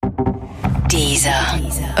Dieser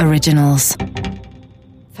Originals.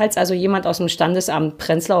 Falls also jemand aus dem Standesamt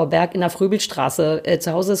Prenzlauer Berg in der Fröbelstraße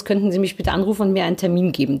zu Hause ist, könnten Sie mich bitte anrufen und mir einen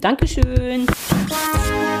Termin geben. Dankeschön.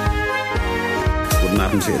 Guten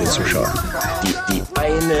Abend, verehrte Zuschauer. Die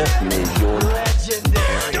 1 Million.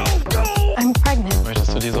 I'm pregnant.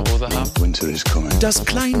 Möchtest du diese Hose haben? Winter is coming. Das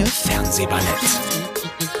kleine Fernsehballett.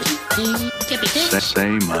 Say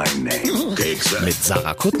my name. Mit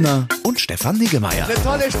Sarah Kuttner und Stefan Niggemeier. Eine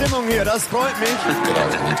tolle Stimmung hier, das freut mich.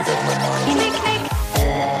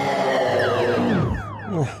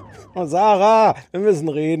 Oh, Sarah, wir müssen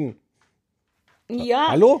reden. Ja.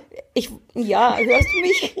 Hallo? Ja, hörst du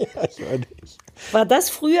mich? Ja, ich höre dich. War das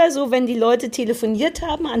früher so, wenn die Leute telefoniert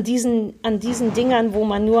haben, an diesen Dingern, wo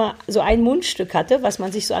man nur so ein Mundstück hatte, was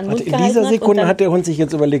man sich so an den Mund gehalten hat? In dieser Sekunde hat der Hund sich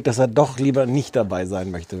jetzt überlegt, dass er doch lieber nicht dabei sein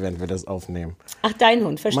möchte, während wir das aufnehmen. Ach, dein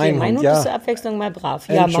Hund, verstehe. Mein Hund ja. ist zur Abwechslung mal brav.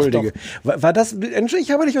 Ja, Entschuldige. Mach doch. War das,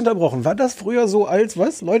 ich habe dich unterbrochen. War das früher so, als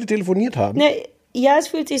was? Leute telefoniert haben? Ne, ja, es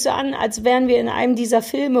fühlt sich so an, als wären wir in einem dieser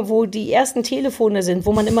Filme, wo die ersten Telefone sind,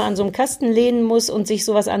 wo man immer an so einem Kasten lehnen muss und sich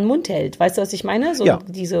sowas an den Mund hält. Weißt du, was ich meine? So ja.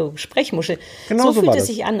 Diese Sprechmuschel. Genau so so fühlt war es das.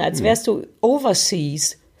 sich an, als wärst du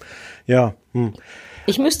overseas. Ja.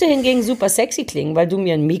 Ich müsste hingegen super sexy klingen, weil du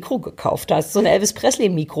mir ein Mikro gekauft hast. So ein Elvis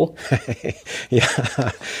Presley-Mikro. Ja,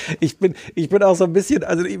 ich bin auch so ein bisschen,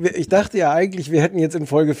 also ich dachte ja eigentlich, wir hätten jetzt in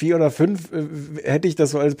Folge 4 oder 5, hätte ich das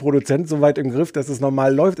so als Produzent so weit im Griff, dass es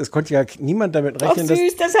normal läuft. Es konnte ja niemand damit rechnen, Ach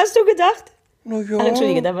süß, das hast du gedacht? Na ja. Ach,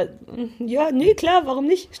 entschuldige, ja, nee, klar, warum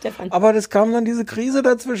nicht, Stefan? Aber das kam dann diese Krise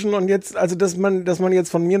dazwischen und jetzt, also dass man jetzt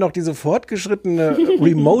von mir noch diese fortgeschrittene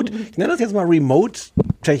Remote, ich nenne das jetzt mal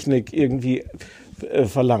Remote-Technik irgendwie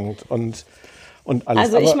verlangt und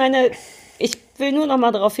alles. Also ich meine, ich will nur noch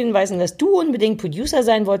mal darauf hinweisen, dass du unbedingt Producer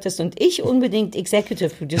sein wolltest und ich unbedingt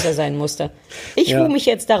Executive Producer sein musste. Ich ruhe mich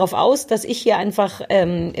jetzt darauf aus, dass ich hier einfach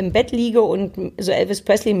im Bett liege und so Elvis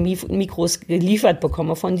Presley Mikros geliefert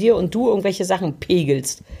bekomme von dir und du irgendwelche Sachen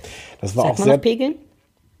pegelst. Das war Sagt auch man sehr noch pegeln?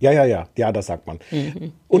 Ja, das sagt man.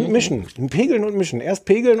 Und mischen, pegeln und mischen. Erst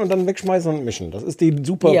pegeln und dann wegschmeißen und mischen. Das ist die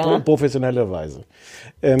super professionelle Weise.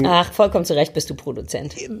 Ach, vollkommen zu Recht bist du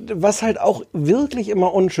Produzent. Was halt auch wirklich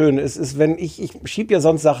immer unschön ist wenn ich schiebe ja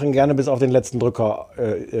sonst Sachen gerne bis auf den letzten Drücker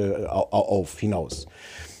hinaus.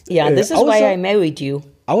 Ja, this is why I married you.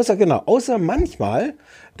 Außer manchmal,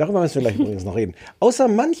 darüber müssen wir gleich übrigens noch reden,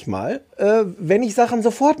 wenn ich Sachen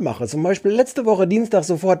sofort mache, zum Beispiel letzte Woche Dienstag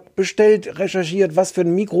sofort bestellt, recherchiert, was für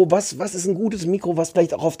ein Mikro, was ist ein gutes Mikro, was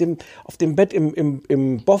vielleicht auch auf dem Bett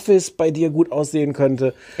im Boffice bei dir gut aussehen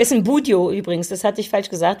könnte. Ist ein Budio übrigens, das hatte ich falsch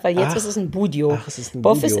gesagt, weil jetzt ist es ein Budio. Ach, es ist ein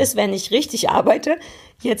Boffice Budio. ist, wenn ich richtig arbeite,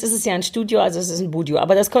 jetzt ist es ja ein Studio, also es ist ein Budio,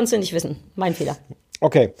 aber das konntest du nicht wissen, mein Fehler.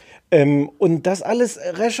 Okay, und das alles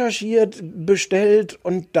recherchiert, bestellt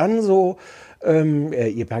und dann so,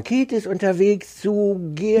 Ihr Paket ist unterwegs zur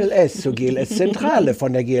GLS-Zentrale,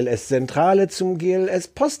 von der GLS-Zentrale zum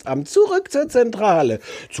GLS-Postamt, zurück zur Zentrale,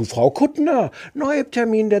 zu Frau Kuttner,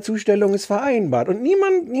 Neutermin der Zustellung ist vereinbart. Und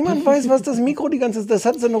niemand weiß, was das Mikro das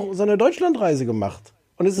hat so eine Deutschlandreise gemacht.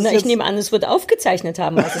 Und es ist Ich nehme an, es wird aufgezeichnet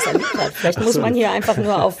haben, was es erlebt hat. Vielleicht muss man hier einfach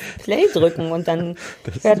nur auf Play drücken und dann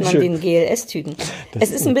hört man den GLS-Tüten.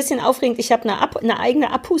 Es ist ein bisschen aufregend. Ich habe eine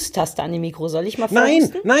eigene Abhustaste an dem Mikro. Soll ich mal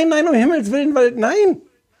vorhusten? Nein, um Himmels Willen, weil nein.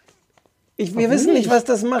 Wir wissen nicht, was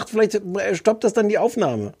das macht. Vielleicht stoppt das dann die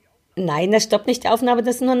Aufnahme. Nein, das stoppt nicht die Aufnahme,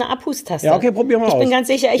 das ist nur eine Abhustaste. Ja, okay, probier mal aus. Ich bin ganz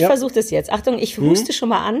sicher, ich Ja. versuche das jetzt. Achtung, ich huste schon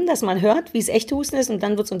mal an, dass man hört, wie es echte Husten ist und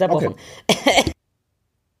dann wird es unterbrochen. Okay.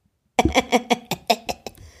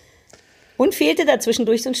 Und fehlte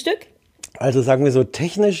dazwischendurch so ein Stück? Also sagen wir so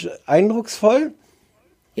technisch eindrucksvoll.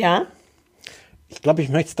 Ja. Ich glaube, ich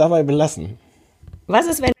möchte es dabei belassen. Was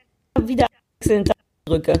ist, wenn ich wieder wechselnd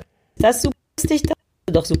drücke? Ist das super lustig? Das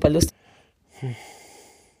ist doch super lustig.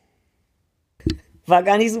 War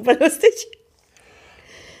gar nicht super lustig.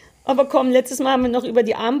 Aber komm, letztes Mal haben wir noch über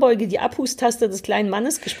die Armbeuge, die Abhustaste des kleinen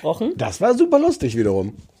Mannes gesprochen. Das war super lustig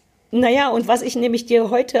wiederum. Naja, und was ich nämlich dir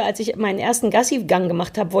heute, als ich meinen ersten Gassi-Gang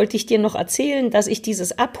gemacht habe, wollte ich dir noch erzählen, dass ich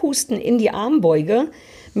dieses Abhusten in die Armbeuge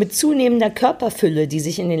mit zunehmender Körperfülle, die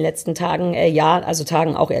sich in den letzten Tagen,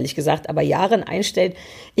 Tagen auch ehrlich gesagt, aber Jahren einstellt,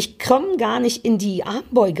 ich komme gar nicht in die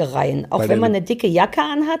Armbeuge rein. Auch wenn man eine dicke Jacke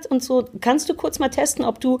anhat und so. Kannst du kurz mal testen,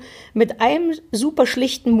 ob du mit einem super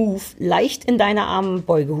schlichten Move leicht in deine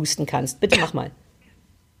Armbeuge husten kannst? Bitte mach mal.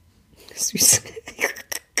 Süß.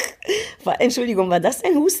 Entschuldigung, war das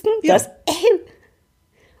ein Husten? Ja.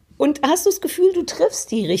 Und hast du das Gefühl, du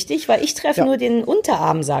triffst die richtig? Weil ich treffe nur den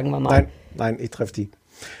Unterarm, sagen wir mal. Nein, ich treffe die.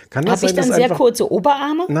 Kann das Habe ich sein, dann sehr kurze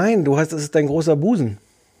Oberarme? Nein, das ist dein großer Busen.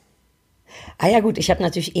 Ah ja gut, ich habe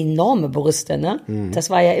natürlich enorme Brüste, ne? Das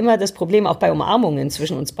war ja immer das Problem, auch bei Umarmungen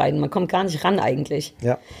zwischen uns beiden. Man kommt gar nicht ran eigentlich.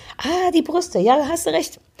 Ja. Ah, die Brüste, ja, da hast du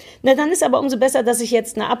recht. Na, dann ist aber umso besser, dass ich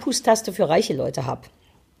jetzt eine Abhustaste für reiche Leute habe.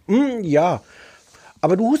 Ja,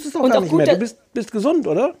 aber du hustest auch Und gar auch nicht gut, mehr. Du bist gesund,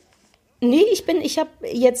 oder? Nee,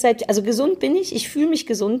 also gesund bin ich fühle mich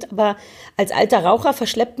gesund, aber als alter Raucher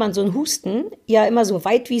verschleppt man so einen Husten ja immer so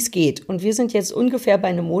weit, wie es geht. Und wir sind jetzt ungefähr bei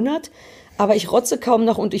einem Monat, aber ich rotze kaum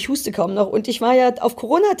noch und ich huste kaum noch und ich war ja auf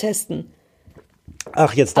Corona testen.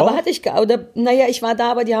 Ach, jetzt doch? Aber ich war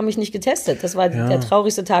da, aber die haben mich nicht getestet. Das war der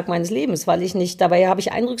traurigste Tag meines Lebens, weil ich nicht, dabei habe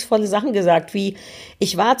ich eindrucksvolle Sachen gesagt, wie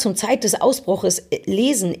ich war zum Zeit des Ausbruches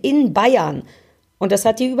lesen in Bayern. Und das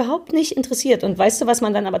hat die überhaupt nicht interessiert. Und weißt du, was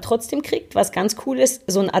man dann aber trotzdem kriegt, was ganz cool ist?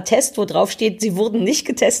 So ein Attest, wo drauf steht, sie wurden nicht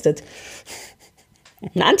getestet.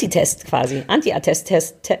 Ein Antitest quasi.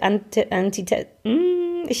 Anti-Attest-Test.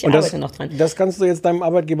 Ich arbeite noch dran. Das kannst du jetzt deinem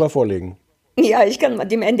Arbeitgeber vorlegen. Ja, ich kann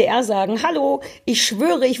dem NDR sagen, hallo, ich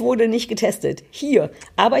schwöre, ich wurde nicht getestet. Hier.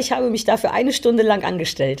 Aber ich habe mich dafür 1 Stunde lang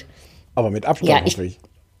angestellt. Aber mit Abstand hoffentlich.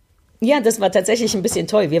 Ja, das war tatsächlich ein bisschen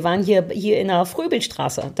toll. Wir waren hier in der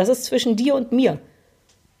Fröbelstraße. Das ist zwischen dir und mir.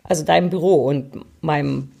 Also deinem Büro und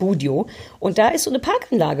meinem Budio. Und da ist so eine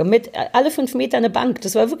Parkanlage mit alle 5 Meter eine Bank.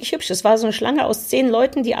 Das war wirklich hübsch. Das war so eine Schlange aus 10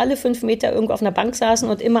 Leuten, die alle 5 Meter irgendwo auf einer Bank saßen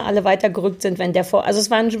und immer alle weitergerückt sind, wenn also es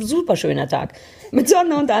war ein super schöner Tag. Mit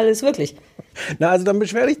Sonne und alles, wirklich. Na, also dann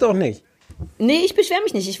beschwer dich doch nicht. Nee, ich beschwere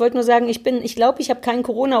mich nicht. Ich wollte nur sagen, ich glaube, ich habe keinen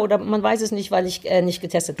Corona oder man weiß es nicht, weil ich nicht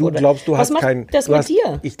getestet wurde. Du glaubst, du hast keinen. Was macht das mit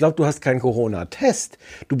dir? Ich glaube, du hast keinen Corona-Test.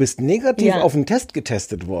 Du bist negativ auf einen Test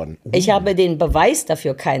getestet worden. Ich habe den Beweis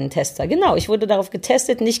dafür, keinen Tester. Genau, ich wurde darauf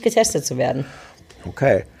getestet, nicht getestet zu werden.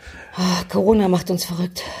 Okay. Corona macht uns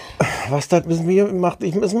verrückt. Was das mit mir macht,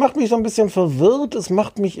 es macht mich so ein bisschen verwirrt. Es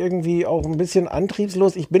macht mich irgendwie auch ein bisschen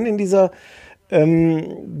antriebslos. Ich bin in dieser...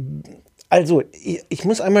 Also, ich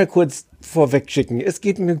muss einmal kurz vorweg schicken, es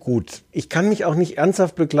geht mir gut. Ich kann mich auch nicht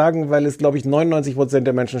ernsthaft beklagen, weil es, glaube ich, 99%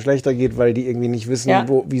 der Menschen schlechter geht, weil die irgendwie nicht wissen,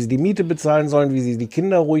 wie sie die Miete bezahlen sollen, wie sie die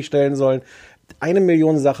Kinder ruhig stellen sollen. 1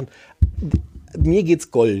 Million Sachen. Mir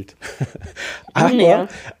geht's Gold.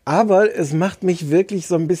 Aber es macht mich wirklich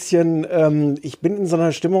so ein bisschen, ich bin in so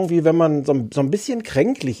einer Stimmung, wie wenn man so ein bisschen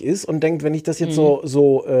kränklich ist und denkt, wenn ich das jetzt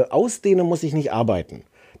so ausdehne, muss ich nicht arbeiten.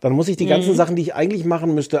 Dann muss ich die ganzen Sachen, die ich eigentlich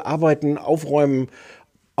machen müsste, arbeiten, aufräumen,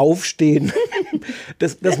 aufstehen.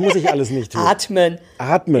 Das muss ich alles nicht tun. Atmen,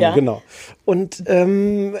 ja. Genau. Und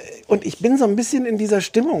ich bin so ein bisschen in dieser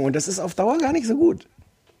Stimmung und das ist auf Dauer gar nicht so gut.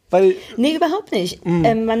 Nee, überhaupt nicht.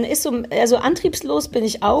 Man ist also antriebslos bin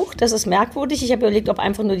ich auch. Das ist merkwürdig. Ich habe überlegt, ob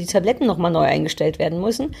einfach nur die Tabletten nochmal neu eingestellt werden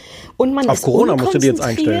müssen. Und man auf ist Corona musst du die jetzt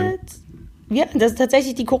einstellen. Ja, das ist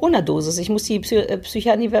tatsächlich die Corona-Dosis. Ich muss die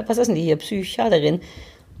Psychiaterin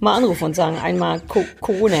mal anrufen und sagen, einmal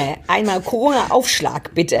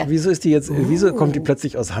Corona-Aufschlag, bitte. Wieso kommt die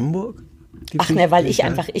plötzlich aus Hamburg? Weil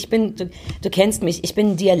du kennst mich, ich bin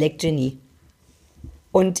ein Dialektgenie.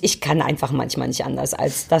 Und ich kann einfach manchmal nicht anders,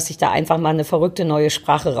 als dass ich da einfach mal eine verrückte neue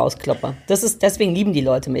Sprache rauskloppe. Deswegen lieben die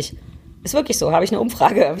Leute mich. Ist wirklich so, habe ich eine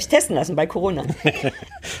Umfrage, habe ich testen lassen bei Corona.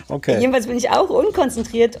 Okay. Jedenfalls bin ich auch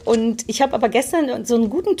unkonzentriert und ich habe aber gestern so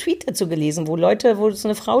einen guten Tweet dazu gelesen, wo so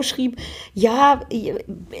eine Frau schrieb, ja,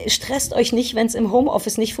 stresst euch nicht, wenn es im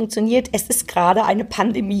Homeoffice nicht funktioniert. Es ist gerade eine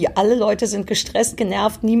Pandemie. Alle Leute sind gestresst,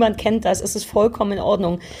 genervt, niemand kennt das. Es ist vollkommen in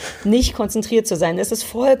Ordnung, nicht konzentriert zu sein. Es ist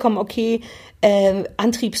vollkommen okay,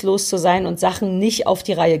 antriebslos zu sein und Sachen nicht auf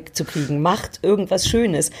die Reihe zu kriegen. Macht irgendwas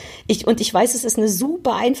Schönes. Ich weiß, es ist eine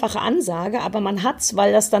super einfache Ansage, aber man hat's,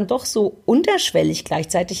 weil das dann doch so unterschwellig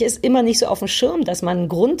gleichzeitig ist, immer nicht so auf dem Schirm, dass man einen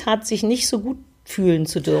Grund hat, sich nicht so gut fühlen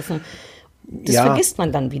zu dürfen. Das vergisst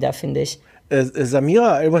man dann wieder, finde ich.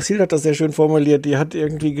 Samira Al-Wasil hat das sehr schön formuliert. Die hat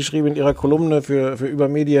irgendwie geschrieben in ihrer Kolumne für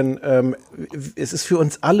Übermedien, es ist für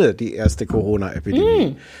uns alle die erste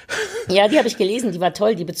Corona-Epidemie. Ja, die habe ich gelesen, die war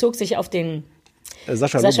toll. Die bezog sich auf den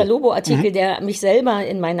Sascha Lobo-Artikel, der mich selber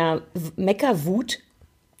in meiner Meckerwut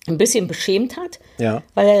ein bisschen beschämt hat,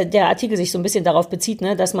 weil der Artikel sich so ein bisschen darauf bezieht,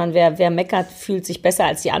 ne, dass man, wer meckert, fühlt sich besser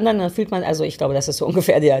als die anderen, dann fühlt man, also ich glaube, das ist so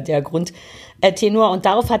ungefähr der Grundtenor und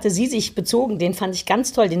darauf hatte sie sich bezogen, den fand ich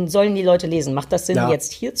ganz toll, den sollen die Leute lesen. Macht das Sinn,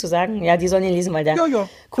 jetzt hier zu sagen? Ja, die sollen den lesen, weil der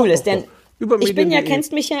cool ist, denn ich bin ja,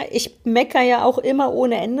 kennst mich ja, ich mecker ja auch immer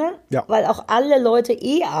ohne Ende, weil auch alle Leute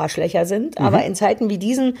Arschlöcher sind, aber in Zeiten wie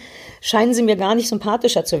diesen scheinen sie mir gar nicht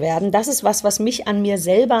sympathischer zu werden. Das ist was mich an mir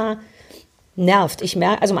selber nervt. Ich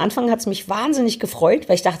merke, also am Anfang hat es mich wahnsinnig gefreut,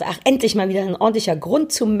 weil ich dachte, ach, endlich mal wieder ein ordentlicher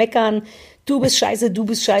Grund zum Meckern. Du bist scheiße, du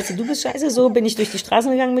bist scheiße, du bist scheiße. So bin ich durch die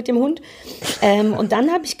Straßen gegangen mit dem Hund. Und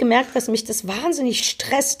dann habe ich gemerkt, dass mich das wahnsinnig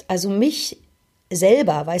stresst. Also mich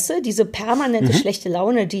selber, weißt du, diese permanente schlechte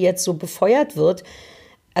Laune, die jetzt so befeuert wird,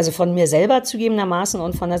 also von mir selber zugegebenermaßen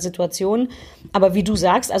und von der Situation. Aber wie du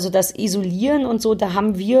sagst, also das Isolieren und so, da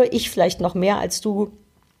haben ich vielleicht noch mehr als du,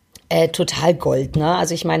 total Gold, ne?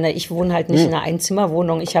 Also ich meine, ich wohne halt nicht in einer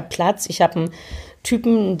Einzimmerwohnung, ich habe Platz, ich habe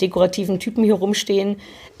einen dekorativen Typen hier rumstehen.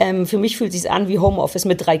 Für mich fühlt es sich an wie Homeoffice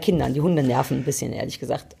mit 3 Kindern. Die Hunde nerven ein bisschen, ehrlich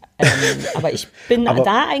gesagt. Aber ich bin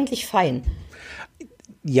da eigentlich fein.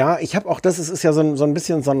 Ja, ich habe auch das, es ist ja so ein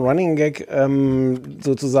bisschen so ein Running Gag,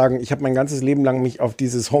 sozusagen, ich habe mein ganzes Leben lang mich auf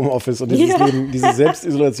dieses Homeoffice und dieses Leben, diese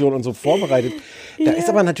Selbstisolation und so vorbereitet. Da ist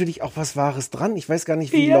aber natürlich auch was Wahres dran. Ich weiß gar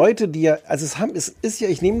nicht, wie Leute, es ist ja,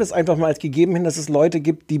 ich nehme das einfach mal als gegeben hin, dass es Leute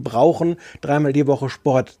gibt, die brauchen 3-mal die Woche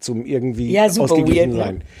Sport zum irgendwie ausgeglichen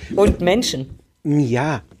sein. Und Menschen.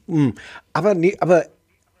 Ja,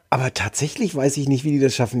 aber tatsächlich weiß ich nicht, wie die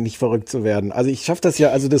das schaffen, nicht verrückt zu werden. Also ich schaffe das ja,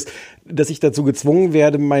 also dass ich dazu gezwungen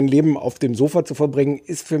werde, mein Leben auf dem Sofa zu verbringen,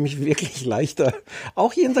 ist für mich wirklich leichter.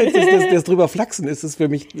 Auch jenseits des drüber Flachsen ist es für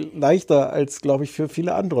mich leichter als, glaube ich, für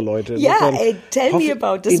viele andere Leute. Ja, tell me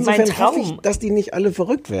about, das ist mein Traum. Hoffe ich, dass die nicht alle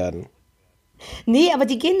verrückt werden. Nee, aber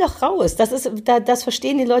die gehen doch raus. Das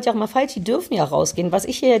verstehen die Leute auch mal falsch. Die dürfen ja rausgehen. Was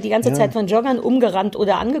ich hier die ganze Zeit von Joggern umgerannt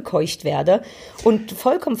oder angekeucht werde. Und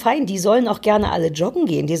vollkommen fein, die sollen auch gerne alle joggen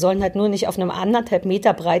gehen. Die sollen halt nur nicht auf einem 1,5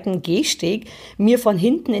 Meter breiten Gehsteg mir von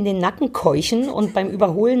hinten in den Nacken keuchen und beim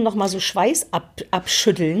Überholen nochmal so Schweiß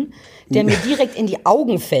abschütteln, der mir direkt in die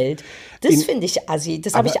Augen fällt. Das finde ich assi.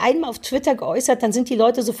 Das habe ich einmal auf Twitter geäußert, dann sind die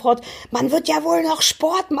Leute sofort, man wird ja wohl noch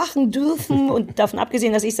Sport machen dürfen. Und davon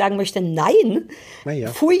abgesehen, dass ich sagen möchte, nein,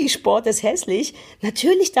 pfui, Sport ist hässlich.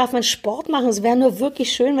 Natürlich darf man Sport machen. Es wäre nur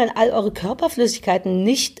wirklich schön, wenn all eure Körperflüssigkeiten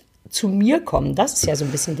nicht zu mir kommen. Das ist ja so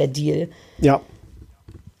ein bisschen der Deal. Ja.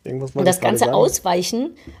 Und das ganze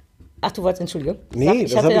Ausweichen, ach, du wolltest, Entschuldigung. Nee,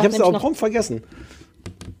 ich habe es auch kaum vergessen.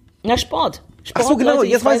 Na, Sport. Ach so, genau, Leute,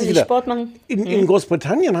 jetzt weiß ich wieder. Sport machen. In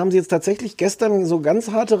Großbritannien haben sie jetzt tatsächlich gestern so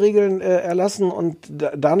ganz harte Regeln erlassen und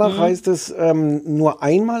danach heißt es nur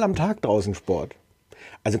einmal am Tag draußen Sport.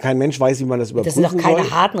 Also kein Mensch weiß, wie man das überprüfen soll. Das sind doch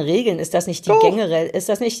keine harten Regeln. Ist das nicht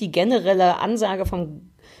die generelle Ansage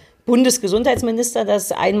vom Bundesgesundheitsminister,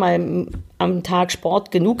 dass einmal am Tag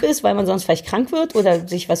Sport genug ist, weil man sonst vielleicht krank wird oder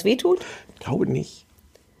sich was wehtut? Ich glaube nicht.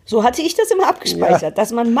 So hatte ich das immer abgespeichert,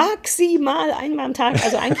 dass man maximal einmal am Tag,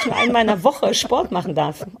 also eigentlich nur einmal in der Woche Sport machen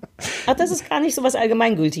darf. Ach, das ist gar nicht so was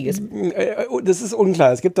Allgemeingültiges. Das ist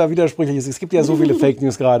unklar. Es gibt da Widersprüchliches. Es gibt ja so viele Fake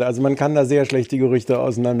News gerade. Also man kann da sehr schlecht die Gerüchte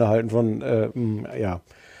auseinanderhalten von,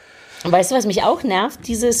 Weißt du, was mich auch nervt?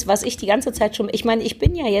 Was ich die ganze Zeit schon, ich meine, ich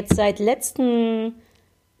bin ja jetzt seit letzten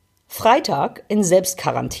Freitag in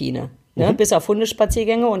Selbstquarantäne. Ne, bis auf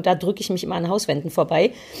Hundespaziergänge und da drücke ich mich immer an Hauswänden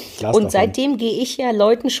vorbei. Und seitdem gehe ich ja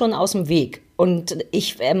Leuten schon aus dem Weg. Und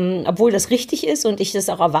ich, obwohl das richtig ist und ich das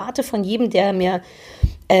auch erwarte von jedem, der mir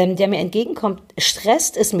entgegenkommt,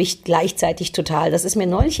 stresst es mich gleichzeitig total. Das ist mir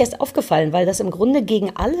neulich erst aufgefallen, weil das im Grunde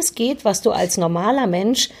gegen alles geht, was du als normaler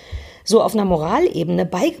Mensch so auf einer Moralebene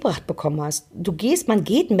beigebracht bekommen hast. Man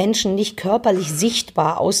geht Menschen nicht körperlich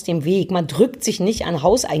sichtbar aus dem Weg. Man drückt sich nicht an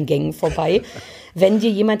Hauseingängen vorbei, wenn dir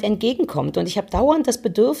jemand entgegenkommt. Und ich habe dauernd das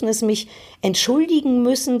Bedürfnis, mich entschuldigen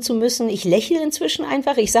zu müssen. Ich lächle inzwischen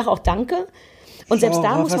einfach. Ich sage auch Danke. Und selbst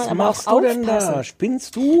da muss man aber auch aufpassen. Was machst du denn da?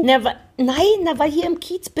 Spinnst du? Weil hier im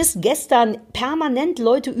Kiez bis gestern permanent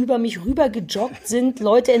Leute über mich rüber gejoggt sind,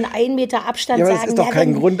 Leute in 1 Meter Abstand sagen. Ja, aber das ist doch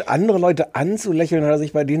kein Grund, andere Leute anzulächeln oder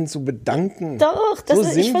sich bei denen zu bedanken. Doch,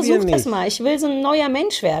 ich versuche das mal. Ich will so ein neuer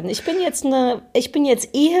Mensch werden. Ich bin jetzt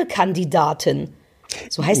Ehekandidatin.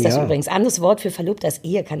 So heißt das übrigens. Anderes Wort für verlobt als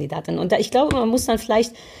Ehekandidatin. Und ich glaube, man muss dann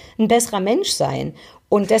vielleicht ein besserer Mensch sein.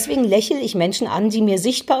 Und deswegen lächle ich Menschen an, die mir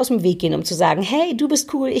sichtbar aus dem Weg gehen, um zu sagen, hey, du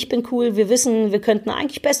bist cool, ich bin cool, wir wissen, wir könnten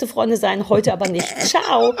eigentlich beste Freunde sein, heute aber nicht.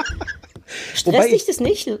 Ciao. Stresst dich das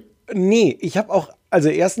nicht? Nee, ich habe auch, also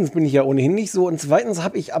erstens bin ich ja ohnehin nicht so und zweitens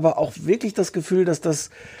habe ich aber auch wirklich das Gefühl, dass das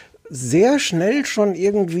sehr schnell schon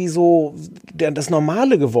irgendwie so das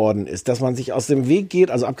Normale geworden ist, dass man sich aus dem Weg geht,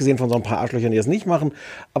 also abgesehen von so ein paar Arschlöchern, die das nicht machen,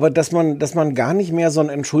 aber dass man gar nicht mehr so ein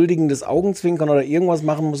entschuldigendes Augenzwinkern oder irgendwas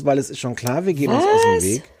machen muss, weil es ist schon klar, wir gehen uns aus dem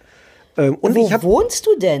Weg. Und wo wohnst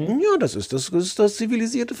du denn? Ja, das ist das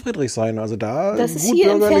zivilisierte Friedrichshain. Also da das ist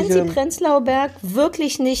hier im Fernsehprenzlauer Berg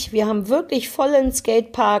wirklich nicht. Wir haben wirklich vollen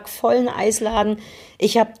Skatepark, vollen Eisladen.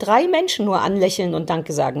 Ich habe 3 Menschen nur anlächeln und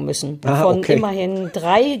Danke sagen müssen. Ah, von okay. immerhin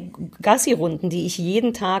 3 Gassi-Runden, die ich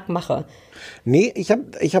jeden Tag mache. Nee, ich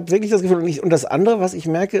hab wirklich das Gefühl, und das andere, was ich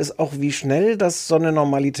merke, ist auch, wie schnell das so eine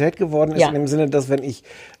Normalität geworden ist, Ja. in dem Sinne, dass wenn ich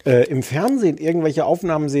im Fernsehen irgendwelche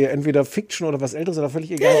Aufnahmen sehe, entweder Fiction oder was Älteres oder völlig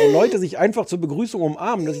egal, wo Leute sich einfach zur Begrüßung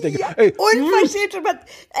umarmen, dass ich denke, ey, Unverschämt. Und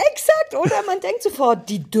exakt, oder? Man denkt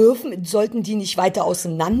sofort, sollten die nicht weiter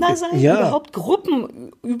auseinander sein? Ja. Überhaupt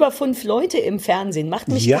Gruppen über 5 Leute im Fernsehen. Macht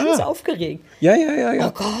mich Ja. ganz aufgeregt. ja.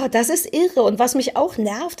 Oh Gott, das ist irre. Und was mich auch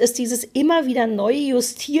nervt, ist dieses immer wieder neu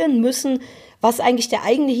justieren müssen, was eigentlich der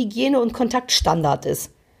eigene Hygiene- und Kontaktstandard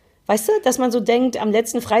ist. Weißt du, dass man so denkt, am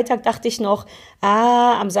letzten Freitag dachte ich noch,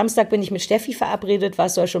 am Samstag bin ich mit Steffi verabredet,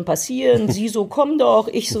 was soll schon passieren? Sie so, komm doch.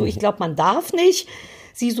 Ich so, ich glaube, man darf nicht.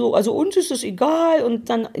 Sie so, also uns ist es egal. Und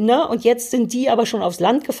dann, ne, und jetzt sind die aber schon aufs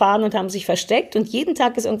Land gefahren und haben sich versteckt. Und jeden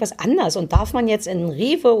Tag ist irgendwas anders. Und darf man jetzt in den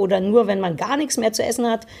Rewe oder nur, wenn man gar nichts mehr zu essen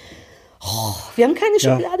hat? Oh, wir haben keine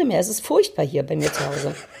Schokolade mehr. Es ist furchtbar hier bei mir zu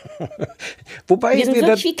Hause. Wobei Wir sind wir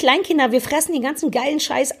wirklich wie Kleinkinder. Wir fressen den ganzen geilen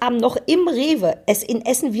Scheißabend noch im Rewe.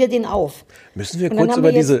 Essen wir den auf. müssen wir Und dann kurz haben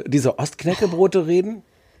über wir diese Ostknäckebrote reden?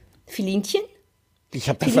 Filinchen? Ich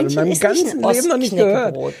habe davon in Filinchen meinem ist nicht ganzen ein Leben noch nicht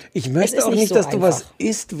gehört. Ostknäckebrot. Ich Es möchte ist auch nicht nicht, so dass du was einfach.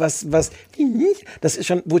 isst, was, das ist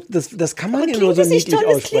schon, das kann man Aber ja nur klingt so das nicht niedlich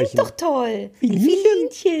toll? Das aussprechen. klingt doch toll. Filinchen?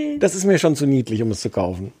 Filinchen. Das ist mir schon zu niedlich, um es zu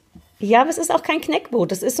kaufen. Ja, aber es ist auch kein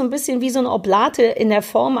Knäckbrot. Das ist so ein bisschen wie so eine Oblate in der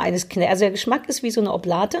Form eines Also der Geschmack ist wie so eine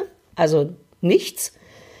Oblate, also nichts,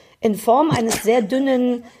 in Form eines sehr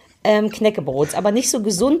dünnen Knäckebrots, aber nicht so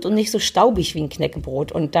gesund und nicht so staubig wie ein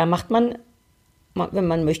Knäckebrot. Und da macht man, wenn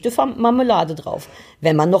man möchte, Marmelade drauf.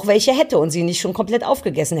 Wenn man noch welche hätte und sie nicht schon komplett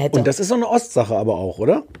aufgegessen hätte. Und das ist so eine Ostsache aber auch,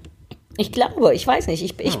 oder? Ich glaube, ich weiß nicht.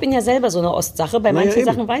 Ich bin ja selber so eine Ostsache. Bei Na ja, manchen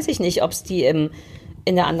eben. Sachen weiß ich nicht, ob es die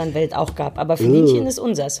in der anderen Welt auch gab. Aber Filinchen ist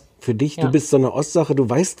unsers. Für dich, Ja. du bist so eine Ostsache, du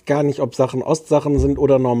weißt gar nicht, ob Sachen Ostsachen sind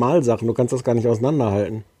oder Normalsachen. Du kannst das gar nicht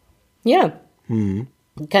auseinanderhalten. Ja.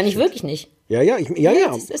 Kann ich wirklich nicht. Ja.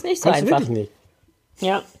 Das ist nicht so Kannst einfach. Du wirklich nicht.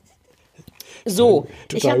 Ja. So,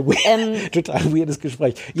 Total total weirdes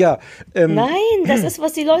Gespräch. Ja, nein, das ist,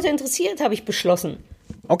 was die Leute interessiert, habe ich beschlossen.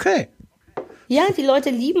 okay. Ja, die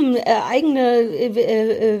Leute lieben eigene,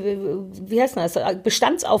 wie heißt das,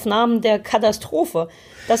 Bestandsaufnahmen der Katastrophe.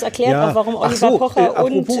 Das erklärt auch, warum Oliver Pocher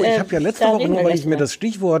apropos, und ich habe ja letzte da Woche, reden nur wir weil gleich ich mir drüber. das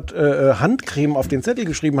Stichwort Handcreme auf den Zettel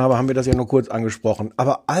geschrieben habe, haben wir das ja nur kurz angesprochen.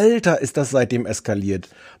 Aber Alter, ist das seitdem eskaliert.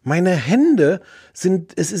 Meine Hände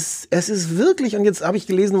sind, es ist wirklich, und jetzt habe ich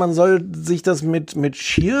gelesen, man soll sich das mit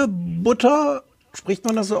Schierbutter, spricht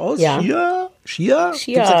man das so aus? Ja. Schier?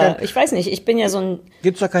 Ja, ich weiß nicht, ich bin ja so ein,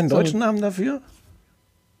 Gibt's da keinen deutschen Namen dafür?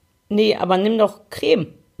 nee, aber nimm doch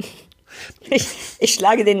Creme. Ich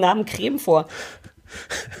schlage den Namen Creme vor.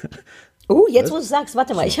 Jetzt wo du sagst,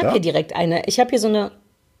 warte mal, ich habe da? hier direkt eine, ich habe hier so eine,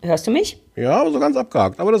 hörst du mich? Ja, aber so ganz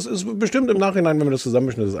abgehakt. Aber das ist bestimmt im Nachhinein, wenn wir das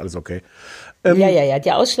zusammenmischen, ist alles okay. Ja,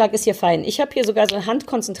 der Ausschlag ist hier fein. Ich habe hier sogar so ein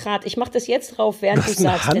Handkonzentrat. Ich mache das jetzt drauf, während du Das ist ein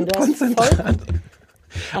sagst. Denn du hast Handkonzentrat.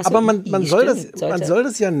 Ach so, Aber man soll sollte.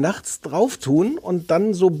 das ja nachts drauf tun und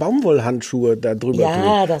dann so Baumwollhandschuhe da drüber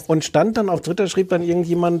Ja, tun. Und stand dann auf Twitter, schrieb dann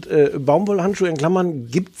irgendjemand, Baumwollhandschuhe in Klammern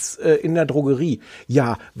gibt's in der Drogerie.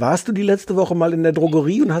 Ja, warst du die letzte Woche mal in der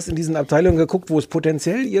Drogerie und hast in diesen Abteilungen geguckt, wo es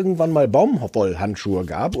potenziell irgendwann mal Baumwollhandschuhe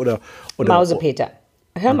gab? Oder Mausepeter,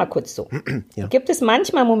 hör mal kurz zu. Ja. Gibt es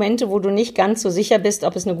manchmal Momente, wo du nicht ganz so sicher bist,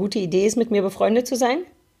 ob es eine gute Idee ist, mit mir befreundet zu sein?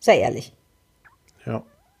 Sei ehrlich. Ja.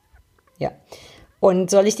 Ja.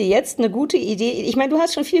 Und soll ich dir jetzt eine gute Idee, ich meine, du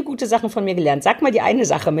hast schon viele gute Sachen von mir gelernt. Sag mal die eine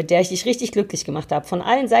Sache, mit der ich dich richtig glücklich gemacht habe. Von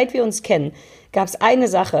allen, seit wir uns kennen, gab es eine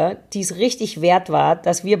Sache, die es richtig wert war,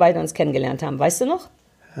 dass wir beide uns kennengelernt haben. Weißt du noch?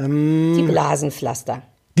 Die Blasenpflaster.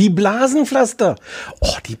 Die Blasenpflaster.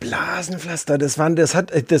 Oh, die Blasenpflaster.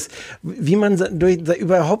 Wie man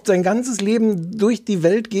überhaupt sein ganzes Leben durch die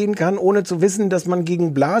Welt gehen kann, ohne zu wissen, dass man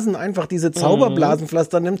gegen Blasen einfach diese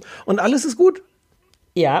Zauberblasenpflaster nimmt und alles ist gut.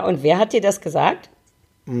 Ja, und wer hat dir das gesagt?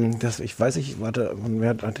 Ich weiß nicht, warte, wer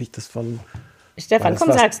hatte ich das von? Stefan,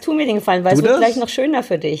 komm, sag's, tu mir den Gefallen, weil es wird gleich noch schöner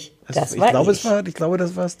für dich. Das war ich. Ich glaube,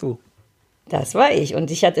 das warst du. Das war ich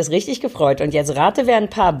und ich hatte es richtig gefreut. Und jetzt rate, wer ein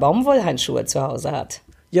paar Baumwollhandschuhe zu Hause hat.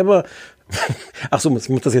 Ja, aber, ach so, ich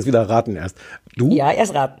muss das jetzt wieder raten erst. Du? Ja,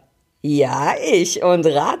 erst raten. Ja, ich. Und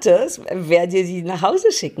rate es, wer dir die nach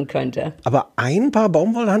Hause schicken könnte. Aber ein paar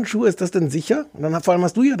Baumwollhandschuhe, ist das denn sicher? Und dann vor allem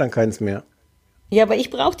hast du ja dann keins mehr. Ja, aber ich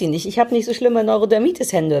brauche die nicht. Ich habe nicht so schlimme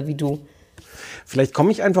Neurodermitis-Hände wie du. Vielleicht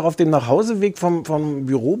komme ich einfach auf dem Nachhauseweg vom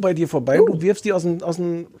Büro bei dir vorbei und du wirfst die aus dem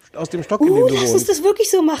Stock, in dem du Lass uns wohnst. das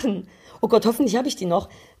wirklich so machen. Oh Gott, hoffentlich habe ich die noch.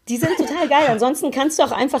 Die sind total geil. Ansonsten kannst du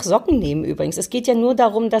auch einfach Socken nehmen übrigens. Es geht ja nur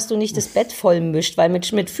darum, dass du nicht das Bett voll mischt, weil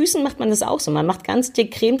mit Füßen macht man das auch so. Man macht ganz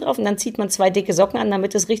dick Creme drauf und dann zieht man 2 dicke Socken an,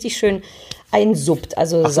 damit es richtig schön einsuppt.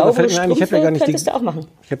 Also saubere Strümpfe könntest du auch machen.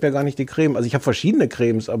 Ich habe ja gar nicht die Creme. Also ich habe verschiedene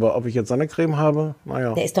Cremes, aber ob ich jetzt Sonnencreme habe,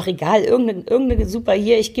 naja. Der ist doch egal. Irgendeine super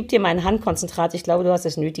hier. Ich gebe dir mein Handkonzentrat. Ich glaube, du hast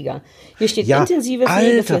es nötiger. Hier steht intensive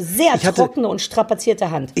Pflege für sehr trockene und strapazierte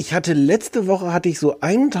Hand. Letzte Woche hatte ich so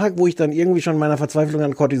einen Tag, wo ich dann irgendwie schon meiner Verzweiflung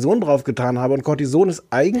an Cortison draufgetan habe. Und Cortison ist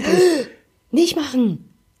eigentlich... Nicht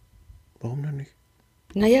machen. Warum denn nicht?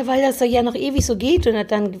 Naja, weil das ja noch ewig so geht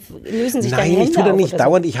und dann lösen sich deine Hände. Nein, ich tue das nicht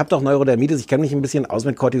dauernd. So. Ich habe doch Neurodermitis. Ich kenne mich ein bisschen aus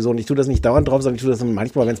mit Cortison. Ich tue das nicht dauernd drauf, sondern ich tue das dann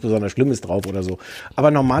manchmal, wenn es besonders schlimm ist, drauf oder so.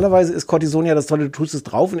 Aber normalerweise ist Cortison ja das Tolle. Du tust es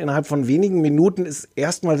drauf und innerhalb von wenigen Minuten ist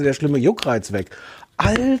erstmal der schlimme Juckreiz weg.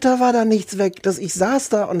 Alter, war da nichts weg. Ich saß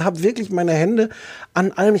da und habe wirklich meine Hände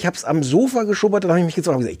an allem. Ich habe es am Sofa geschubbert. Dann habe ich mich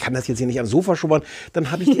gesagt, ich kann das jetzt hier nicht am Sofa schubbern.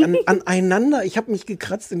 Dann habe ich die aneinander. Ich habe mich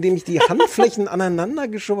gekratzt, indem ich die Handflächen aneinander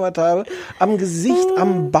geschubbert habe. Am Gesicht,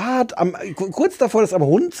 am Bart, kurz davor, das am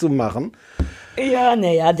Hund zu machen. Ja,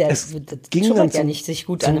 naja, das ging schubbert dann ja nicht sich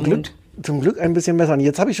gut an dem Hund. Zum Glück ein bisschen besser. Und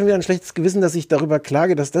jetzt habe ich schon wieder ein schlechtes Gewissen, dass ich darüber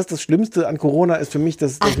klage, dass das Schlimmste an Corona ist für mich,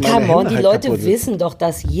 dass meine Hände halt die Leute wissen doch,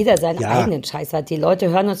 dass jeder seinen eigenen Scheiß hat. Die Leute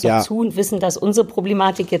hören uns doch zu und wissen, dass unsere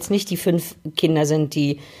Problematik jetzt nicht die 5 Kinder sind,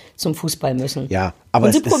 die zum Fußball müssen. Ja, aber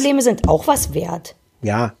unsere Probleme sind auch was wert.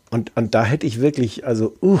 Ja, und da hätte ich wirklich,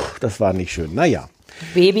 das war nicht schön. Naja.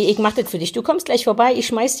 Baby, ich mach das für dich. Du kommst gleich vorbei, ich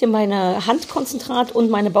schmeiß dir meine Handkonzentrat und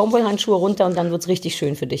meine Baumwollhandschuhe runter und dann wird's richtig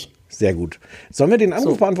schön für dich. Sehr gut. Sollen wir den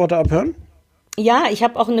Anrufbeantworter abhören? Ja, ich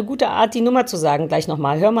habe auch eine gute Art, die Nummer zu sagen, gleich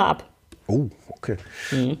nochmal. Hör mal ab. Oh, okay.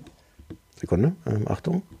 Sekunde,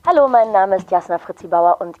 Achtung. Hallo, mein Name ist Jasna Fritzi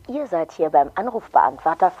Bauer und ihr seid hier beim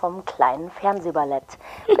Anrufbeantworter vom kleinen Fernsehballett.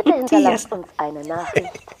 Bitte hinterlasst uns eine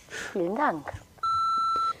Nachricht. Vielen Dank.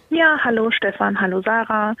 Ja, hallo Stefan, hallo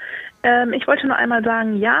Sarah. Ich wollte nur einmal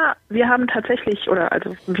sagen, ja, wir haben tatsächlich,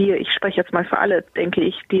 ich spreche jetzt mal für alle, denke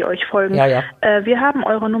ich, die euch folgen. Ja. Wir haben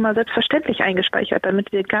eure Nummer selbstverständlich eingespeichert,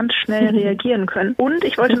 damit wir ganz schnell reagieren können. Und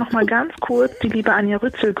ich wollte noch mal ganz kurz die liebe Anja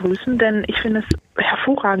Rützel grüßen, denn ich finde es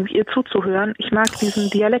hervorragend, ihr zuzuhören. Ich mag diesen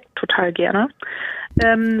Dialekt total gerne.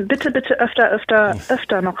 Bitte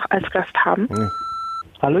öfter noch als Gast haben.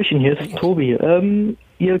 Hallöchen, hier ist Tobi.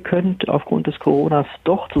 Ihr könnt aufgrund des Coronas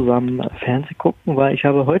doch zusammen Fernsehen gucken, weil ich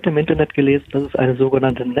habe heute im Internet gelesen, dass es eine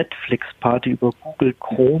sogenannte Netflix-Party über Google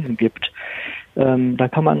Chrome gibt. Da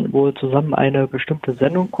kann man wohl zusammen eine bestimmte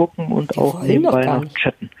Sendung gucken und auch nebenbei noch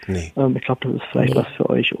chatten. Nee. Ich glaube, das ist vielleicht was für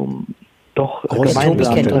euch, um doch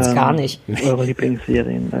gemeinsam eure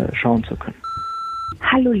Lieblingsserien schauen zu können.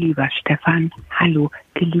 Hallo lieber Stefan, hallo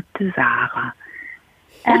geliebte Sarah.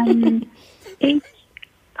 Ich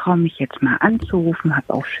traue mich jetzt mal anzurufen,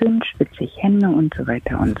 habe auch schön schwitzig Hände und so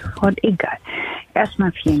weiter und so fort. Egal.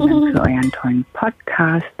 Erstmal vielen Dank für euren tollen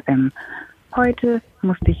Podcast. Heute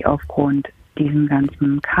musste ich aufgrund diesem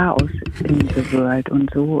ganzen Chaos in the World und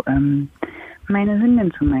so meine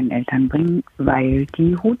Hündin zu meinen Eltern bringen, weil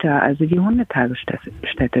die Huta, also die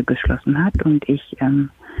Hundetagesstätte geschlossen hat und ich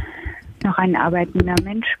noch ein arbeitender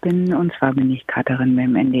Mensch bin, und zwar bin ich Katerin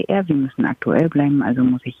beim NDR. Wir müssen aktuell bleiben, also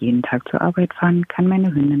muss ich jeden Tag zur Arbeit fahren, kann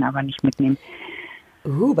meine Hündin aber nicht mitnehmen.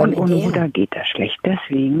 Und ohne Huta geht das schlecht.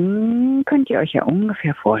 Deswegen könnt ihr euch ja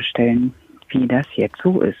ungefähr vorstellen, wie das jetzt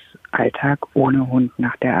so ist. Alltag ohne Hund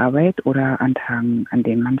nach der Arbeit oder an Tagen, an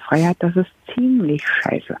denen man frei hat, das ist ziemlich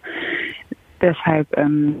scheiße. Deshalb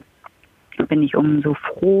bin ich umso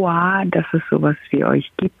froher, dass es sowas wie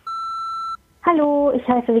euch gibt. Hallo, ich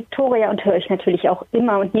heiße Viktoria und höre euch natürlich auch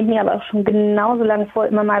immer und nehme mir aber auch schon genauso lange vor,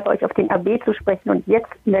 immer mal bei euch auf den AB zu sprechen. Und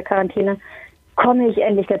jetzt in der Quarantäne komme ich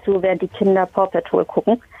endlich dazu, während die Kinder Paw Patrol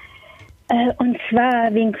gucken. Und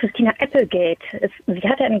zwar wegen Christina Applegate. Sie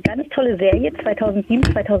hatte eine ganz tolle Serie, 2007,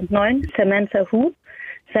 2009, Samantha Who.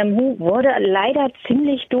 Sam Who wurde leider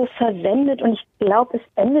ziemlich doof versendet und ich glaube, es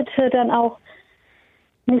endete dann auch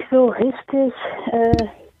nicht so richtig.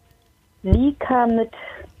 Sie kam mit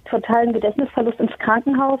totalen Gedächtnisverlust ins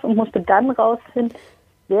Krankenhaus und musste dann rausfinden,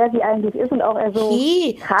 wer sie eigentlich ist und auch Spoiler.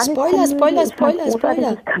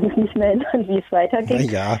 Ich kann mich nicht mehr erinnern, wie es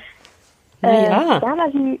weitergeht. Da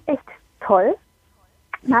war sie echt toll.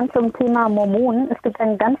 Dann zum Thema Mormonen. Es gibt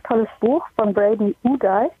ein ganz tolles Buch von Brady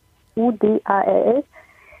Udall, Udall,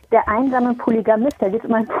 Der einsame Polygamist. Da geht es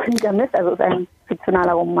um einen Polygamist, also ist ein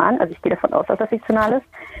fiktionaler Roman, also ich gehe davon aus, dass das fiktional ist,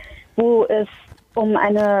 wo es um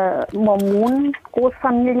eine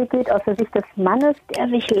Mormonen-Großfamilie geht, aus der Sicht des Mannes, der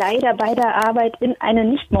sich leider bei der Arbeit in eine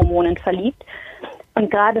Nicht-Mormonin verliebt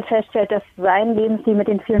und gerade feststellt, dass sein Lebensstil mit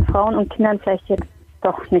den vielen Frauen und Kindern vielleicht jetzt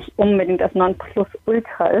doch nicht unbedingt das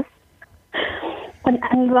Nonplusultra ist. Und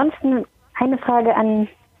ansonsten eine Frage an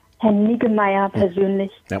Herrn Niggemeier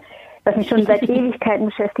persönlich, was mich schon seit Ewigkeiten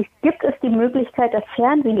beschäftigt. Gibt es die Möglichkeit, das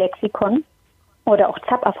Fernsehlexikon oder auch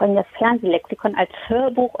Zappafragen, das Fernsehlexikon als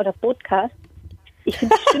Hörbuch oder Podcast? Ich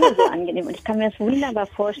finde die Stimme so angenehm und ich kann mir das wunderbar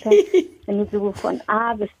vorstellen, wenn du so von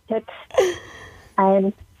A bis Z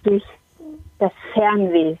durch das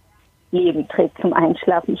Fernsehleben trägt zum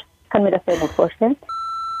Einschlafen. Ich kann mir das sehr gut vorstellen.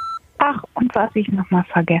 Ach, und was ich nochmal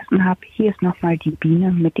vergessen habe, hier ist nochmal die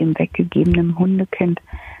Biene mit dem weggegebenen Hundekind.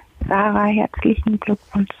 Sarah, herzlichen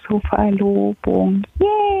Glückwunsch zur Verlobung.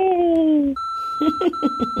 Yay!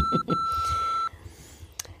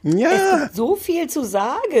 Ja. Es gibt so viel zu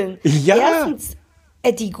sagen. Ja. Erstens,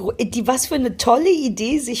 was für eine tolle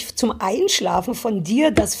Idee, sich zum Einschlafen von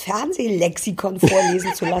dir das Fernsehlexikon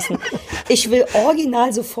vorlesen zu lassen. Ich will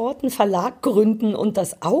original sofort einen Verlag gründen und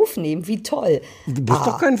das aufnehmen. Wie toll. Du musst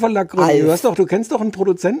doch keinen Verlag gründen. Du kennst doch einen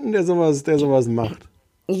Produzenten, der sowas macht.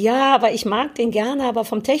 Ja, aber ich mag den gerne, aber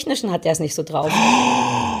vom Technischen hat der es nicht so drauf.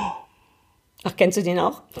 Ach, kennst du den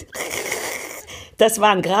auch? Das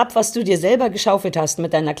war ein Grab, was du dir selber geschaufelt hast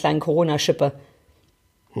mit deiner kleinen Corona-Schippe.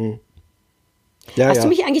 Ja, hast du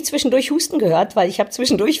mich eigentlich zwischendurch husten gehört? Weil ich habe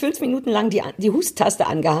zwischendurch 5 Minuten lang die Husttaste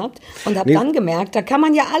angehabt und habe dann gemerkt, da kann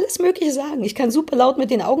man ja alles Mögliche sagen. Ich kann super laut mit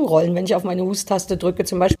den Augen rollen, wenn ich auf meine Husttaste drücke.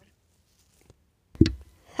 Zum Beispiel.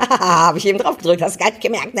 Habe ich eben drauf gedrückt, hast du gar nicht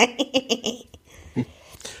gemerkt, ne?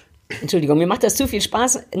 Entschuldigung, mir macht das zu viel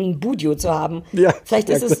Spaß, ein Budio zu haben. Ja, vielleicht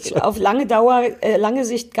ist es auf lange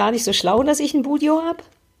Sicht gar nicht so schlau, dass ich ein Budio habe.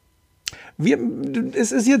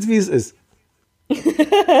 Es ist jetzt, wie es ist.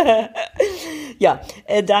 Ja,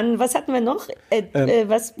 dann, was hatten wir noch?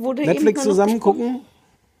 Was wurde Netflix zusammen gucken?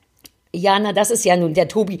 Ja, na, das ist ja nun der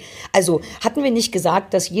Tobi. Also, hatten wir nicht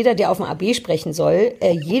gesagt, dass jeder, der auf dem AB sprechen soll,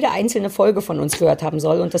 jede einzelne Folge von uns gehört haben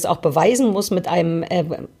soll und das auch beweisen muss mit einem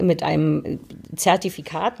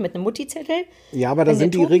Zertifikat, mit einem Mutti-Zettel? Ja, aber da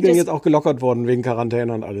sind die Regeln jetzt auch gelockert worden, wegen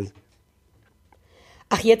Quarantäne und alles.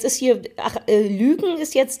 Ach, jetzt ist hier, Lügen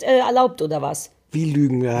ist jetzt erlaubt, oder was? Wie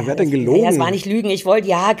Lügen? Wer hat denn gelogen? Ja, das war nicht Lügen.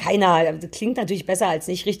 Keiner. Das klingt natürlich besser als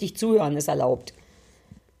nicht richtig zuhören, ist erlaubt.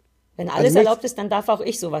 Wenn alles erlaubt ist, dann darf auch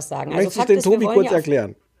ich sowas sagen. Möchtest du den Tobi kurz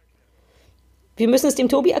erklären? Wir müssen es dem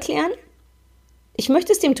Tobi erklären? Ich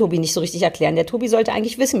möchte es dem Tobi nicht so richtig erklären. Der Tobi sollte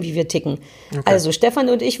eigentlich wissen, wie wir ticken. Okay. Also Stefan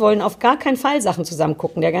und ich wollen auf gar keinen Fall Sachen zusammen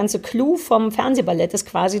gucken. Der ganze Clou vom Fernsehballett ist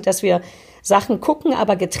quasi, dass wir Sachen gucken,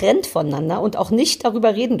 aber getrennt voneinander und auch nicht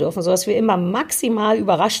darüber reden dürfen, sodass wir immer maximal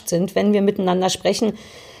überrascht sind, wenn wir miteinander sprechen,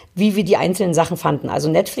 wie wir die einzelnen Sachen fanden. Also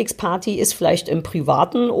Netflix-Party ist vielleicht im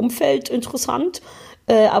privaten Umfeld interessant,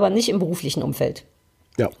 aber nicht im beruflichen Umfeld.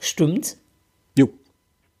 Ja. Stimmt's?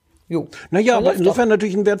 Jo. Naja, aber insofern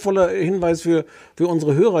natürlich ein wertvoller Hinweis für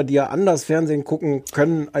unsere Hörer, die ja anders Fernsehen gucken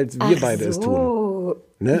können, als wir beide es tun.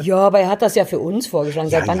 Ne? Ja, aber er hat das ja für uns vorgeschlagen.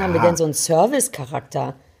 Seit wann haben wir denn so einen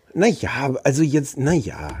Service-Charakter? Naja, also jetzt,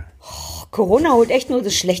 Corona holt echt nur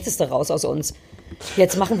das Schlechteste raus aus uns.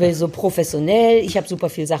 Jetzt machen wir so professionell. Ich habe super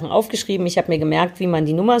viele Sachen aufgeschrieben. Ich habe mir gemerkt, wie man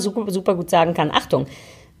die Nummer super, super gut sagen kann. Achtung,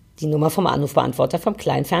 die Nummer vom Anrufbeantworter vom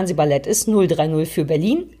kleinen Fernsehballett ist 030 für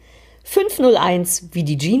Berlin. 501 wie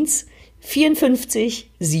die Jeans, 54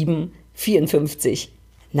 7 54.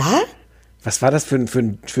 Na? Was war das für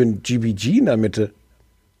ein GBG in der Mitte?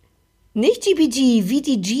 Nicht GBG, wie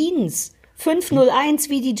die Jeans. 501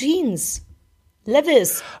 wie die Jeans.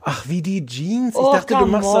 Levis. Ach, wie die Jeans. Ich dachte, du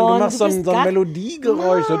machst so ein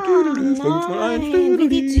Melodiegeräusch. Nein, wie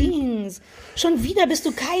die Jeans. Schon wieder bist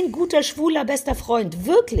du kein guter, schwuler, bester Freund.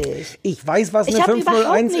 Wirklich. Ich weiß, was eine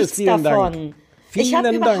 501 ist. Vielen Dank. Ich habe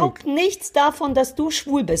überhaupt nichts davon, dass du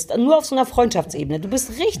schwul bist. Nur auf so einer Freundschaftsebene. Du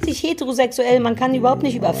bist richtig heterosexuell. Man kann überhaupt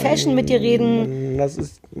nicht über Fashion mit dir reden. Das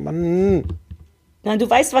ist... Mann. Nein, du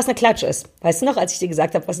weißt, was eine Klatsch ist. Weißt du noch, als ich dir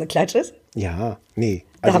gesagt habe, was eine Klatsch ist? Ja, nee.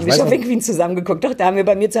 Da haben wir Shopping Queen zusammengeguckt. Doch, da haben wir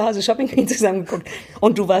bei mir zu Hause Shopping Queen zusammengeguckt.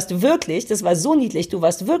 Und du warst wirklich, das war so niedlich, du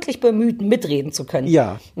warst wirklich bemüht, mitreden zu können.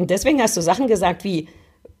 Ja. Und deswegen hast du Sachen gesagt wie,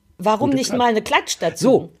 warum nicht mal eine Klatsch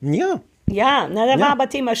dazu? So, ja. Ja, da war aber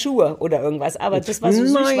Thema Schuhe oder irgendwas. Aber das war so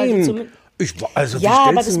süß, weil du wie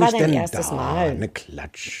aber das du war mich dein denn erstes da? Mal. Eine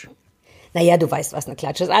Klatsch. Naja, du weißt, was eine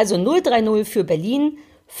Klatsch ist. Also 030 für Berlin,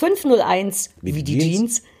 501 wie die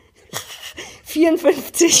Jeans.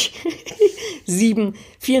 54 7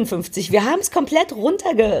 54. Wir haben es komplett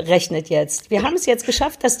runtergerechnet jetzt. Wir haben es jetzt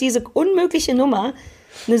geschafft, dass diese unmögliche Nummer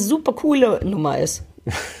eine super coole Nummer ist.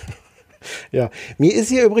 Ja, mir ist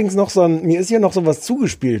hier übrigens noch so was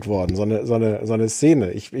zugespielt worden, so eine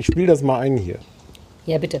Szene. Ich spiele das mal ein hier.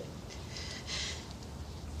 Ja, bitte.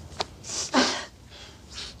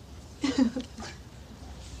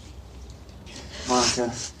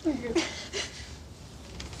 Danke.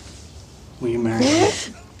 Will you marry me?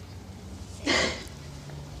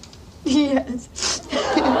 Yes.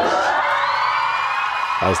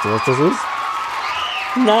 Weißt du, was das ist?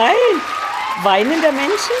 Nein. Weinende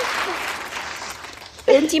Menschen?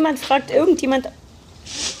 Irgendjemand fragt irgendjemand...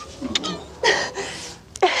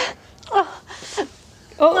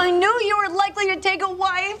 Oh. I knew you were likely to take a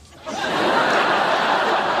wife.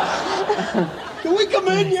 Can we come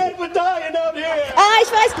in yet? We're dying out here. Ah,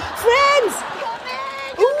 ich weiß. Friends.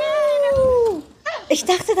 Ich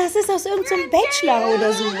dachte, das ist aus irgendeinem Bachelor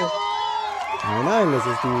oder so. Nein, das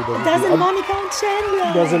ist die... Da sind Monica und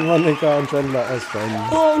Chandler. Da sind Monica und Chandler aus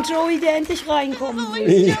Friends. Oh, und Joey, der endlich reinkommen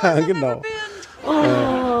will. Ja, genau.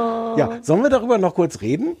 Oh. Ja, sollen wir darüber noch kurz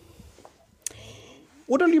reden?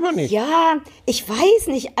 Oder lieber nicht? Ja, ich weiß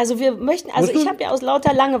nicht. Also wir möchten, ich habe ja aus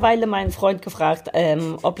lauter Langeweile meinen Freund gefragt,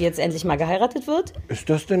 ob jetzt endlich mal geheiratet wird. Ist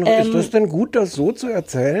das denn gut, das so zu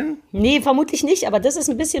erzählen? Nee, vermutlich nicht, aber das ist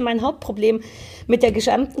ein bisschen mein Hauptproblem mit der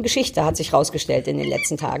gesamten Geschichte, hat sich rausgestellt in den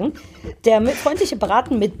letzten Tagen. Der freundliche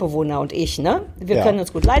Beraten-Mitbewohner und ich, ne? Wir können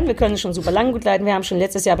uns gut leiden, wir können uns schon super lange gut leiden. Wir haben schon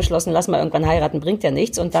letztes Jahr beschlossen, lass mal irgendwann heiraten, bringt ja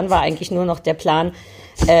nichts. Und dann war eigentlich nur noch der Plan,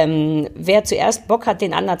 wer zuerst Bock hat,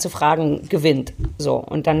 den anderen zu fragen, gewinnt. So,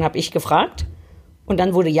 und dann habe ich gefragt und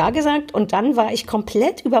dann wurde ja gesagt und dann war ich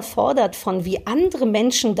komplett überfordert von, wie andere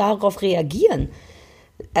Menschen darauf reagieren.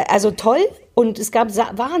 Also toll und es gab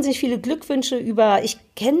wahnsinnig viele Glückwünsche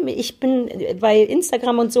ich bin bei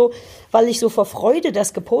Instagram und so, weil ich so vor Freude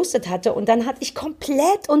das gepostet hatte und dann hatte ich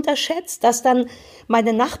komplett unterschätzt, dass dann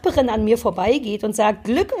meine Nachbarin an mir vorbeigeht und sagt,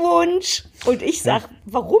 Glückwunsch. Und ich sag,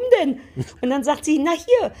 warum denn? Und dann sagt sie, na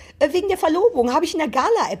hier, wegen der Verlobung, habe ich in der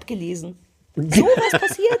Gala-App gelesen. So was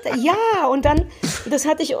passiert, ja, und dann,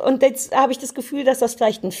 jetzt habe ich das Gefühl, dass das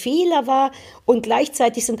vielleicht ein Fehler war und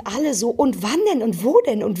gleichzeitig sind alle so, und wann denn und wo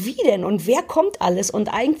denn und wie denn und wer kommt alles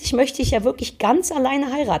und eigentlich möchte ich ja wirklich ganz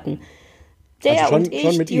alleine heiraten. Und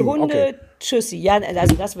ich, die ihm. Hunde, okay. Tschüssi, ja,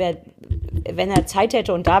 also das wäre, wenn er Zeit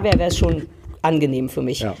hätte und da wäre es schon angenehm für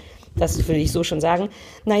mich. Ja. Das würde ich so schon sagen.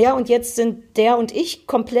 Naja, und jetzt sind der und ich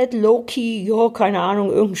komplett low-key, keine Ahnung,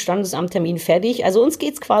 irgendein Standesamttermin fertig. Also uns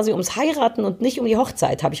geht's quasi ums Heiraten und nicht um die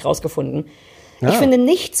Hochzeit, habe ich rausgefunden. Ja. Ich finde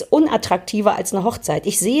nichts unattraktiver als eine Hochzeit.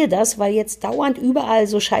 Ich sehe das, weil jetzt dauernd überall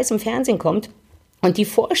so Scheiß im Fernsehen kommt. Und die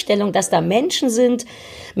Vorstellung, dass da Menschen sind,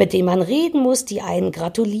 mit denen man reden muss, die einen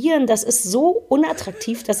gratulieren, das ist so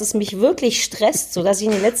unattraktiv, dass es mich wirklich stresst, sodass ich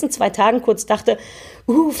in den letzten 2 Tagen kurz dachte,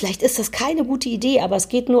 vielleicht ist das keine gute Idee, aber es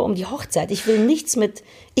geht nur um die Hochzeit. Ich will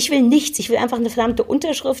einfach eine verdammte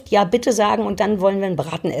Unterschrift, ja bitte sagen und dann wollen wir ein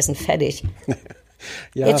Braten essen, fertig.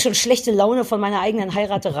 Ja. Jetzt schon schlechte Laune von meiner eigenen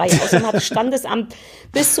Heiraterei. Außerdem hat das Standesamt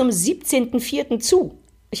bis zum 17.04. zu.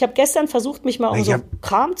 Ich habe gestern versucht, mich mal um so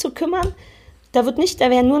Kram zu kümmern. Da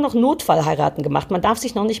werden nur noch Notfallheiraten gemacht. Man darf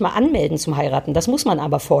sich noch nicht mal anmelden zum Heiraten. Das muss man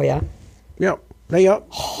aber vorher. Ja, naja.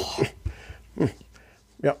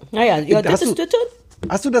 Ja. Naja, das ist das.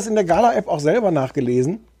 Hast du das in der Gala-App auch selber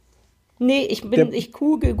nachgelesen? Nee, ich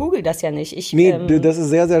google das ja nicht. Das ist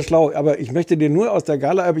sehr, sehr schlau. Aber ich möchte dir nur aus der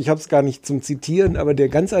Gala-App, ich habe es gar nicht zum Zitieren, aber der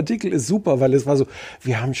ganze Artikel ist super, weil es war so,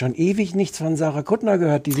 wir haben schon ewig nichts von Sarah Kuttner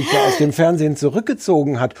gehört, die sich ja aus dem Fernsehen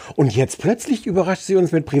zurückgezogen hat. Und jetzt plötzlich überrascht sie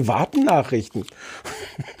uns mit privaten Nachrichten.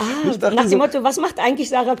 Nach dem Motto, was macht eigentlich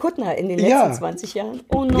Sarah Kuttner in den letzten 20 Jahren?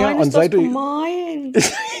 Oh nein, ist das gemein.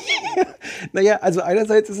 Naja, also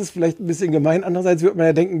einerseits ist es vielleicht ein bisschen gemein, andererseits wird man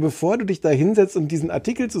ja denken, bevor du dich da hinsetzt und diesen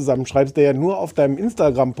Artikel zusammenschreibst, der ja nur auf deinem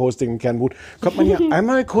Instagram-Posting im Kern beruht, kommt man ja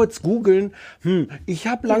einmal kurz googeln, ich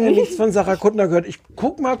habe lange nichts von Sarah Kuttner gehört, ich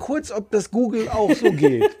guck mal kurz, ob das Google auch so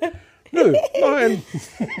geht. Nö,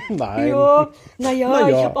 nein. Ja, naja,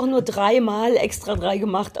 ich habe auch nur 3 Mal extra 3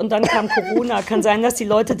 gemacht und dann kam Corona. Kann sein, dass die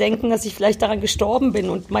Leute denken, dass ich vielleicht daran gestorben bin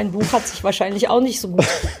und mein Buch hat sich wahrscheinlich auch nicht so gut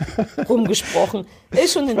rumgesprochen.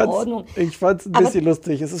 Ist schon in Ordnung. Ich fand's ein bisschen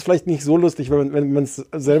lustig. Es ist vielleicht nicht so lustig, wenn man es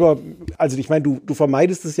selber, also ich meine, du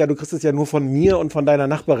vermeidest es ja, du kriegst es ja nur von mir und von deiner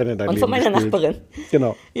Nachbarin in deinem Leben. Und von meiner Nachbarin.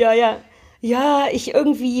 Genau. Ja, ich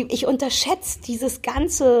unterschätze dieses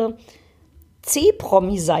ganze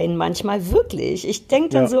C-Promi sein manchmal wirklich. Ich denke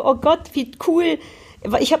dann so, oh Gott, wie cool.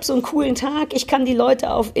 Ich habe so einen coolen Tag. Ich kann die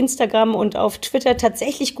Leute auf Instagram und auf Twitter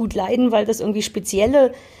tatsächlich gut leiden, weil das irgendwie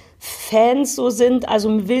spezielle Fans so sind.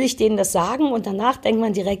 Also will ich denen das sagen und danach denkt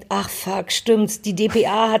man direkt, ach fuck, stimmt. Die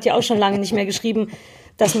dpa hat ja auch schon lange nicht mehr geschrieben,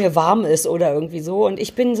 dass mir warm ist oder irgendwie so. Und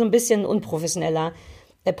ich bin so ein bisschen unprofessioneller.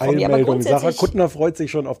 Promi. Aber Eilmeldung. Sarah grundsätzlich, Kuttner freut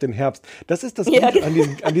sich schon auf den Herbst. Das ist das Gute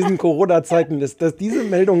an diesen Corona-Zeiten, dass diese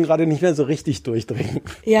Meldungen gerade nicht mehr so richtig durchdringen.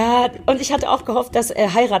 ja, und ich hatte auch gehofft, dass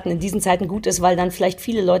heiraten in diesen Zeiten gut ist, weil dann vielleicht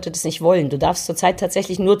viele Leute das nicht wollen. Du darfst zurzeit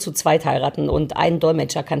tatsächlich nur zu zweit heiraten und einen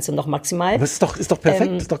Dolmetscher kannst du noch maximal. Aber ist doch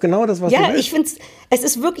perfekt, ist doch genau das, was du willst. Ja, ich finde es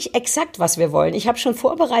ist wirklich exakt, was wir wollen. Ich habe schon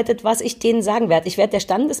vorbereitet, was ich denen sagen werde. Ich werde der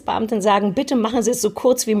Standesbeamtin sagen, bitte machen Sie es so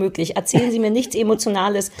kurz wie möglich. Erzählen Sie mir nichts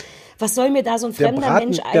Emotionales. Was soll mir da so ein fremder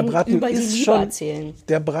Mensch über die Liebe erzählen?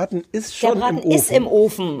 Der Braten ist schon im Ofen. Der Braten ist im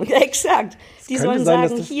Ofen, exakt. Die sollen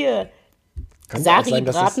sagen, hier, Sari,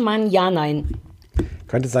 Bratenmann, ja, nein.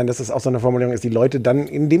 Könnte sein, dass das auch so eine Formulierung ist, die Leute dann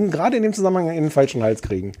gerade in dem Zusammenhang in den falschen Hals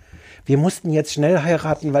kriegen. Wir mussten jetzt schnell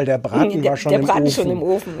heiraten, weil der Braten war schon im Ofen. Der Braten schon im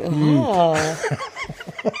Ofen. Ah.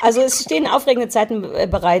 Also es stehen aufregende Zeiten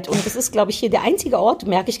bereit und das ist, glaube ich, hier der einzige Ort,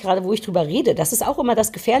 merke ich gerade, wo ich drüber rede. Das ist auch immer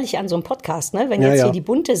das Gefährliche an so einem Podcast. Ne? Wenn jetzt hier die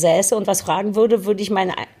Bunte säße und was fragen würde, würde ich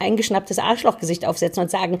mein eingeschnapptes Arschlochgesicht aufsetzen und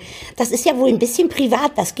sagen, das ist ja wohl ein bisschen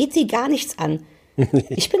privat, das geht Sie gar nichts an.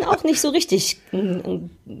 Ich bin auch nicht so richtig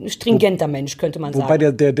ein stringenter Mensch, könnte man sagen. Wobei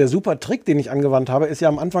der super Trick, den ich angewandt habe, ist ja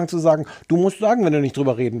am Anfang zu sagen, du musst sagen, wenn du nicht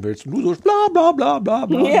drüber reden willst. Und du so bla bla bla bla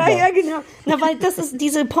bla. Ja, genau. Na, weil das ist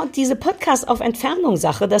diese Podcast auf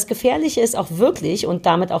Entfernung-Sache. Das Gefährliche ist auch wirklich und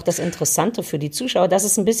damit auch das Interessante für die Zuschauer, dass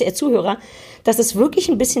es ein bisschen, Zuhörer, dass es wirklich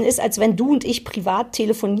ein bisschen ist, als wenn du und ich privat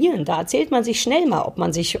telefonieren. Da erzählt man sich schnell mal, ob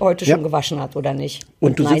man sich heute schon gewaschen hat oder nicht.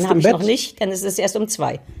 Und du nein, sitzt habe im ich Bett. noch nicht, denn es ist erst um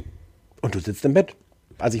 2. Und du sitzt im Bett.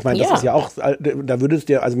 Also ich meine, das ist ja auch, da würdest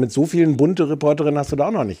dir, also mit so vielen bunte Reporterinnen hast du da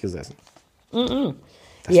auch noch nicht gesessen.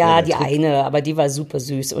 Ja, die eine, aber die war super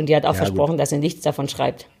süß und die hat auch versprochen, dass sie nichts davon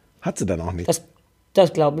schreibt. Hat sie dann auch nicht?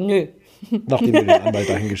 Das glaube ich, nö. Nachdem du den Anwalt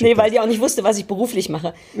dahin geschickt hast. Nee, weil die auch nicht wusste, was ich beruflich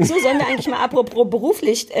mache. So, sollen wir eigentlich mal apropos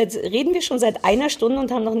beruflich, reden wir schon seit einer Stunde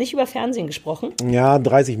und haben noch nicht über Fernsehen gesprochen? Ja,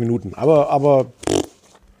 30 Minuten, aber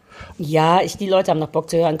ja, die Leute haben noch Bock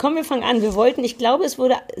zu hören. Komm, wir fangen an. Ich glaube, es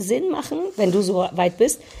würde Sinn machen, wenn du so weit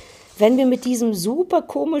bist, wenn wir mit diesem super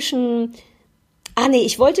komischen...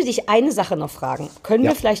 ich wollte dich eine Sache noch fragen. Können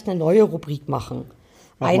wir vielleicht eine neue Rubrik machen?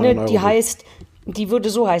 Die würde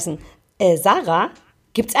so heißen, Sarah,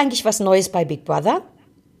 gibt's eigentlich was Neues bei Big Brother?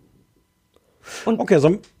 Okay,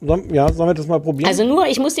 sollen wir das mal probieren? Also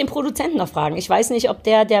ich muss den Produzenten noch fragen. Ich weiß nicht, ob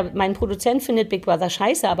mein Produzent findet Big Brother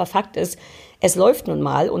scheiße, aber Fakt ist, es läuft nun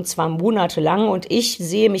mal und zwar monatelang und ich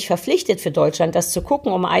sehe mich verpflichtet für Deutschland, das zu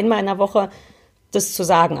gucken, um einmal in der Woche das zu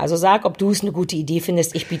sagen. Also sag, ob du es eine gute Idee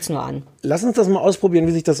findest, ich biet's nur an. Lass uns das mal ausprobieren,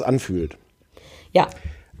 wie sich das anfühlt. Ja.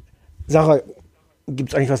 Sarah,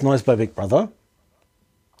 gibt's eigentlich was Neues bei Big Brother?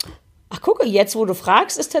 Ach, gucke, jetzt, wo du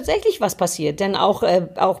fragst, ist tatsächlich was passiert. Denn auch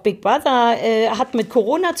Big Brother hat mit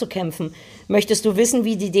Corona zu kämpfen. Möchtest du wissen,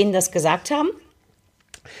 wie die denen das gesagt haben?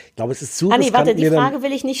 Ich glaube, es ist zu riskant. Warte, die Frage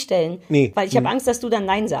will ich nicht stellen. Nee. Weil ich habe Angst, dass du dann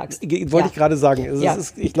Nein sagst. Wollte ich gerade sagen.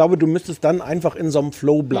 Ich glaube, du müsstest dann einfach in so einem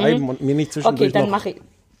Flow bleiben und mir nicht zwischendurch Okay, dann mache ich.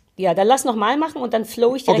 Ja, dann lass nochmal machen und dann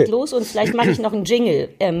flow ich direkt los und vielleicht mache ich noch einen Jingle.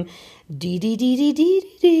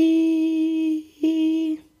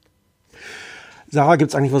 Sarah,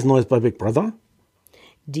 gibt's eigentlich was Neues bei Big Brother?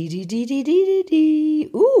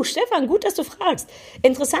 Stefan, gut, dass du fragst.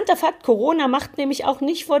 Interessanter Fakt, Corona macht nämlich auch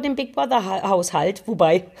nicht vor dem Big Brother Haushalt.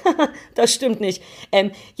 Wobei, das stimmt nicht.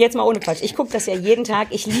 Jetzt mal ohne Quatsch. Ich gucke das ja jeden Tag.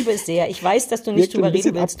 Ich liebe es sehr. Ich weiß, dass du nicht drüber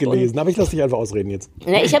reden willst. Abgelesen, aber ich lasse dich einfach ausreden jetzt.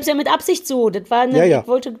 Na, ich habe es ja mit Absicht so. Das war ich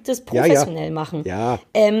wollte das professionell machen. Ja.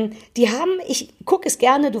 Ich gucke es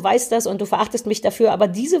gerne, du weißt das und du verachtest mich dafür, aber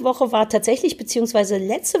diese Woche war tatsächlich, beziehungsweise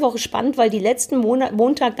letzte Woche spannend, weil die letzten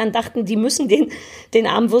Montag dann dachten, die müssen den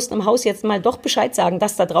armen Würsten im Haus jetzt mal doch Bescheid sagen,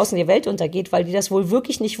 dass da draußen die Welt untergeht, weil die das wohl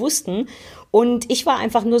wirklich nicht wussten. Und ich war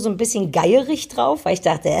einfach nur so ein bisschen geierig drauf, weil ich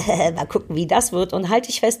dachte, mal gucken, wie das wird. Und halte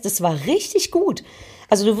ich fest, das war richtig gut.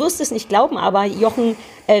 Also du wirst es nicht glauben, aber Jochen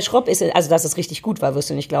Schropp also dass es richtig gut war, wirst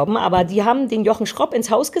du nicht glauben, aber die haben den Jochen Schropp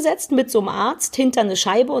ins Haus gesetzt mit so einem Arzt hinter eine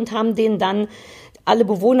Scheibe und haben den dann, alle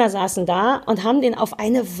Bewohner saßen da und haben den auf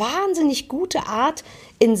eine wahnsinnig gute Art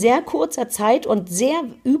in sehr kurzer Zeit und sehr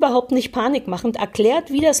überhaupt nicht panikmachend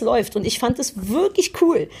erklärt, wie das läuft. Und ich fand es wirklich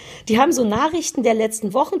cool. Die haben so Nachrichten der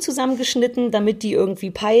letzten Wochen zusammengeschnitten, damit die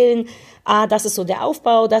irgendwie peilen, das ist so der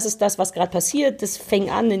Aufbau, das ist das, was gerade passiert, das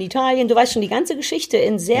fing an in Italien. Du weißt schon, die ganze Geschichte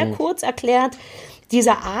in sehr kurz erklärt.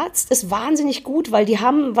 dieser Arzt ist wahnsinnig gut, weil die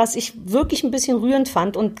haben, was ich wirklich ein bisschen rührend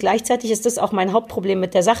fand und gleichzeitig ist das auch mein Hauptproblem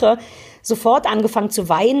mit der Sache, sofort angefangen zu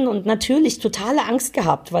weinen und natürlich totale Angst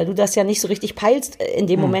gehabt, weil du das ja nicht so richtig peilst in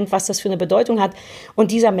dem Moment, was das für eine Bedeutung hat.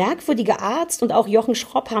 Und dieser merkwürdige Arzt und auch Jochen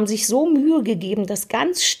Schropp haben sich so Mühe gegeben, das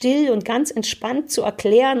ganz still und ganz entspannt zu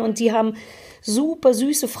erklären und die haben super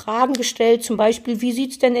süße Fragen gestellt, zum Beispiel, wie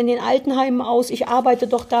sieht's denn in den Altenheimen aus? Ich arbeite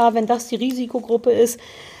doch da, wenn das die Risikogruppe ist.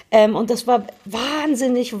 Und das war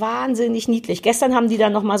wahnsinnig niedlich. Gestern haben die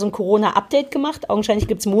dann nochmal so ein Corona-Update gemacht. Augenscheinlich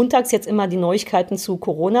gibt's montags jetzt immer die Neuigkeiten zu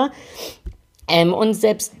Corona. Und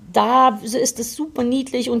selbst da ist es super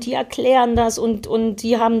niedlich und die erklären das und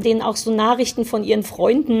die haben denen auch so Nachrichten von ihren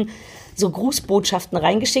Freunden, so Grußbotschaften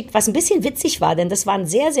reingeschickt, was ein bisschen witzig war, denn das waren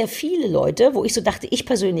sehr, sehr viele Leute, wo ich so dachte, ich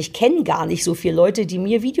persönlich kenne gar nicht so viele Leute, die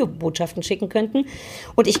mir Videobotschaften schicken könnten.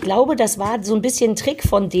 Und ich glaube, das war so ein bisschen ein Trick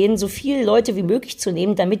von denen, so viele Leute wie möglich zu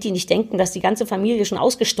nehmen, damit die nicht denken, dass die ganze Familie schon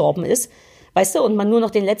ausgestorben ist. Weißt du, und man nur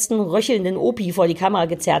noch den letzten röchelnden Opi vor die Kamera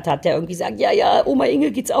gezerrt hat, der irgendwie sagt, ja, Oma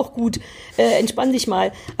Inge geht's auch gut, entspann dich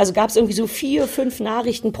mal. Also gab es irgendwie so 4, 5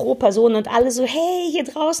 Nachrichten pro Person und alle so, hey, hier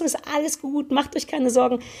draußen ist alles gut, macht euch keine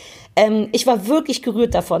Sorgen. Ich war wirklich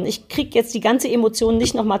gerührt davon. Ich krieg jetzt die ganze Emotion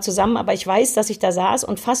nicht nochmal zusammen, aber ich weiß, dass ich da saß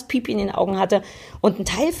und fast Pipi in den Augen hatte und ein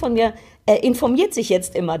Teil von mir informiert sich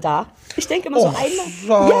jetzt immer da. Ich denke immer so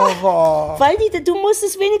einmal. Ja, weil du musst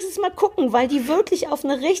es wenigstens mal gucken, weil die wirklich auf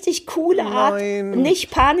eine richtig coole Art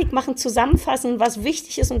nicht Panik machen, zusammenfassen, was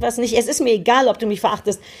wichtig ist und was nicht. Es ist mir egal, ob du mich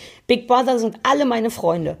verachtest. Big Brother sind alle meine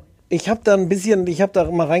Freunde. Ich habe da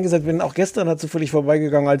mal reingesetzt, bin auch gestern dazu völlig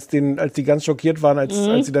vorbeigegangen, als die ganz schockiert waren, als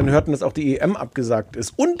sie dann hörten, dass auch die EM abgesagt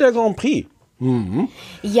ist. Und der Grand Prix. Mhm.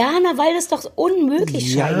 Ja, weil das doch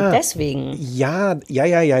unmöglich scheint, deswegen. Ja.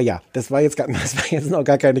 Das war jetzt noch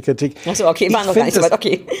gar keine Kritik. Ach so, okay, war noch gar nicht so weit,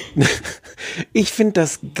 okay. Ich finde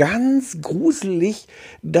das ganz gruselig,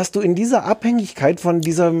 dass du in dieser Abhängigkeit von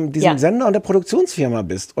diesem Sender und der Produktionsfirma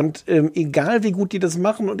bist. Und egal, wie gut die das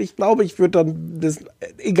machen, und ich glaube, ich würde dann,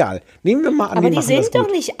 egal. Nehmen wir mal an, aber die sind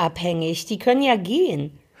doch nicht abhängig, die können ja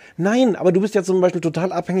gehen. Nein, aber du bist ja zum Beispiel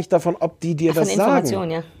total abhängig davon, ob die dir das sagen. Von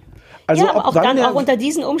Informationen, ja. Also ja, aber auch unter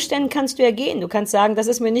diesen Umständen kannst du ja gehen. Du kannst sagen, das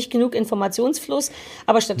ist mir nicht genug Informationsfluss,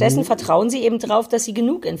 aber stattdessen vertrauen sie eben drauf, dass sie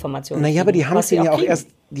genug Informationen haben. Naja, aber die haben es denen ja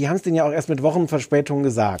auch erst mit Wochenverspätung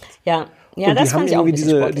gesagt. Ja, und das die haben fand ich auch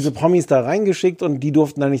irgendwie diese Promis da reingeschickt und die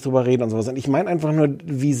durften da nicht drüber reden und sowas. Und ich meine einfach nur,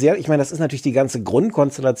 wie sehr, ich meine, das ist natürlich die ganze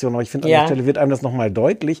Grundkonstellation, aber ich finde, an der Stelle wird einem das nochmal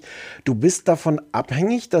deutlich. Du bist davon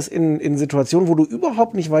abhängig, dass in Situationen, wo du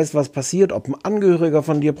überhaupt nicht weißt, was passiert, ob ein Angehöriger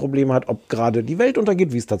von dir Probleme hat, ob gerade die Welt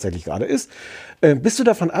untergeht, wie es tatsächlich gerade ist, bist du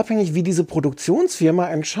davon abhängig, wie diese Produktionsfirma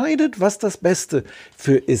entscheidet, was das Beste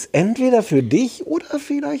ist. Entweder für dich oder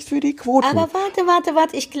vielleicht für die Quoten. Aber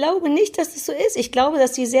warte. Ich glaube nicht, dass das so ist. Ich glaube,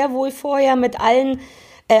 dass die sehr wohl vorher mit allen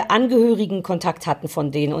Angehörigen Kontakt hatten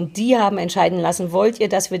von denen und die haben entscheiden lassen, wollt ihr,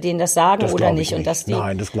 dass wir denen das sagen oder nicht? Und dass die,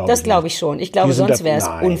 nein, das glaube ich schon. Ich glaube, sonst wäre es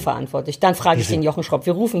unverantwortlich. Dann frage ich den Jochen Schropp.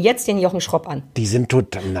 Wir rufen jetzt den Jochen Schropp an. Die sind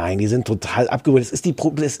total abgeholt. Ist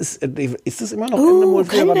das immer noch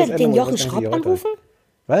können wir den Jochen Schropp anrufen?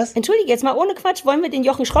 Was? Entschuldige, jetzt mal ohne Quatsch, wollen wir den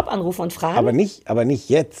Jochen Schropp anrufen und fragen? Aber nicht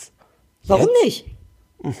jetzt. Warum nicht?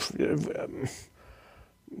 Ruf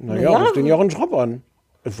den Jochen Schropp an.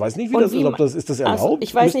 Ich weiß nicht, wie das ist. Ist das erlaubt? Also,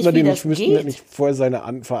 ich weiß nicht, wie das geht. Müssten wir nicht vorher seine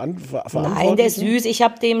Verantwortung? Nein, der ist süß. Ich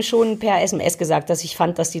habe dem schon per SMS gesagt, dass ich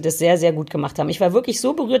fand, dass die das sehr, sehr gut gemacht haben. Ich war wirklich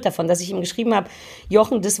so berührt davon, dass ich ihm geschrieben habe,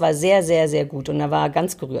 Jochen, das war sehr, sehr, sehr gut. Und er war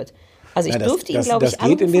ganz gerührt. Also ich durfte ihn, glaube ich,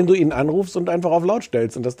 anrufen. Das geht, indem du ihn anrufst und einfach auf laut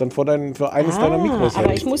stellst und das dann für eines deiner Mikros hältst.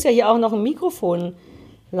 Aber ich muss ja hier auch noch ein Mikrofon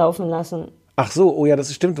laufen lassen. Ach so, oh ja,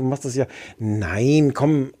 das stimmt, du machst das ja. Nein,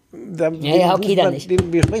 komm. Okay, dann nicht.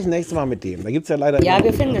 Wir sprechen nächstes Mal mit dem. Da gibt's ja leider. Ja,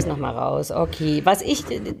 wir finden es nochmal raus. Okay.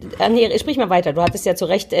 Sprich mal weiter. Du hattest ja zu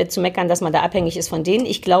Recht zu meckern, dass man da abhängig ist von denen.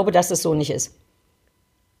 Ich glaube, dass es so nicht ist.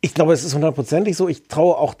 Ich glaube, es ist 100%ig so. Ich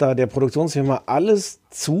traue auch da der Produktionsfirma alles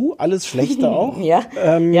zu, alles Schlechte auch. Ja,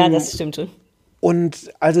 das stimmt schon.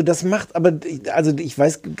 Und also das macht, ich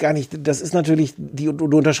weiß gar nicht, das ist natürlich, du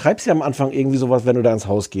unterschreibst ja am Anfang irgendwie sowas, wenn du da ins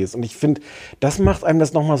Haus gehst. Und ich finde, das macht einem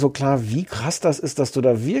das nochmal so klar, wie krass das ist, dass du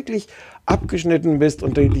da wirklich abgeschnitten bist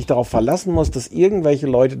und dich darauf verlassen musst, dass irgendwelche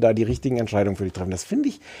Leute da die richtigen Entscheidungen für dich treffen. Das finde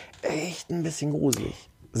ich echt ein bisschen gruselig.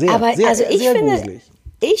 Sehr gruselig.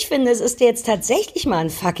 Ich finde, es ist jetzt tatsächlich mal ein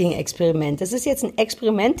fucking Experiment. Das ist jetzt ein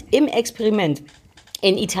Experiment im Experiment.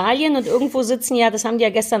 In Italien und irgendwo sitzen ja, das haben die ja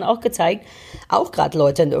gestern auch gezeigt, auch gerade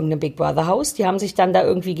Leute in irgendeinem Big Brother Haus, die haben sich dann da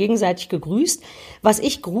irgendwie gegenseitig gegrüßt. Was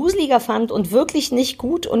ich gruseliger fand und wirklich nicht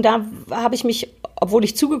gut, und da habe ich mich, obwohl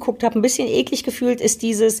ich zugeguckt habe, ein bisschen eklig gefühlt, ist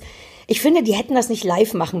Ich finde, die hätten das nicht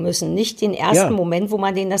live machen müssen, nicht den ersten Moment, wo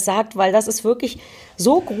man denen das sagt, weil das ist wirklich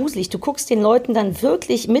so gruselig. Du guckst den Leuten dann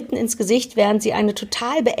wirklich mitten ins Gesicht, während sie eine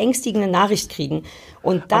total beängstigende Nachricht kriegen.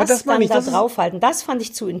 Und das dann da draufhalten, das fand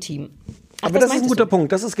ich zu intim. Aber das ist ein guter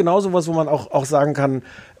Punkt. Das ist genau sowas, wo man auch sagen kann,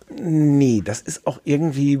 nee, das ist auch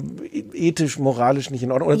irgendwie ethisch, moralisch nicht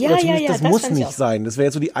in Ordnung. Oder zumindest, das muss nicht sein. Das wäre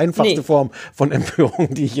jetzt so die einfachste Form von Empörung,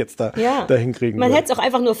 die ich jetzt da hinkriegen würde. Man hätte es auch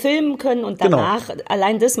einfach nur filmen können und danach,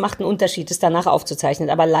 allein das macht einen Unterschied, es danach aufzuzeichnen.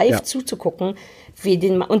 Aber live zuzugucken,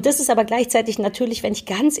 und das ist aber gleichzeitig natürlich, wenn ich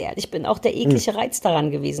ganz ehrlich bin, auch der eklige Reiz daran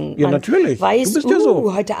gewesen. Ja, natürlich. Weiß, du bist ja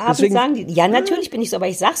so. Heute Abend sagen die, ja, natürlich bin ich so, aber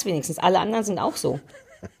ich sag's wenigstens. Alle anderen sind auch so.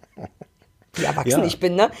 Wie erwachsen ich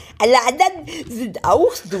bin, ne? Alle anderen sind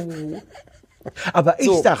auch so. Aber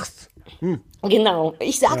ich sag's. Genau,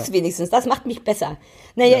 ich sag's wenigstens, das macht mich besser.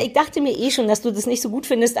 Naja, ich dachte mir schon, dass du das nicht so gut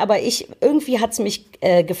findest, aber irgendwie hat's mich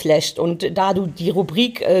geflasht. Und da du die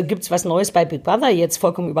Rubrik gibt's was Neues bei Big Brother jetzt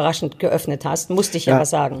vollkommen überraschend geöffnet hast, musste ich was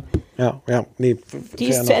sagen. Ja, nee. Die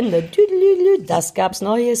ist zu Ende. Das gab's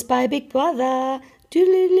Neues bei Big Brother.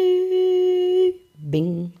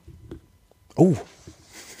 Bing. Oh.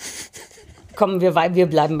 Kommen wir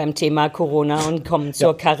bleiben beim Thema Corona und kommen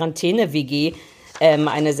zur Quarantäne-WG.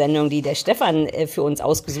 Eine Sendung, die der Stefan für uns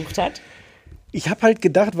ausgesucht hat. Ich habe halt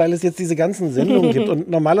gedacht, weil es jetzt diese ganzen Sendungen gibt und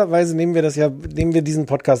normalerweise nehmen wir diesen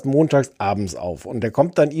Podcast montags abends auf und der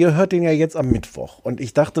kommt dann, ihr hört den ja jetzt am Mittwoch und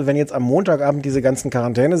ich dachte, wenn jetzt am Montagabend diese ganzen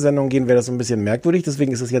Quarantänesendungen gehen, wäre das so ein bisschen merkwürdig,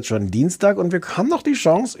 deswegen ist es jetzt schon Dienstag und wir haben noch die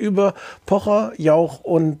Chance, über Pocher, Jauch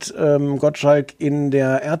und Gottschalk in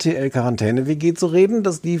der RTL-Quarantäne-WG zu reden.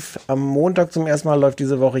 Das lief am Montag zum ersten Mal, läuft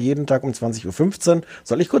diese Woche jeden Tag um 20.15 Uhr.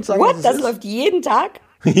 Soll ich kurz sagen, was das ist? Läuft jeden Tag?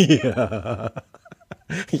 Ja.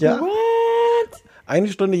 Ja. What? Eine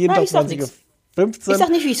Stunde jeden Tag 20.15 Uhr. Ich sag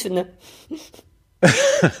nicht, wie ich es finde.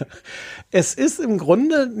 Es ist im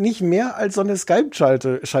Grunde nicht mehr als so eine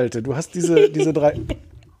Skype-Schalte. Du hast diese drei...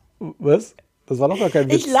 Was? Das war noch gar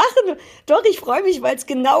kein Witz. Ich lache nur. Doch, ich freue mich, weil es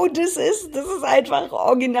genau das ist. Das ist einfach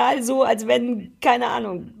original so, als wenn, keine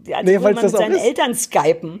Ahnung, als würde man mit seinen Eltern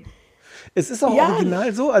skypen. Es ist auch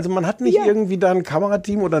original so, also man hat nicht irgendwie da ein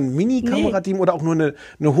Kamerateam oder ein Mini-Kamerateam oder auch nur eine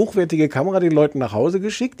hochwertige Kamera den Leuten nach Hause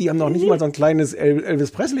geschickt. Die haben noch nicht mal so ein kleines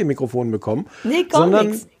Elvis Presley-Mikrofon bekommen,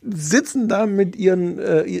 sondern sitzen da mit ihren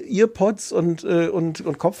Earpods und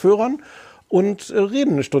Kopfhörern und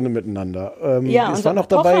reden eine Stunde miteinander. Es war noch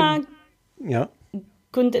dabei.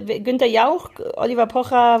 Günther Jauch, Oliver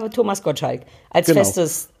Pocher, Thomas Gottschalk als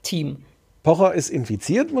festes Team. Pocher ist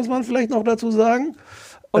infiziert, muss man vielleicht noch dazu sagen.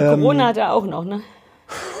 Und Corona hat er auch noch, ne?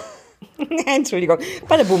 Entschuldigung.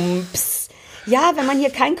 Ja, wenn man hier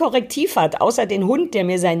kein Korrektiv hat, außer den Hund, der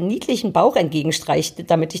mir seinen niedlichen Bauch entgegenstreicht,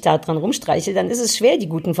 damit ich da dran rumstreiche, dann ist es schwer, die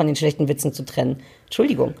guten von den schlechten Witzen zu trennen.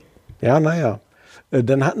 Entschuldigung. Ja, naja.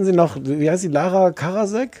 Dann hatten sie noch, wie heißt sie, Laura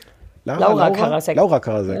Karasek? Laura Karasek. Laura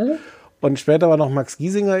Karasek. Und später war noch Max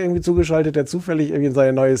Giesinger irgendwie zugeschaltet, der zufällig irgendwie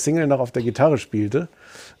seine neue Single noch auf der Gitarre spielte.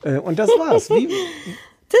 Und das war's.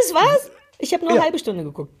 Das war's? Ich habe nur eine halbe Stunde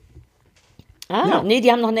geguckt. Nee,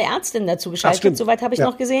 die haben noch eine Ärztin dazu geschaltet. Soweit habe ich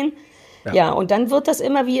noch gesehen. Ja, und dann wird das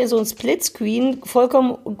immer wie so ein Splitscreen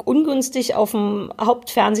vollkommen ungünstig auf dem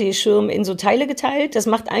Hauptfernsehschirm in so Teile geteilt. Das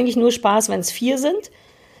macht eigentlich nur Spaß, wenn es 4 sind,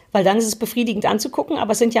 weil dann ist es befriedigend anzugucken.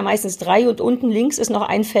 Aber es sind ja meistens 3 und unten links ist noch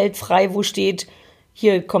ein Feld frei, wo steht,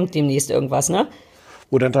 hier kommt demnächst irgendwas, ne?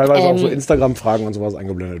 Wo dann teilweise auch so Instagram-Fragen und sowas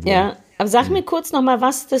eingeblendet wurden. Ja, aber sag mir kurz nochmal,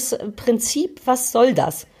 was das Prinzip, was soll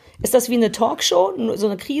das? Ist das wie eine Talkshow, so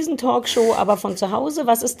eine Krisentalkshow, aber von zu Hause?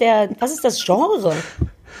 Was ist das Genre?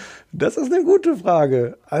 Das ist eine gute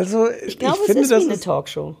Frage. Also ich glaube, es ist wie eine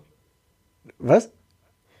Talkshow. Was?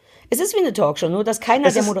 Es ist wie eine Talkshow, nur dass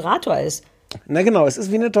keiner der Moderator ist. Na genau, es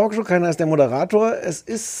ist wie eine Talkshow, keiner ist der Moderator. Es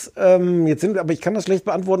ist, aber ich kann das schlecht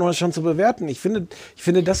beantworten, um das schon zu bewerten. Ich finde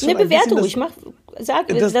das schon eine Bewertung,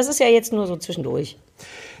 das ist ja jetzt nur so zwischendurch.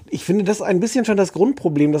 Ich finde das ein bisschen schon das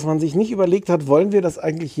Grundproblem, dass man sich nicht überlegt hat, wollen wir das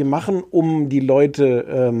eigentlich hier machen, um die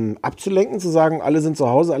Leute abzulenken, zu sagen, alle sind zu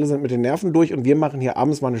Hause, alle sind mit den Nerven durch und wir machen hier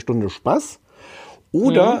abends mal eine Stunde Spaß.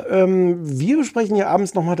 Oder wir besprechen ja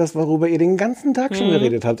abends nochmal das, worüber ihr den ganzen Tag schon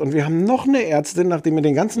geredet habt. Und wir haben noch eine Ärztin, nachdem ihr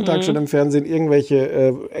den ganzen Tag schon im Fernsehen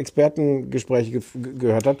irgendwelche Expertengespräche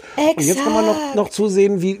gehört habt. Exakt. Und jetzt kann man noch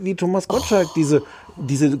zusehen, wie Thomas Gottschalk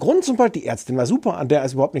diese Grundsympathie, die Ärztin war super, an der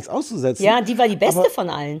ist überhaupt nichts auszusetzen. Ja, die war die beste von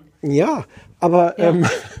allen. Ja, aber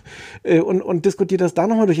und diskutiert das da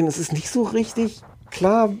nochmal durch. Und es ist nicht so richtig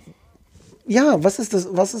klar. Ja, was ist das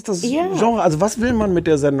Genre? Also was will man mit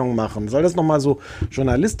der Sendung machen? Soll das nochmal so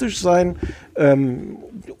journalistisch sein?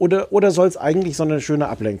 Oder soll es eigentlich so eine schöne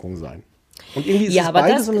Ablenkung sein? Und irgendwie ist es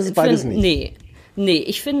beides und es ist beides nicht. Nee. Nee,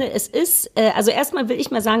 ich finde, es ist, also erstmal will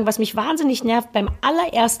ich mal sagen, was mich wahnsinnig nervt beim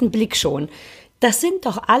allerersten Blick schon. Das sind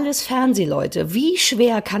doch alles Fernsehleute. Wie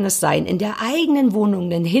schwer kann es sein, in der eigenen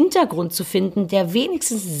Wohnung einen Hintergrund zu finden, der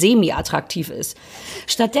wenigstens semi-attraktiv ist?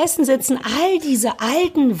 Stattdessen sitzen all diese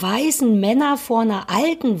alten weißen Männer vor einer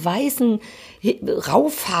alten weißen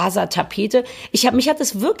Raufasertapete. Mich hat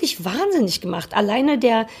das wirklich wahnsinnig gemacht. Alleine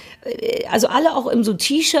also alle auch im so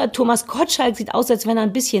T-Shirt. Thomas Gottschalk sieht aus, als wenn er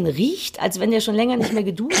ein bisschen riecht, als wenn er schon länger nicht mehr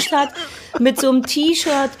geduscht hat. Mit so einem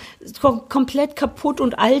T-Shirt, komplett kaputt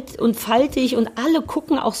und alt und faltig und alle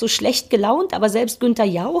gucken auch so schlecht gelaunt. Aber selbst Günther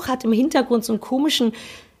Jauch hat im Hintergrund so einen komischen,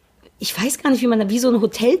 ich weiß gar nicht, wie so ein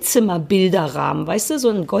Hotelzimmer-Bilderrahmen, weißt du, so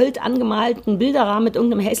einen gold angemalten Bilderrahmen mit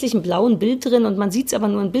irgendeinem hässlichen blauen Bild drin und man sieht es aber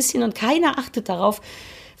nur ein bisschen und keiner achtet darauf,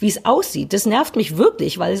 wie es aussieht. Das nervt mich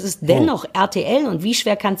wirklich, weil es ist dennoch RTL und wie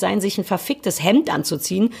schwer kann es sein, sich ein verficktes Hemd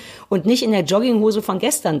anzuziehen und nicht in der Jogginghose von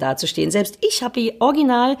gestern dazustehen. Selbst ich habe hier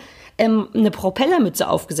original eine Propellermütze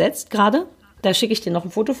aufgesetzt gerade. Da schicke ich dir noch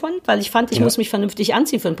ein Foto von, weil ich fand, ich muss mich vernünftig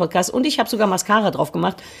anziehen für den Podcast und ich habe sogar Mascara drauf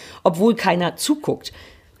gemacht, obwohl keiner zuguckt.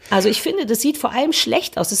 Also ich finde, das sieht vor allem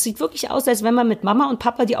schlecht aus. Es sieht wirklich aus, als wenn man mit Mama und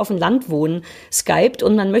Papa, die auf dem Land wohnen, skypt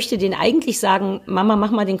und man möchte denen eigentlich sagen, Mama,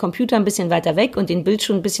 mach mal den Computer ein bisschen weiter weg und den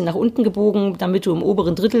Bildschirm ein bisschen nach unten gebogen, damit du im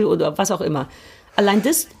oberen Drittel oder was auch immer. Allein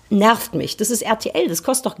das nervt mich. Das ist RTL, das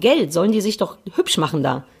kostet doch Geld. Sollen die sich doch hübsch machen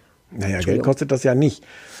da? Naja, Geld kostet das ja nicht.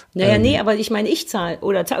 Naja, nee, aber ich meine, ich zahle.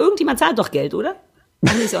 Oder irgendjemand zahlt doch Geld, oder?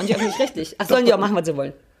 Ach, nee, ist ja auch nicht rechtlich. Ach, sollen die auch machen, was sie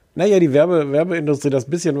wollen. Naja, die Werbeindustrie, das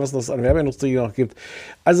bisschen, was es an Werbeindustrie noch gibt.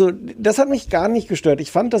 Also, das hat mich gar nicht gestört.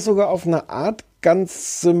 Ich fand das sogar auf eine Art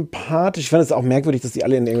ganz sympathisch. Ich fand es auch merkwürdig, dass die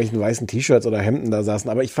alle in irgendwelchen weißen T-Shirts oder Hemden da saßen.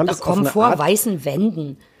 Aber ich fand das auf eine Art... weißen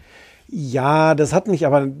Wänden. Ja, das hat mich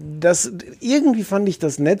aber... irgendwie fand ich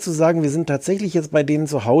das nett zu sagen, wir sind tatsächlich jetzt bei denen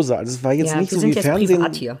zu Hause. Also, es war jetzt nicht so wie Fernsehen...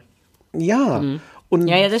 Privat hier. Ja. Und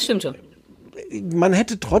ja, das stimmt schon. Man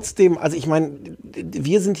hätte trotzdem, also ich meine,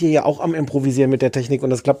 wir sind hier ja auch am Improvisieren mit der Technik und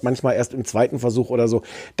das klappt manchmal erst im zweiten Versuch oder so.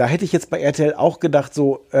 Da hätte ich jetzt bei RTL auch gedacht,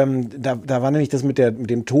 so, da war nämlich das mit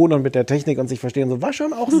dem Ton und mit der Technik und sich verstehen, so war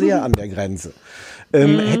schon auch sehr an der Grenze.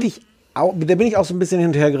 Hätte ich auch, da bin ich auch so ein bisschen hin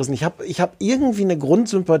und her gerissen. Ich hab irgendwie eine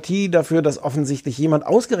Grundsympathie dafür, dass offensichtlich jemand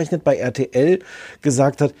ausgerechnet bei RTL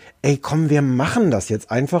gesagt hat, ey komm, wir machen das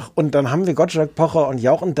jetzt einfach und dann haben wir Gottschalk, Pocher und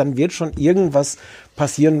Jauch und dann wird schon irgendwas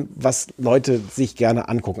passieren, was Leute sich gerne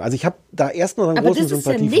angucken. Also ich habe da erst noch einen großen Sympathie.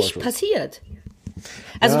 Aber das ist ja nicht passiert.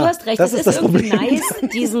 Also ja, du hast recht, es ist irgendwie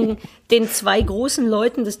nice, den zwei großen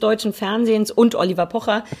Leuten des deutschen Fernsehens und Oliver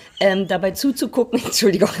Pocher dabei zuzugucken.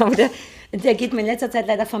 Entschuldigung, aber der geht mir in letzter Zeit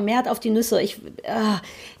leider vermehrt auf die Nüsse.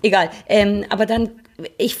 Egal. Aber dann,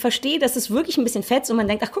 ich verstehe, dass es wirklich ein bisschen fetzt und man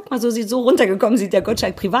denkt, ach guck mal, so runtergekommen sieht der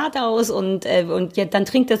Gottschalk privat aus und ja, dann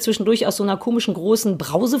trinkt er zwischendurch aus so einer komischen großen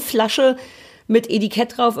Brauseflasche mit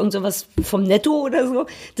Etikett drauf, irgend sowas vom Netto oder so.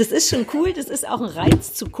 Das ist schon cool, das ist auch ein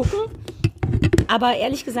Reiz zu gucken. Aber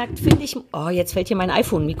ehrlich gesagt finde ich, jetzt fällt hier mein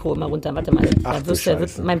iPhone-Mikro immer runter. Warte mal,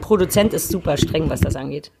 mein Produzent ist super streng, was das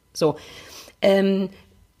angeht. So,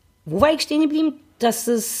 wo war ich stehen geblieben? Dass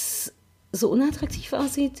es so unattraktiv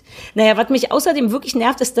aussieht? Naja, was mich außerdem wirklich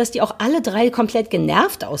nervt, ist, dass die auch alle drei komplett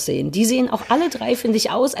genervt aussehen. Die sehen auch alle drei, finde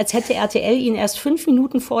ich, aus, als hätte RTL ihnen erst 5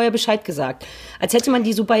 Minuten vorher Bescheid gesagt. Als hätte man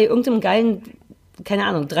die so bei irgendeinem geilen, keine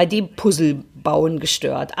Ahnung, 3D-Puzzle bauen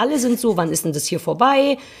gestört. Alle sind so, wann ist denn das hier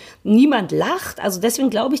vorbei? Niemand lacht. Also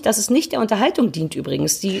deswegen glaube ich, dass es nicht der Unterhaltung dient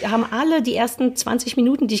übrigens. Die haben alle die ersten 20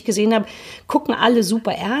 Minuten, die ich gesehen habe, gucken alle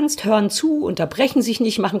super ernst, hören zu, unterbrechen sich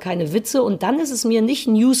nicht, machen keine Witze. Und dann ist es mir nicht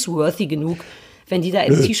newsworthy genug, wenn die da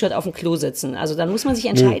im T-Shirt auf dem Klo sitzen. Also dann muss man sich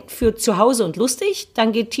entscheiden für zu Hause und lustig.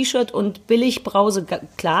 Dann geht T-Shirt und Billigbrause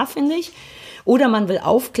klar, finde ich. Oder man will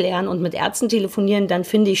aufklären und mit Ärzten telefonieren, dann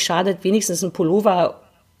finde ich, schadet wenigstens ein Pullover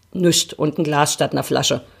nischt und ein Glas statt einer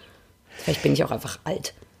Flasche. Vielleicht bin ich auch einfach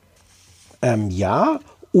alt. Ja,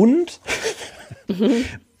 und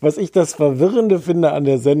was ich das Verwirrende finde an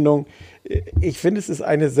der Sendung, ich finde, es ist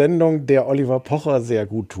eine Sendung, der Oliver Pocher sehr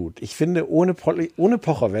gut tut. Ich finde, ohne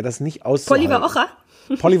Pocher wäre das nicht auszuhalten.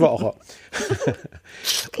 Oliver Ocher.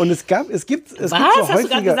 Und es gibt so was? Hast du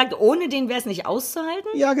gerade gesagt, ohne den wäre es nicht auszuhalten?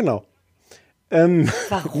 Ja, genau.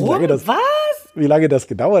 Warum? Wie lange das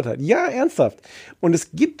gedauert hat. Ja, ernsthaft. Und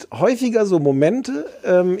es gibt häufiger so Momente,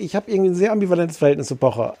 ich habe irgendwie ein sehr ambivalentes Verhältnis zu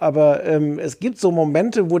Pocher, aber es gibt so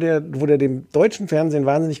Momente, wo der dem deutschen Fernsehen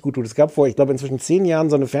wahnsinnig gut tut. Es gab vor, ich glaube, inzwischen 10 Jahren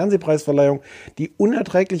so eine Fernsehpreisverleihung, die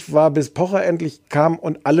unerträglich war, bis Pocher endlich kam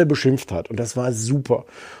und alle beschimpft hat. Und das war super.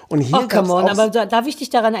 Und hier aber darf ich dich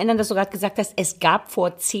daran erinnern, dass du gerade gesagt hast, es gab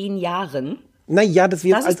vor 10 Jahren... Naja, das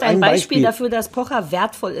wird als ein Beispiel dafür, dass Pocher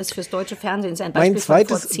wertvoll ist fürs deutsche Fernsehen. Das ist ein Beispiel von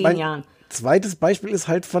vor 10 Jahren. zweites Beispiel ist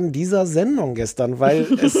halt von dieser Sendung gestern, weil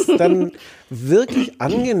es dann wirklich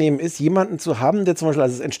angenehm ist, jemanden zu haben, der zum Beispiel,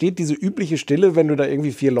 also es entsteht diese übliche Stille, wenn du da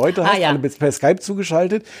irgendwie 4 Leute hast, alle per Skype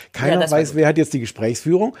zugeschaltet, keiner weiß, wer hat jetzt die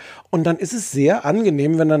Gesprächsführung und dann ist es sehr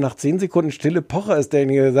angenehm, wenn dann nach 10 Sekunden Stille Pocher ist,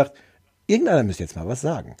 derjenige, der sagt, irgendeiner müsste jetzt mal was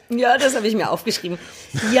sagen. Ja, das habe ich mir aufgeschrieben.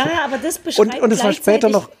 Ja, aber das beschreibt und es war später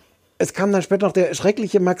noch, es kam dann später noch der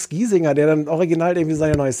schreckliche Max Giesinger, der dann original irgendwie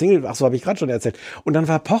seine neue Single, ach so, habe ich gerade schon erzählt. Und dann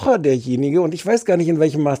war Pocher derjenige und ich weiß gar nicht, in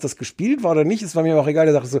welchem Maß das gespielt war oder nicht. Es war mir auch egal,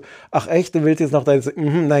 der sagte so, ach echt, du willst jetzt noch deine,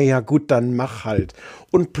 naja gut, dann mach halt.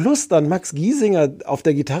 Und plus dann Max Giesinger auf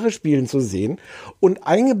der Gitarre spielen zu sehen und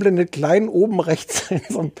eingeblendet klein oben rechts in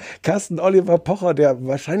so einem Kasten Oliver Pocher, der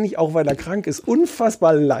wahrscheinlich auch, weil er krank ist,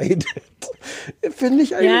 unfassbar leidet. Finde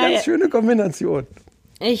ich eine ganz schöne Kombination.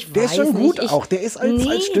 Der ist schon gut auch. Der ist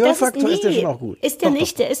als Störfaktor ist der schon auch gut. Ist der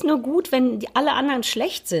nicht. Der ist nur gut, wenn alle anderen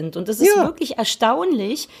schlecht sind. Und das ist wirklich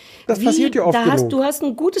erstaunlich. Das passiert ja oft genug. Du hast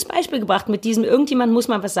ein gutes Beispiel gebracht mit diesem, irgendjemand muss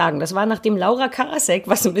mal was sagen. Das war nachdem Laura Karasek,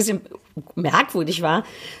 was ein bisschen merkwürdig war,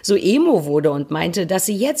 so emo wurde und meinte, dass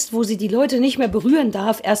sie jetzt, wo sie die Leute nicht mehr berühren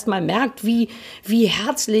darf, erst mal merkt, wie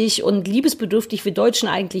herzlich und liebesbedürftig wir Deutschen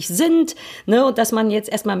eigentlich sind. Ne? Und dass man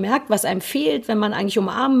jetzt erst mal merkt, was einem fehlt, wenn man eigentlich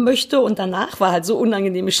umarmen möchte. Und danach war halt so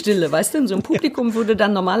unangenehme Stille, weißt du? In so einem Publikum würde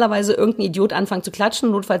dann normalerweise irgendein Idiot anfangen zu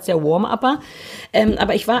klatschen, notfalls der Warm-Upper.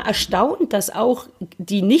 Aber ich war erstaunt, dass auch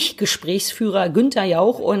die Nicht-Gesprächsführer Günther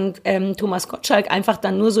Jauch und Thomas Gottschalk einfach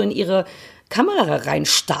dann nur so in ihre Kamera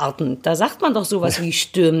reinstarten. Da sagt man doch sowas wie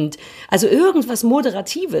stimmt. Also irgendwas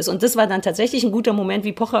Moderatives. Und das war dann tatsächlich ein guter Moment,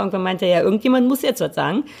 wie Pocher irgendwann meinte, ja, irgendjemand muss jetzt was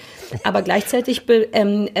sagen. Aber gleichzeitig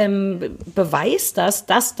beweist das,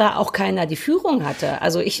 dass da auch keiner die Führung hatte.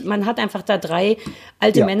 Also man hat einfach da 3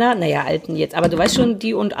 alte Männer, naja, alten jetzt, aber du weißt schon,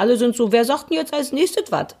 die und alle sind so, wer sagt denn jetzt als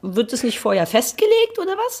nächstes was? Wird das nicht vorher festgelegt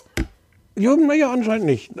oder was? Ja, naja, anscheinend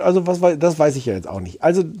nicht. Also das weiß ich ja jetzt auch nicht.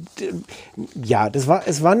 Also ja,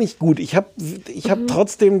 es war nicht gut. Ich hab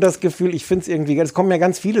trotzdem das Gefühl, ich finde es irgendwie, es kommen ja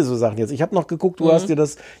ganz viele so Sachen jetzt. Ich habe noch geguckt, ich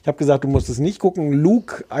habe gesagt, du musst es nicht gucken.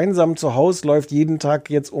 Luke, einsam zu Hause, läuft jeden Tag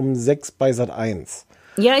jetzt um 6 bei Sat.1.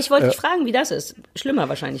 Ja, ich wollte dich fragen, wie das ist. Schlimmer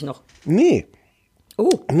wahrscheinlich noch. Nee.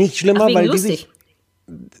 Oh. Nicht schlimmer, wegen weil lustig. die sich...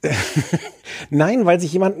 Nein, weil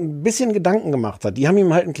sich jemand ein bisschen Gedanken gemacht hat. Die haben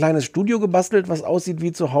ihm halt ein kleines Studio gebastelt, was aussieht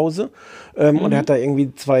wie zu Hause. Und er hat da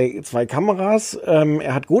irgendwie zwei Kameras.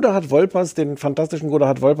 Er hat Godehard Wolpers, den fantastischen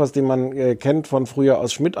Godehard Wolpers, den man kennt von früher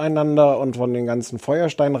aus Ineinander und von den ganzen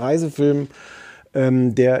Feuerstein-Reisefilmen.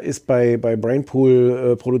 Der ist bei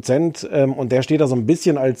Brainpool Produzent und der steht da so ein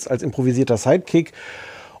bisschen als improvisierter Sidekick.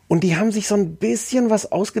 Und die haben sich so ein bisschen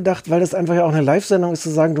was ausgedacht, weil das einfach ja auch eine Live-Sendung ist, zu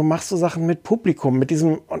sagen, du machst so Sachen mit Publikum, mit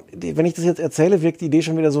diesem, und wenn ich das jetzt erzähle, wirkt die Idee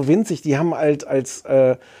schon wieder so winzig. Die haben halt als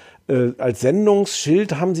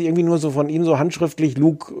Sendungsschild haben sie irgendwie nur so von ihm so handschriftlich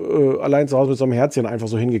Luke allein zu Hause mit so einem Herzchen einfach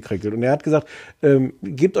so hingekriegelt. Und er hat gesagt,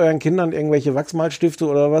 gebt euren Kindern irgendwelche Wachsmalstifte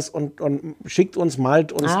oder was und schickt uns,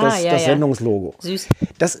 malt uns das Sendungslogo. Süß.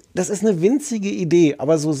 Das ist eine winzige Idee,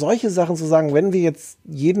 aber so solche Sachen zu sagen, wenn wir jetzt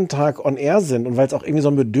jeden Tag on air sind und weil es auch irgendwie so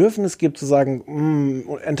ein Bedürfnis gibt zu sagen,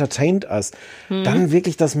 entertained us, dann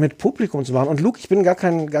wirklich das mit Publikum zu machen. Und Luke, ich bin gar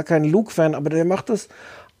kein Luke-Fan, aber der macht das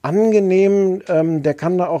angenehm, der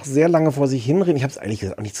kann da auch sehr lange vor sich hinreden. Ich habe es ehrlich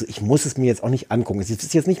gesagt auch nicht so, ich muss es mir jetzt auch nicht angucken. Es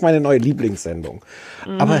ist jetzt nicht meine neue Lieblingssendung.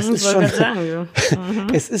 Aber es ist schon,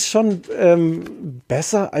 es ist schon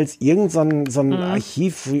besser als irgendein so ein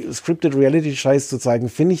Archiv-Scripted Reality-Scheiß zu zeigen,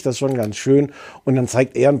 finde ich das schon ganz schön. Und dann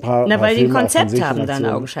zeigt er ein paar weil die ein Filme Konzept haben dann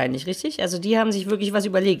augenscheinlich, richtig? Also die haben sich wirklich was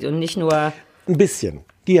überlegt und nicht nur... Ein bisschen.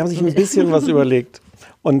 Die haben sich ein bisschen was überlegt.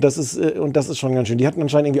 Und das ist schon ganz schön. Die hatten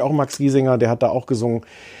anscheinend irgendwie auch Max Giesinger, der hat da auch gesungen.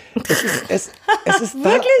 Es ist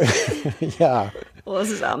wirklich? Ja. Oh,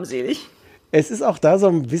 es ist armselig. Es ist auch da so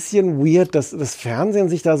ein bisschen weird, dass das Fernsehen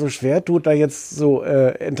sich da so schwer tut, da jetzt so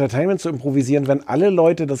Entertainment zu improvisieren, wenn alle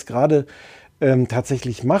Leute das gerade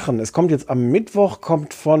tatsächlich machen. Es kommt jetzt am Mittwoch,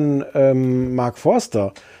 kommt von Mark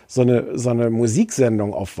Forster so eine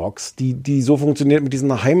Musiksendung auf Vox, die so funktioniert mit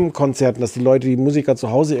diesen Heimkonzerten, dass die Leute, die Musiker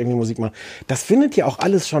zu Hause irgendwie Musik machen. Das findet ja auch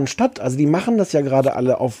alles schon statt. Also die machen das ja gerade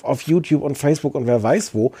alle auf YouTube und Facebook und wer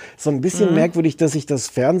weiß wo. So ein bisschen merkwürdig, dass sich das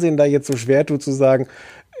Fernsehen da jetzt so schwer tut zu sagen,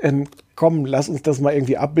 komm, lass uns das mal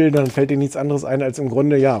irgendwie abbilden, dann fällt dir nichts anderes ein, als im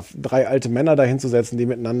Grunde, 3 alte Männer da hinzusetzen, die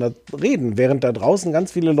miteinander reden, während da draußen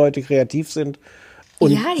ganz viele Leute kreativ sind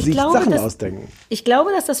und sich Sachen ausdenken. Ich glaube,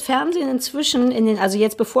 dass das Fernsehen inzwischen, also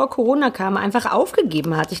jetzt bevor Corona kam, einfach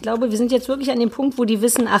aufgegeben hat. Ich glaube, wir sind jetzt wirklich an dem Punkt, wo die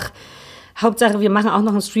wissen, Hauptsache, wir machen auch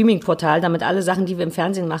noch ein Streaming-Portal, damit alle Sachen, die wir im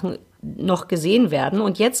Fernsehen machen, noch gesehen werden.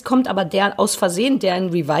 Und jetzt kommt aber aus Versehen deren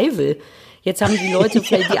Revival Jetzt haben die Leute,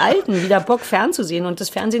 vielleicht die Alten, wieder Bock fernzusehen und das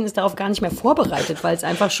Fernsehen ist darauf gar nicht mehr vorbereitet, weil es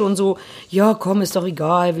einfach schon so, ja komm, ist doch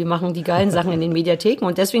egal, wir machen die geilen Sachen in den Mediatheken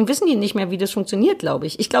und deswegen wissen die nicht mehr, wie das funktioniert, glaube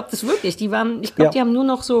ich. Ich glaube das wirklich. Die haben nur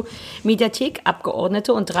noch so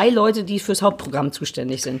Mediathekabgeordnete und 3 Leute, die fürs Hauptprogramm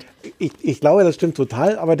zuständig sind. Ich glaube, das stimmt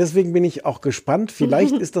total, aber deswegen bin ich auch gespannt.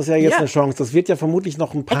 Vielleicht ist das ja jetzt eine Chance. Das wird ja vermutlich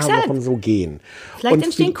noch ein paar Wochen so gehen. Vielleicht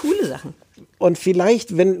entstehen coole Sachen. Und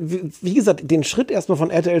vielleicht, wenn, wie gesagt, den Schritt erstmal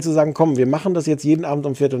von RTL zu sagen, komm, wir machen das jetzt jeden Abend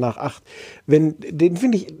um 7:45, den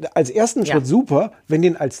finde ich als ersten Schritt super, wenn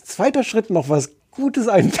denen als zweiter Schritt noch was Gutes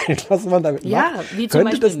einfällt, was man damit macht. Ja, wie zum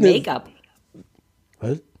Beispiel Make-up.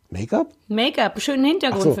 Was? Make-up? Make-up, schönen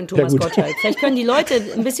Hintergrund für Thomas Gottschalk. Vielleicht können die Leute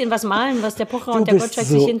ein bisschen was malen, was der Pocher und der Gottschalk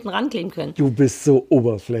sich hinten rankleben können. Du bist so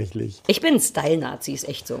oberflächlich. Ich bin Style-Nazi, ist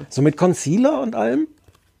echt so. So mit Concealer und allem?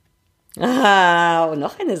 Ah, und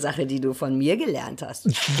noch eine Sache, die du von mir gelernt hast.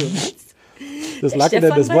 Das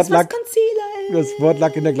Wort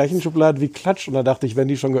lag in der gleichen Schublade wie Klatsch. Und da dachte ich, wenn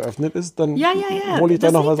die schon geöffnet ist, dann hole ich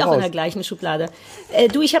da noch was raus. Das liegt auch in der gleichen Schublade.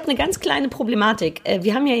 Du, ich habe eine ganz kleine Problematik.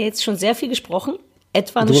 Wir haben ja jetzt schon sehr viel gesprochen.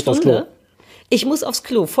 Etwa eine Stunde. Ich muss aufs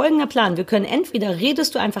Klo. Folgender Plan. Wir können entweder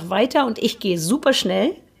redest du einfach weiter und ich gehe super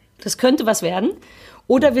schnell. Das könnte was werden.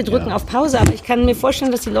 Oder wir drücken auf Pause, aber ich kann mir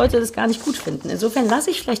vorstellen, dass die Leute das gar nicht gut finden. Insofern lasse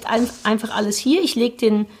ich vielleicht einfach alles hier. Ich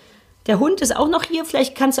lege der Hund ist auch noch hier.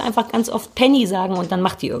 Vielleicht kannst du einfach ganz oft Penny sagen und dann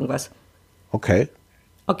macht die irgendwas. Okay.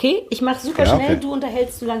 Okay, ich mache super schnell, du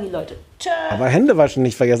unterhältst so lange die Leute. Tschö. Aber Händewaschen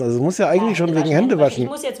nicht vergessen. Also es muss ja eigentlich schon wegen Händewaschen. Ich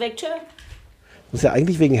muss jetzt weg, tschö. Muss ja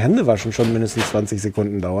eigentlich wegen Händewaschen schon mindestens 20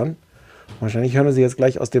 Sekunden dauern. Wahrscheinlich hören wir sie jetzt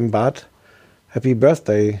gleich aus dem Bad Happy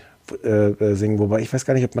Birthday singen, wobei ich weiß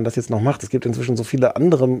gar nicht, ob man das jetzt noch macht. Es gibt inzwischen so viele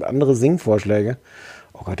andere Singvorschläge.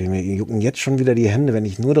 Oh Gott, mir jucken jetzt schon wieder die Hände, wenn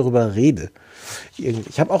ich nur darüber rede.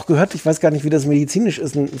 Ich habe auch gehört, ich weiß gar nicht, wie das medizinisch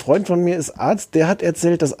ist. Ein Freund von mir ist Arzt, der hat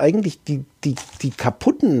erzählt, dass eigentlich die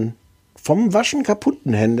kaputten, vom Waschen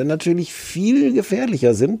kaputten Hände natürlich viel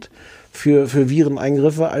gefährlicher sind für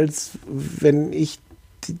Vireneingriffe, als wenn ich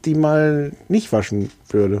die mal nicht waschen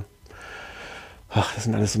würde. Ach, das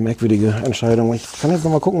sind alles so merkwürdige Entscheidungen. Ich kann jetzt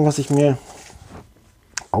noch mal gucken, was ich mir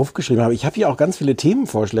aufgeschrieben habe. Ich habe hier auch ganz viele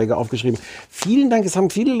Themenvorschläge aufgeschrieben. Vielen Dank, es haben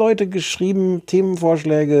viele Leute geschrieben,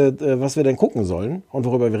 Themenvorschläge, was wir denn gucken sollen und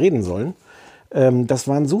worüber wir reden sollen. Das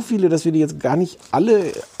waren so viele, dass wir die jetzt gar nicht alle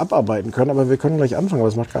abarbeiten können, aber wir können gleich anfangen. Aber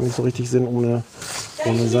es macht gar nicht so richtig Sinn ohne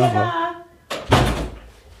Sarah.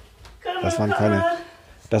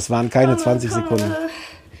 Das waren keine 20 Sekunden.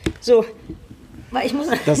 So, weil ich muss...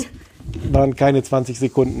 Das waren keine 20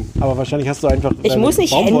 Sekunden. Aber wahrscheinlich hast du einfach... Ich muss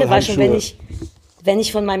nicht Hände waschen, wenn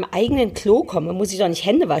ich von meinem eigenen Klo komme, muss ich doch nicht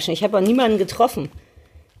Hände waschen. Ich habe auch niemanden getroffen.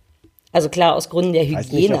 Also klar, aus Gründen der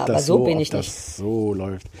Hygiene, aber so bin ich nicht. Das so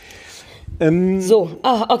läuft.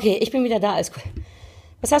 Okay, ich bin wieder da, alles cool.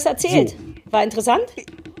 Was hast du erzählt? So. War interessant?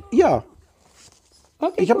 Ja.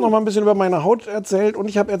 Okay, ich habe noch mal ein bisschen über meine Haut erzählt und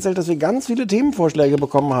ich habe erzählt, dass wir ganz viele Themenvorschläge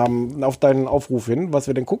bekommen haben auf deinen Aufruf hin, was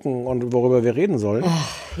wir denn gucken und worüber wir reden sollen.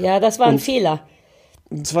 Ja, das war ein Fehler.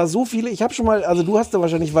 Und zwar so viele, ich habe schon mal, also du hast da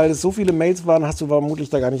wahrscheinlich, weil es so viele Mails waren, hast du vermutlich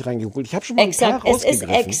da gar nicht reingeguckt. Ich habe schon mal ein paar rausgegriffen.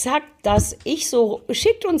 Es ist exakt das.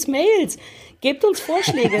 Schickt uns Mails, gebt uns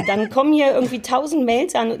Vorschläge, dann kommen hier irgendwie 1000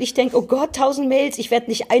 Mails an und ich denke, oh Gott, 1000 Mails, ich werde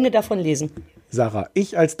nicht eine davon lesen. Sarah,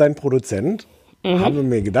 ich als dein Produzent habe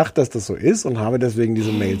mir gedacht, dass das so ist und habe deswegen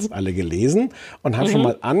diese Mails alle gelesen und habe schon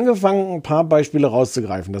mal angefangen, ein paar Beispiele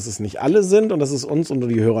rauszugreifen, dass es nicht alle sind und dass es uns und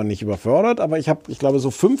die Hörer nicht überfordert, aber ich glaube, so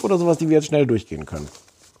 5 oder sowas, die wir jetzt schnell durchgehen können.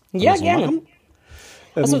 Ja, gerne.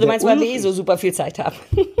 Achso, du meinst, weil wir so super viel Zeit haben.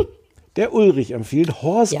 Der Ulrich empfiehlt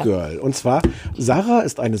Horse Girl. Und zwar, Sarah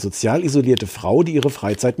ist eine sozial isolierte Frau, die ihre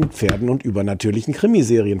Freizeit mit Pferden und übernatürlichen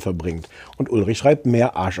Krimiserien verbringt. Und Ulrich schreibt,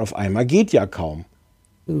 mehr Arsch auf einmal geht ja kaum.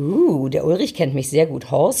 Der Ulrich kennt mich sehr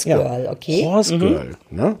gut. Horse Girl, okay. Horse Girl,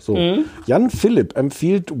 ne? So. Jan Philipp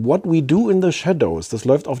empfiehlt What We Do in the Shadows. Das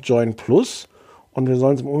läuft auf Join Plus. Und wir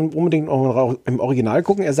sollen es unbedingt auch im Original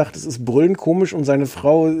gucken. Er sagt, es ist brüllend komisch und seine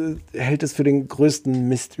Frau hält es für den größten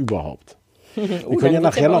Mist überhaupt. Wir können ja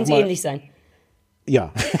nachher noch mal ähnlich sein.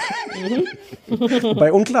 Ja.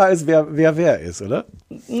 Wobei unklar ist, wer ist, oder?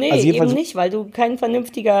 Nee, also eben nicht, weil du kein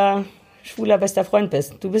vernünftiger schwuler bester Freund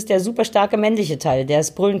bist. Du bist der super starke männliche Teil, der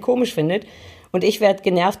es brüllend komisch findet und ich werde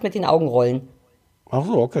genervt mit den Augen rollen. Ach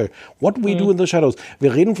so, okay. What We Do in the Shadows.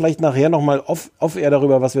 Wir reden vielleicht nachher nochmal off-air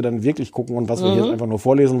darüber, was wir dann wirklich gucken und was wir hier einfach nur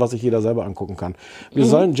vorlesen, was sich jeder selber angucken kann.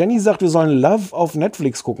 Jenny sagt, wir sollen Love auf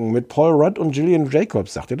Netflix gucken mit Paul Rudd und Gillian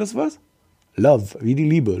Jacobs. Sagt ihr das was? Love, wie die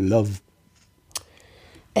Liebe, Love.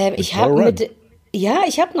 Ich habe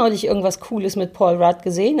neulich irgendwas Cooles mit Paul Rudd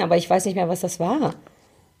gesehen, aber ich weiß nicht mehr, was das war.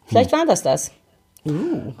 Vielleicht war das.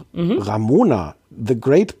 Ramona, The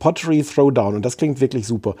Great Pottery Throwdown. Und das klingt wirklich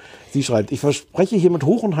super. Sie schreibt, ich verspreche hiermit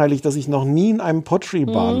hoch und heilig, dass ich noch nie in einem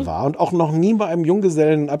Pottery-Bahn war und auch noch nie bei einem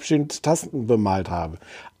Junggesellenabschied Tasten bemalt habe.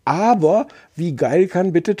 Aber wie geil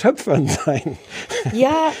kann bitte Töpfern sein?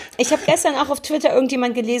 Ja, ich habe gestern auch auf Twitter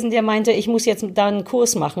irgendjemand gelesen, der meinte, ich muss jetzt da einen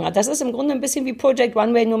Kurs machen. Das ist im Grunde ein bisschen wie Project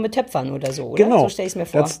Runway, nur mit Töpfern oder so, oder? Genau. So stelle ich es mir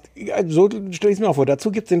vor. So stelle ich es mir auch vor. Dazu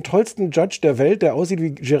gibt es den tollsten Judge der Welt, der aussieht wie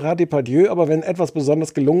Gérard Depardieu, aber wenn etwas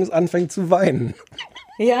besonders gelungen ist, anfängt zu weinen.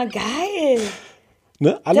 Ja, geil.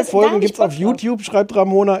 Ne? Alle Folgen gibt es auf YouTube, schreibt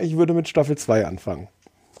Ramona, ich würde mit Staffel 2 anfangen.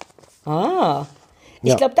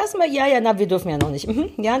 Ich glaube, das mal, wir dürfen ja noch nicht.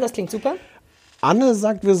 Ja, das klingt super. Anne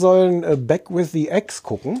sagt, wir sollen Back with the Ex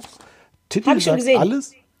gucken. Hab ich schon gesehen.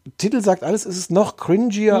 Titel sagt alles, es ist noch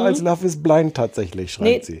cringier als Love is Blind tatsächlich,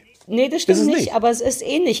 schreibt sie. Nee, das stimmt nicht, aber es ist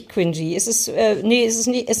ähnlich cringy. Es ist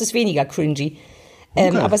weniger cringy.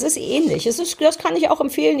 Okay. Aber es ist ähnlich. Das kann ich auch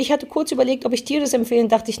empfehlen. Ich hatte kurz überlegt, ob ich dir das empfehlen,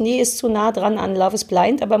 dachte ich, nee, ist zu nah dran an Love is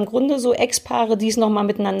Blind. Aber im Grunde so Ex-Paare, die es nochmal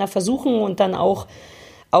miteinander versuchen und dann auch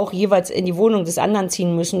jeweils in die Wohnung des anderen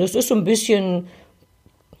ziehen müssen. Das ist so ein bisschen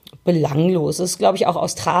belanglos. Das ist, glaube ich, auch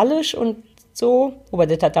australisch und so. Wobei,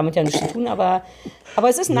 das hat damit ja nichts zu tun, aber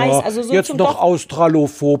es ist nice. Ja, also so jetzt noch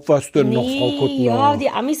australophob, was denn noch, Frau Kuttner? Ja, die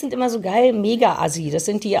Amis sind immer so geil, mega assi. Das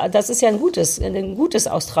ist ja ein gutes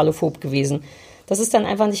Australophob gewesen. Das ist dann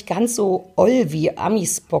einfach nicht ganz so oll, wie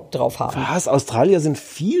Amis Bock drauf haben. Was? Australier sind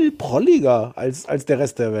viel prolliger als der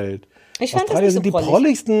Rest der Welt. Ich fand Australier das nicht so sind die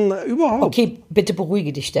prolligsten überhaupt. Okay, bitte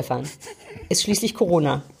beruhige dich, Stefan. Ist schließlich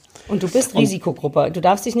Corona. Und du bist Risikogruppe. Du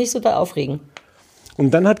darfst dich nicht so da aufregen.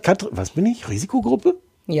 Und dann hat Katrin, was bin ich? Risikogruppe?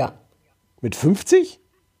 Ja. Mit 50?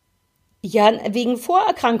 Ja, wegen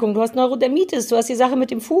Vorerkrankung. Du hast Neurodermitis, du hast die Sache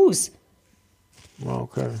mit dem Fuß.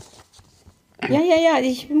 Okay. Ja,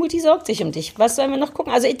 Mutti sorgt sich um dich. Was sollen wir noch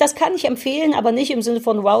gucken? Also das kann ich empfehlen, aber nicht im Sinne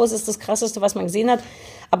von, wow, es ist das Krasseste, was man gesehen hat.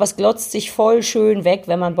 Aber es glotzt sich voll schön weg,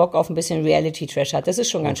 wenn man Bock auf ein bisschen Reality-Trash hat. Das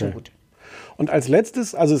ist schon ganz schön gut. Und als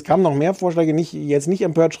letztes, also es kamen noch mehr Vorschläge, jetzt nicht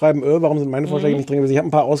empört schreiben, warum sind meine Vorschläge nicht drin? Ich habe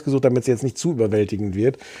ein paar ausgesucht, damit es jetzt nicht zu überwältigend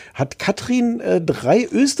wird. Hat Katrin 3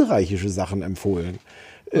 österreichische Sachen empfohlen.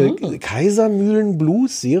 Kaisermühlen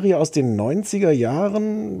Blues, Serie aus den 90er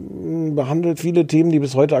Jahren, behandelt viele Themen, die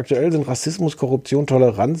bis heute aktuell sind. Rassismus, Korruption,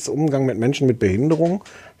 Toleranz, Umgang mit Menschen mit Behinderung.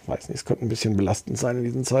 Ich weiß nicht, es könnte ein bisschen belastend sein in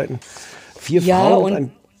diesen Zeiten. 4 Frauen und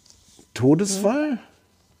ein Todesfall.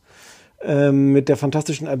 Mit der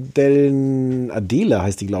fantastischen Adele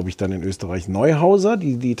heißt die, glaube ich, dann in Österreich. Neuhauser,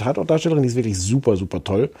 die Tatortdarstellerin, die ist wirklich super, super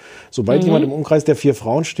toll. Sobald jemand im Umkreis der 4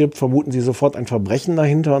 Frauen stirbt, vermuten sie sofort ein Verbrechen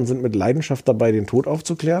dahinter und sind mit Leidenschaft dabei, den Tod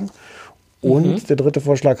aufzuklären. Und der dritte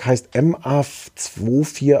Vorschlag heißt MA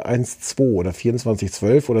 2412 oder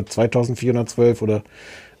 2412 oder 2412 oder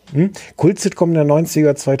Kult-Sitcom der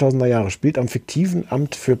 90er, 2000er Jahre. Spielt am fiktiven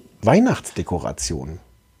Amt für Weihnachtsdekorationen.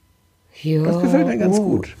 Ja. Das gefällt mir ganz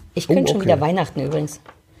gut. Ich könnte schon wieder Weihnachten übrigens.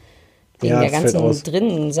 Wegen der ganzen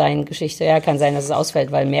Drinnen-Sein-Geschichte. Ja, kann sein, dass es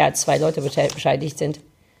ausfällt, weil mehr als 2 Leute beschädigt sind.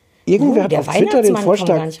 Irgendwer hat auf Twitter den Vorschlag.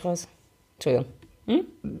 Kommt gar nicht raus. Entschuldigung.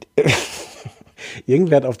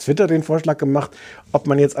 Irgendwer hat auf Twitter den Vorschlag gemacht, ob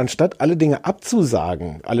man jetzt anstatt alle Dinge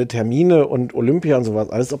abzusagen, alle Termine und Olympia und sowas,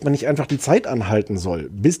 alles, ob man nicht einfach die Zeit anhalten soll,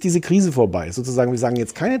 bis diese Krise vorbei ist. Sozusagen, wir sagen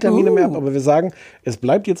jetzt keine Termine mehr ab, aber wir sagen, es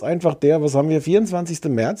bleibt jetzt einfach 24.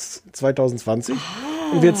 März 2020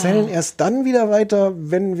 und wir zählen erst dann wieder weiter,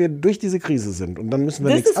 wenn wir durch diese Krise sind. Und dann müssen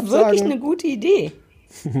wir nichts absagen. Das ist wirklich eine gute Idee.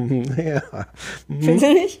 Ja. Findest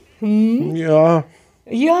du nicht? Ja.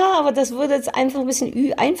 Ja, aber das würde es einfach ein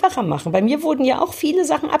bisschen einfacher machen. Bei mir wurden ja auch viele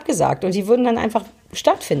Sachen abgesagt und die würden dann einfach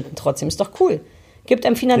stattfinden trotzdem. Ist doch cool. Gibt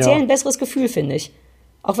einem finanziell ein besseres Gefühl, finde ich.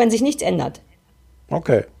 Auch wenn sich nichts ändert.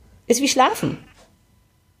 Okay. Ist wie Schlafen.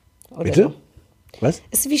 Oder bitte? So. Was?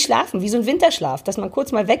 Ist wie Schlafen, wie so ein Winterschlaf, dass man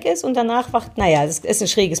kurz mal weg ist und danach wacht. Naja, das ist ein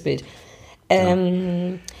schräges Bild.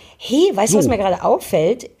 Hey, weißt du, was mir gerade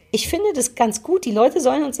auffällt? Ich finde das ganz gut. Die Leute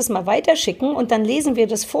sollen uns das mal weiterschicken und dann lesen wir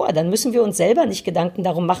das vor. Dann müssen wir uns selber nicht Gedanken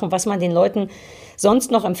darum machen, was man den Leuten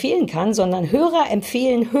sonst noch empfehlen kann, sondern Hörer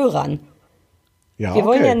empfehlen Hörern. Ja, wir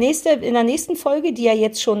wollen ja in der nächsten Folge, die ja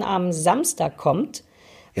jetzt schon am Samstag kommt,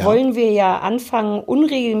 wollen wir ja anfangen,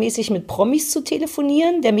 unregelmäßig mit Promis zu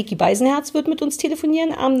telefonieren. Der Micky Beisenherz wird mit uns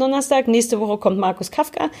telefonieren am Donnerstag. Nächste Woche kommt Markus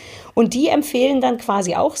Kafka. Und die empfehlen dann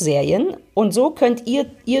quasi auch Serien. Und so könnt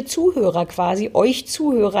ihr Zuhörer quasi, euch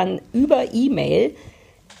Zuhörern über E-Mail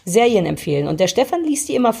Serien empfehlen. Und der Stefan liest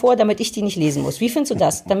die immer vor, damit ich die nicht lesen muss. Wie findest du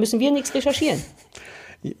das? Dann müssen wir nichts recherchieren.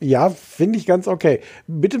 Ja, finde ich ganz okay.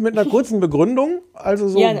 Bitte mit einer kurzen Begründung. Also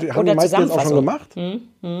so, haben die meisten jetzt auch schon gemacht.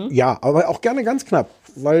 Ja, aber auch gerne ganz knapp,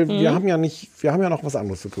 weil wir haben ja noch was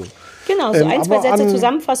anderes zu tun. Genau, so 1, 2 Sätze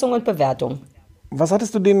Zusammenfassung und Bewertung. Was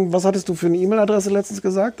hattest du für eine E-Mail-Adresse letztens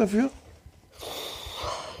gesagt dafür?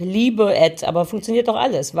 Liebe aber funktioniert doch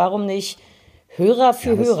alles. Warum nicht Hörer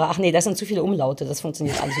für Hörer? Ach nee, das sind zu viele Umlaute, das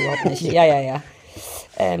funktioniert alles überhaupt nicht. Ja.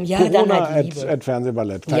 Corona dann halt Liebe. at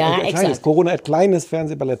Fernsehballett. Ja, exakt. Corona at kleines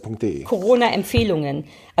Fernsehballett.de. Corona-Empfehlungen.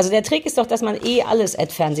 Also der Trick ist doch, dass man alles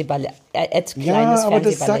at Fernsehballett, Ja, aber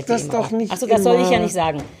das sagt das doch nicht. Achso, das soll ich ja nicht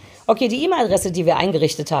sagen. Okay, die E-Mail-Adresse, die wir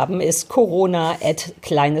eingerichtet haben, ist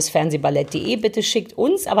corona@kleinesfernsehballett.de. Bitte schickt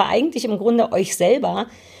uns, aber eigentlich im Grunde euch selber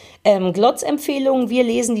Glotzempfehlungen. Wir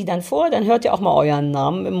lesen die dann vor, dann hört ihr auch mal euren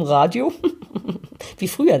Namen im Radio. Wie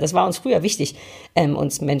früher, das war uns früher wichtig,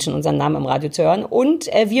 uns Menschen unseren Namen im Radio zu hören. Und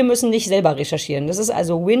wir müssen nicht selber recherchieren. Das ist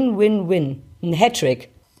also Win-Win-Win. Ein Hattrick.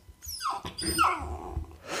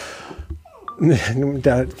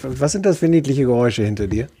 Was sind das für niedliche Geräusche hinter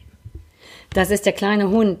dir? Das ist der kleine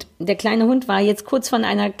Hund. Der kleine Hund war jetzt kurz von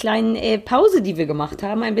einer kleinen Pause, die wir gemacht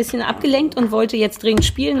haben, ein bisschen abgelenkt und wollte jetzt dringend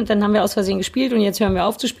spielen. Und dann haben wir aus Versehen gespielt und jetzt hören wir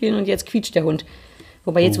auf zu spielen und jetzt quietscht der Hund.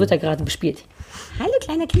 Wobei jetzt wird er gerade bespielt. Hallo,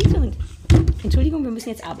 kleiner Quietschhund. Entschuldigung, wir müssen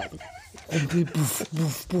jetzt arbeiten. Buff,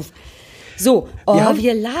 buff, buff. So,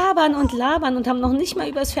 wir labern und haben noch nicht mal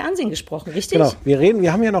über das Fernsehen gesprochen, richtig? Genau,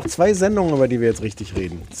 wir haben ja noch 2 Sendungen, über die wir jetzt richtig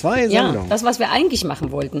reden. 2 Sendungen. Ja, das, was wir eigentlich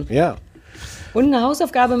machen wollten. Ja. Und eine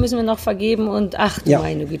Hausaufgabe müssen wir noch vergeben und ach du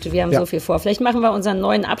meine Güte, wir haben so viel vor. Vielleicht machen wir unseren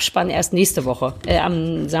neuen Abspann erst nächste Woche,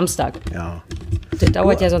 am Samstag. Ja. Das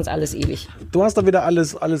dauert ja sonst alles ewig. Du hast da wieder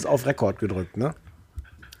alles auf Rekord gedrückt, ne?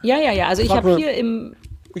 Ja. Also ich habe hier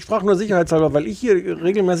Ich frage nur sicherheitshalber, weil ich hier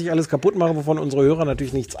regelmäßig alles kaputt mache, wovon unsere Hörer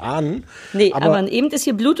natürlich nichts ahnen. Nee, aber eben ist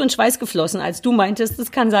hier Blut und Schweiß geflossen, als du meintest,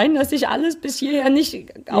 es kann sein, dass ich alles bis hierher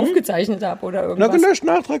nicht aufgezeichnet habe oder irgendwas.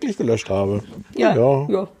 Nachträglich gelöscht habe. Ja.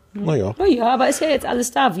 Naja, aber ist ja jetzt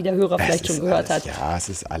alles da, wie der Hörer vielleicht schon gehört hat. Ja, es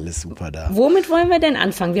ist alles super da. Womit wollen wir denn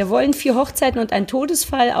anfangen? Wir wollen 4 Hochzeiten und ein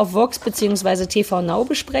Todesfall auf Vox bzw. TV Now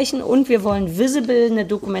besprechen und wir wollen Visible, eine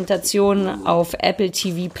Dokumentation auf Apple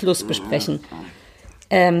TV Plus besprechen.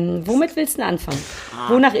 Womit willst du denn anfangen?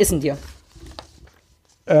 Wonach ist denn dir?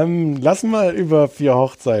 Lass mal über 4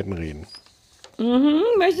 Hochzeiten reden.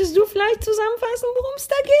 Möchtest du vielleicht zusammenfassen, worum es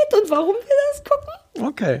da geht und warum wir das gucken?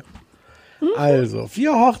 Okay. Also,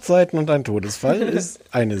 4 Hochzeiten und ein Todesfall ist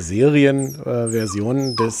eine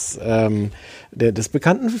Serienversion des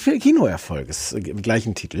bekannten Kinoerfolges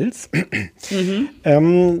gleichen Titels.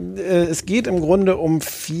 Es geht im Grunde um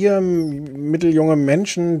 4 mitteljunge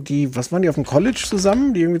Menschen, was waren die auf dem College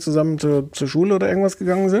zusammen, die irgendwie zusammen zur Schule oder irgendwas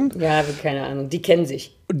gegangen sind? Ja, keine Ahnung, die kennen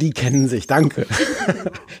sich. Die kennen sich, danke.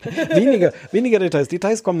 weniger Details.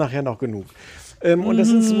 Details kommen nachher noch genug. Und das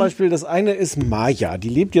sind zum Beispiel, das eine ist Maya, die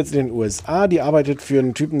lebt jetzt in den USA, die arbeitet für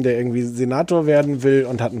einen Typen, der irgendwie Senator werden will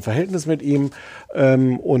und hat ein Verhältnis mit ihm.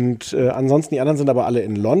 Ansonsten die anderen sind aber alle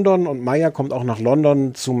in London und Maya kommt auch nach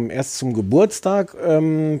London erst zum Geburtstag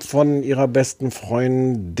von ihrer besten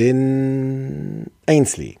Freundin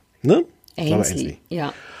Ainsley, ne? Ainsley,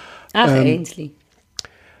 ja. Ach, Ainsley.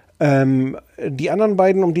 Die anderen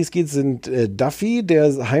beiden, um die es geht, sind Duffy,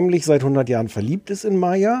 der heimlich seit 100 Jahren verliebt ist in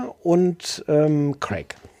Maya, und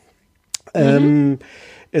Craig.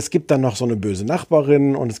 Es gibt dann noch so eine böse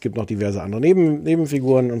Nachbarin und es gibt noch diverse andere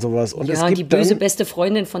Nebenfiguren und sowas. Und es gibt die böse beste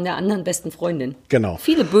Freundin von der anderen besten Freundin. Genau.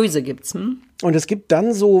 Viele böse gibt's. Und es gibt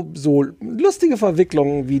dann so lustige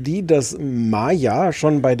Verwicklungen wie die, dass Maya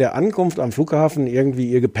schon bei der Ankunft am Flughafen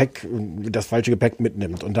irgendwie ihr Gepäck, das falsche Gepäck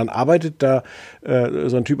mitnimmt. Und dann arbeitet da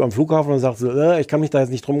so ein Typ am Flughafen und sagt so, ich kann mich da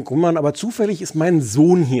jetzt nicht drum kümmern, aber zufällig ist mein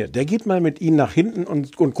Sohn hier. Der geht mal mit ihnen nach hinten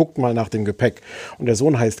und guckt mal nach dem Gepäck. Und der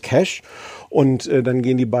Sohn heißt Cash. Und dann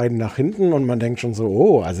gehen die beiden nach hinten und man denkt schon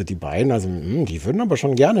so, also die beiden, die würden aber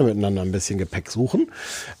schon gerne miteinander ein bisschen Gepäck suchen.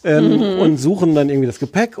 Und suchen dann irgendwie das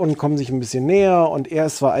Gepäck und kommen sich ein bisschen näher. Und er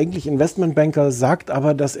ist zwar eigentlich Investmentbanker, sagt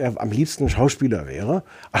aber, dass er am liebsten Schauspieler wäre.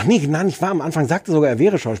 Ach nee, nein, nicht wahr. Am Anfang sagte sogar, er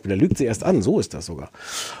wäre Schauspieler. Lügt sie erst an, so ist das sogar.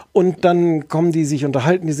 Und dann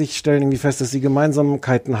unterhalten die sich, stellen irgendwie fest, dass sie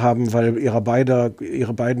Gemeinsamkeiten haben, weil ihre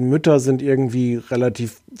beiden Mütter sind irgendwie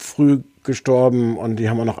relativ früh gestorben und die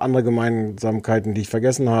haben auch noch andere Gemeinsamkeiten, die ich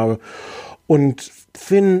vergessen habe, und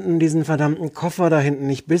finden diesen verdammten Koffer da hinten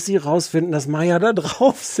nicht, bis sie rausfinden, dass Maya da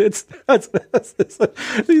drauf sitzt. Also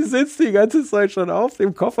die sitzt die ganze Zeit schon auf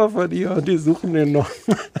dem Koffer von ihr und die suchen den noch.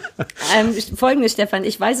 Folgendes, Stefan,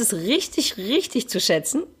 ich weiß es richtig, richtig zu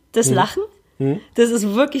schätzen, das Lachen. Das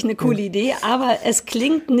ist wirklich eine coole Idee, aber es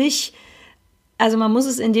klingt nicht also man muss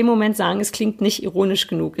es in dem Moment sagen, es klingt nicht ironisch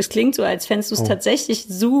genug. Es klingt so, als fändest du es tatsächlich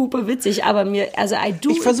super witzig, aber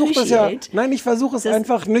ich versuche es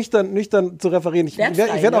einfach nüchtern zu referieren. Ich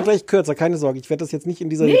werde auch gleich kürzer, keine Sorge. Ich werde das jetzt nicht in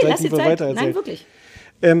dieser Detailtiefe weitererzählen. Nein, wirklich.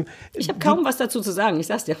 Ich habe kaum was dazu zu sagen, ich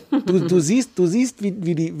sag's dir. Du siehst,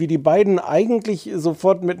 wie die beiden eigentlich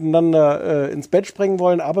sofort miteinander ins Bett springen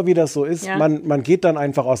wollen, aber wie das so ist, man geht dann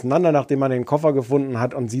einfach auseinander, nachdem man den Koffer gefunden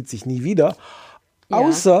hat und sieht sich nie wieder. Ja.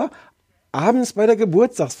 Außer abends bei der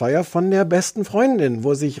Geburtstagsfeier von der besten Freundin,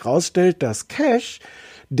 wo sich rausstellt, dass Cash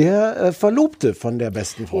der Verlobte von der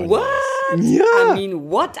besten Freundin ist. Ja. I mean,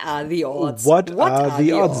 what are the odds? What are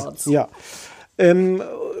the odds? Ja. Und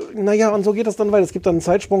so geht das dann weiter. Es gibt dann einen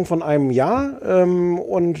Zeitsprung von einem Jahr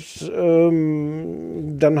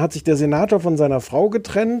dann hat sich der Senator von seiner Frau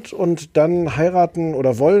getrennt und dann heiraten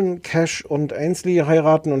oder wollen Cash und Ainsley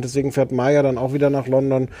heiraten und deswegen fährt Maya dann auch wieder nach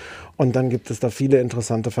London und dann gibt es da viele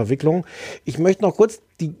interessante Verwicklungen. Ich möchte noch kurz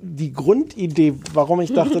die Grundidee, warum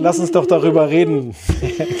ich dachte, lass uns doch darüber reden,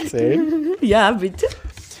 erzählen. Ja, bitte.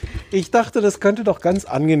 Ich dachte, das könnte doch ganz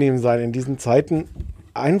angenehm sein in diesen Zeiten,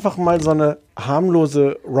 einfach mal so eine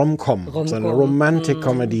harmlose Rom-Com, so eine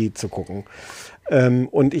Romantic-Comedy zu gucken.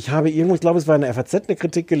 Und ich habe irgendwo, ich glaube, es war in der FAZ eine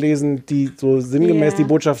Kritik gelesen, die so sinngemäß die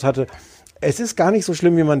Botschaft hatte, es ist gar nicht so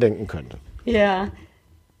schlimm, wie man denken könnte. Ja.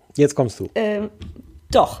 Jetzt kommst du.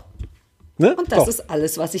 Doch. Ne? Und das ist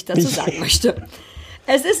alles, was ich dazu sagen möchte.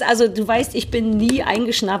 Es ist, also du weißt, ich bin nie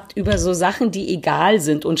eingeschnappt über so Sachen, die egal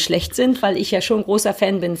sind und schlecht sind, weil ich ja schon großer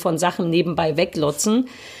Fan bin von Sachen nebenbei weglotzen.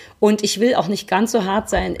 Und ich will auch nicht ganz so hart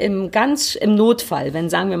sein im Notfall, wenn,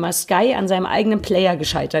 sagen wir mal, Sky an seinem eigenen Player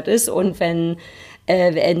gescheitert ist und wenn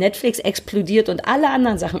Netflix explodiert und alle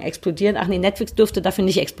anderen Sachen explodieren. Ach nee, Netflix dürfte dafür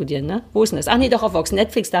nicht explodieren, ne? Wo ist denn das? Ach nee, doch auf Vox.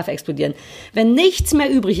 Netflix darf explodieren. Wenn nichts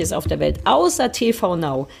mehr übrig ist auf der Welt, außer TV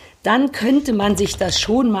Now, dann könnte man sich das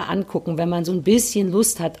schon mal angucken, wenn man so ein bisschen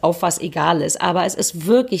Lust hat auf was Egales. Aber es ist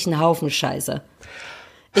wirklich ein Haufen Scheiße.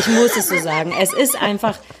 Ich muss es so sagen. Es ist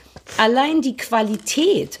einfach... Allein die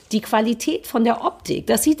Qualität von der Optik,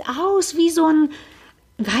 das sieht aus wie so ein,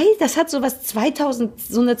 das hat so eine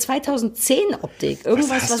 2010-Optik.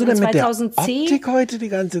 Irgendwas, was mit 2010. Der Optik heute die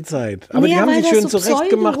ganze Zeit. Aber die haben sich schön so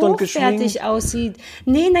zurechtgemacht und geschminkt. Aussieht.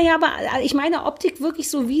 Nee, aber ich meine Optik wirklich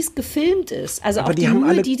so, wie es gefilmt ist. Also aber auch die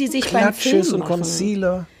Mühe, die sich beim Film machen. Und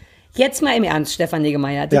Concealer. Jetzt mal im Ernst, Stefan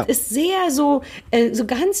Niggemeier. Das ist sehr so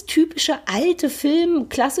ganz typische alte Film,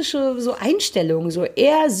 klassische so Einstellungen. So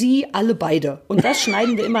er, sie, alle beide. Und das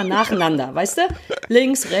schneiden wir immer nacheinander, weißt du?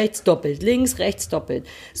 Links, rechts, doppelt. Links, rechts, doppelt.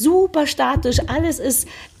 Super statisch. Alles ist,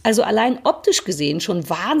 also allein optisch gesehen, schon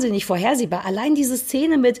wahnsinnig vorhersehbar. Allein diese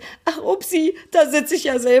Szene mit, ach upsi, da sitze ich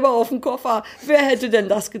ja selber auf dem Koffer. Wer hätte denn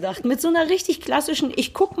das gedacht? Mit so einer richtig klassischen,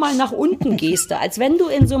 ich guck mal nach unten Geste. Als wenn du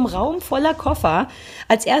in so einem Raum voller Koffer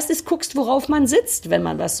als erstes guckst, worauf man sitzt, wenn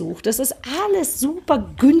man was sucht. Das ist alles super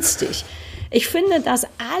günstig. Ich finde, dass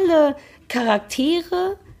alle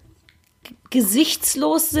Charaktere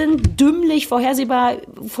gesichtslos sind, dümmlich, vorhersehbar,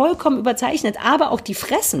 vollkommen überzeichnet, aber auch die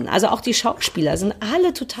Fressen, also auch die Schauspieler sind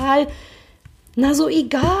alle total, so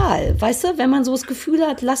egal, weißt du, wenn man so das Gefühl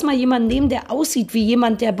hat, lass mal jemanden nehmen, der aussieht wie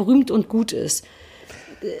jemand, der berühmt und gut ist.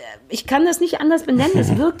 Ich kann das nicht anders benennen,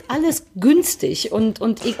 es wirkt alles günstig und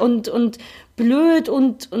blöd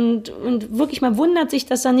und wirklich, man wundert sich,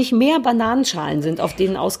 dass da nicht mehr Bananenschalen sind, auf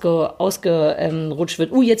denen ausgerutscht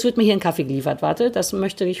wird. Jetzt wird mir hier ein Kaffee geliefert, warte, das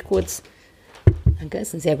möchte ich kurz... Danke,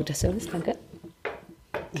 ist ein sehr guter Service, danke.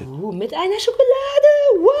 Mit einer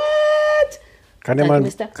Schokolade, what? Kann der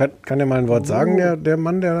mal ein Wort sagen, der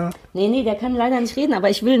Mann, der da... Nee, der kann leider nicht reden,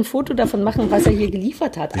 aber ich will ein Foto davon machen, was er hier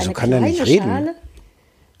geliefert hat. Wieso kann der nicht reden? Schale,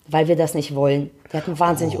 weil wir das nicht wollen. Der hat eine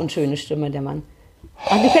wahnsinnig unschöne Stimme, der Mann.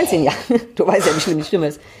 Ach, du kennst ihn ja. Du weißt ja, wie schlimm die Stimme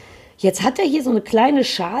ist. Jetzt hat er hier so eine kleine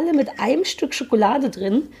Schale mit einem Stück Schokolade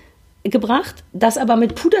drin gebracht, das aber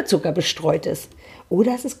mit Puderzucker bestreut ist.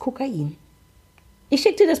 Oder es ist Kokain. Ich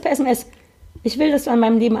schicke dir das per SMS. Ich will, dass du an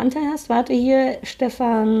meinem Leben Anteil hast. Warte hier,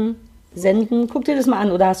 Stefan, senden. Guck dir das mal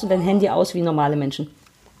an. Oder hast du dein Handy aus wie normale Menschen?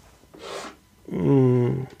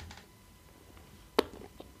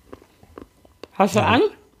 Hast du an?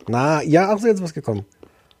 Ja, jetzt ist was gekommen.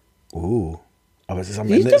 Aber es ist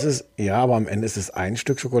am Ende ist es ein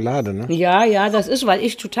Stück Schokolade, ne? Ja, das ist, weil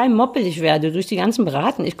ich total moppelig werde durch die ganzen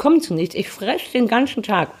Braten. Ich komme zu nichts. Ich fresse den ganzen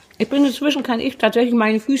Tag. Inzwischen kann ich tatsächlich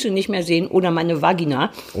meine Füße nicht mehr sehen oder meine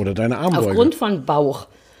Vagina. Oder deine Armbeuge. Aufgrund von Bauch.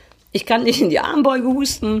 Ich kann nicht in die Armbeuge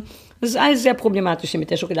husten. Das ist alles sehr problematisch hier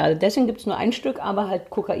mit der Schokolade. Deswegen gibt es nur ein Stück, aber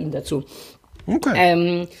halt Kokain dazu.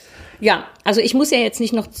 Okay. Also ich muss ja jetzt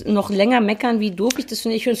nicht noch länger meckern, wie doof ich das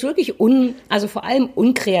finde. Ich finde es wirklich vor allem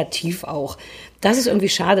unkreativ auch. Das ist irgendwie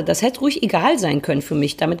schade. Das hätte ruhig egal sein können für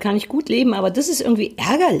mich. Damit kann ich gut leben, aber das ist irgendwie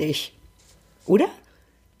ärgerlich. Oder?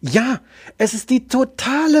 Ja, es ist die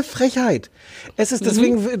totale Frechheit. Es ist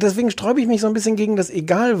deswegen sträube ich mich so ein bisschen gegen das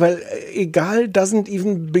egal, weil egal doesn't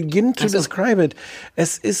even begin to describe it.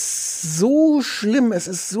 Es ist so schlimm, es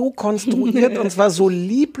ist so konstruiert und zwar so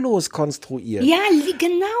lieblos konstruiert. Ja,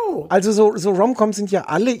 genau. Also so Rom-Coms sind ja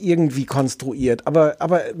alle irgendwie konstruiert, aber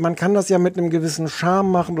man kann das ja mit einem gewissen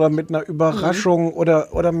Charme machen oder mit einer Überraschung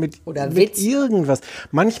oder mit irgendwas.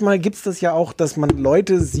 Manchmal gibt's das ja auch, dass man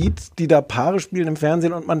Leute sieht, die da Paare spielen im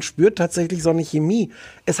Fernsehen und man spürt tatsächlich so eine Chemie.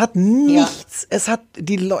 Es hat nichts. Es hat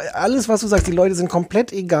alles, was du sagst, die Leute sind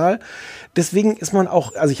komplett egal. Deswegen ist man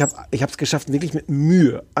auch, also ich hab's geschafft, wirklich mit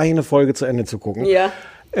Mühe eine Folge zu Ende zu gucken. Ja.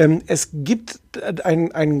 Es gibt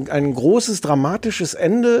ein großes dramatisches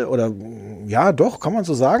Ende oder ja, doch, kann man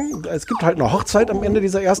so sagen. Es gibt halt eine Hochzeit am Ende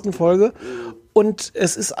dieser ersten Folge und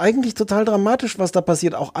es ist eigentlich total dramatisch, was da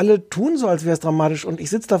passiert. Auch alle tun so, als wäre es dramatisch und ich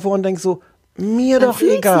sitze davor und denke so, mir doch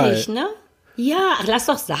egal. Nicht, ne? Ja, ach, lass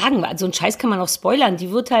doch sagen, so einen Scheiß kann man auch spoilern.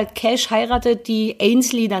 Die wird halt Cash heiratet, die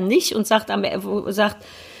Ainsley dann nicht und sagt,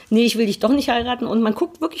 nee, ich will dich doch nicht heiraten. Und man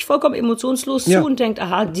guckt wirklich vollkommen emotionslos zu und denkt,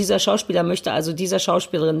 aha, dieser Schauspieler möchte also dieser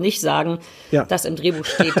Schauspielerin nicht sagen, dass im Drehbuch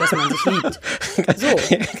steht, dass man sich liebt. So.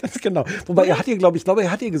 Ganz genau. Wobei er hat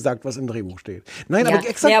ihr gesagt, was im Drehbuch steht. Nein, aber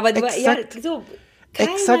exakt. Ja, aber exakt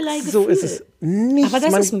so ist es nicht. Aber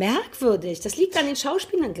das ist merkwürdig. Das liegt an den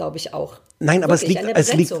Schauspielern, glaube ich, auch. Nein, aber es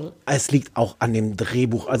liegt auch an dem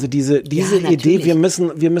Drehbuch. Also diese Idee, wir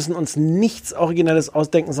müssen uns nichts Originelles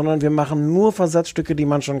ausdenken, sondern wir machen nur Versatzstücke, die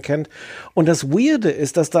man schon kennt. Und das Weirde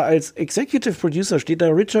ist, dass da als Executive Producer steht da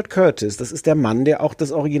Richard Curtis. Das ist der Mann, der auch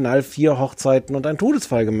das Original Vier Hochzeiten und einen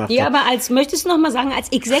Todesfall gemacht hat. Ja, aber möchtest du noch mal sagen,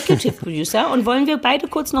 als Executive Producer, und wollen wir beide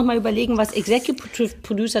kurz noch mal überlegen, was Executive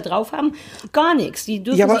Producer drauf haben? Gar nichts. Die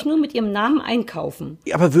dürfen sich nur mit ihrem Namen einkaufen.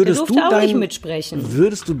 Ja, aber würdest du nicht mitsprechen.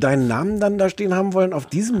 Würdest du deinen Namen dann da stehen haben wollen auf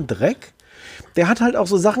diesem Dreck? Der hat halt auch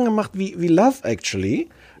so Sachen gemacht wie Love Actually,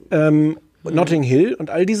 Notting Hill und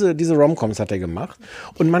all diese Rom-Coms hat er gemacht.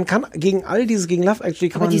 Und man kann gegen Love Actually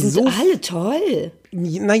kann aber man die sind alle toll.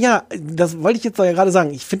 Naja, das wollte ich jetzt ja gerade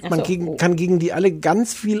sagen. Ich finde, kann gegen die alle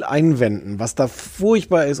ganz viel einwenden, was da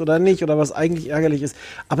furchtbar ist oder nicht oder was eigentlich ärgerlich ist.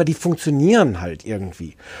 Aber die funktionieren halt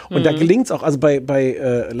irgendwie. Und da gelingt's auch, also bei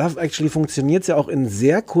Love Actually funktioniert's ja auch in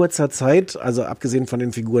sehr kurzer Zeit, also abgesehen von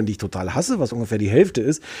den Figuren, die ich total hasse, was ungefähr die Hälfte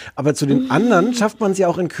ist. Aber zu den anderen schafft man es ja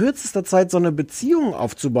auch in kürzester Zeit, so eine Beziehung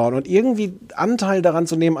aufzubauen und irgendwie Anteil daran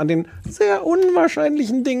zu nehmen an den sehr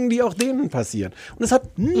unwahrscheinlichen Dingen, die auch denen passieren. Und es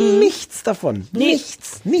hat nichts davon. Nichts.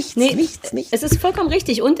 Es ist vollkommen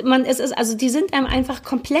richtig. Und die sind einem einfach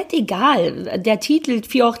komplett egal. Der Titel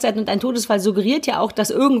Vier Hochzeiten und ein Todesfall suggeriert ja auch,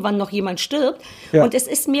 dass irgendwann noch jemand stirbt. Ja. Und es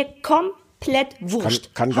ist mir komplett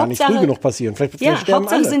wurscht. Kann gar nicht früh genug passieren. Vielleicht sterben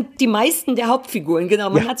Hauptsache alle. Sind die meisten der Hauptfiguren.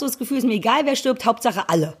 Genau, man hat so das Gefühl, es ist mir egal, wer stirbt, Hauptsache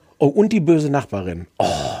alle. Oh, und die böse Nachbarin. Oh.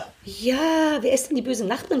 Ja, wer ist denn die böse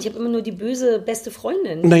Nachbarin? Ich habe immer nur die böse beste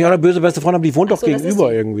Freundin. Naja, die böse beste Freundin, aber die wohnt doch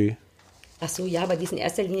gegenüber irgendwie. Ach so, ja, aber die ist in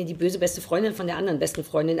erster Linie die böse beste Freundin von der anderen besten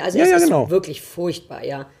Freundin. Also es ist wirklich furchtbar,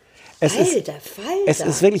 ja. Es ist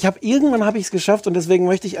wirklich, irgendwann habe ich es geschafft und deswegen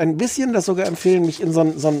möchte ich ein bisschen das sogar empfehlen, mich in so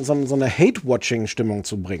eine Hate-Watching-Stimmung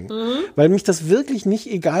zu bringen. Weil mich das wirklich nicht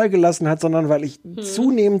egal gelassen hat, sondern weil ich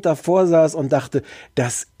zunehmend davor saß und dachte,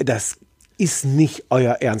 das ist nicht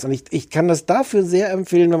euer Ernst. Und ich kann das dafür sehr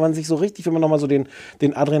empfehlen, wenn man nochmal so den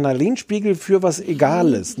Adrenalinspiegel für was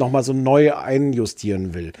Egales nochmal so neu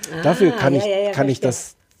einjustieren will. Dafür kann ich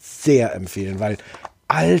das sehr empfehlen, weil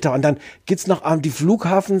Alter, und dann gibt's noch die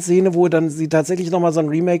Flughafenszene, wo dann sie tatsächlich nochmal so ein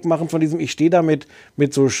Remake machen von diesem, ich stehe da mit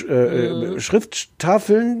so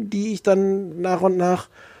Schrifttafeln, die ich dann nach und nach,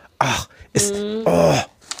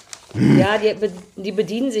 Ja, die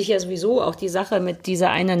bedienen sich ja sowieso auch die Sache mit dieser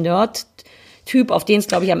einen Nerd-Typ, auf den es,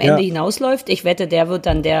 glaube ich, am Ende hinausläuft. Ich wette, der wird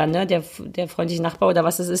dann der freundliche Nachbar oder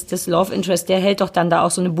was es ist, das Love Interest, der hält doch dann da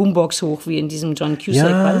auch so eine Boombox hoch, wie in diesem John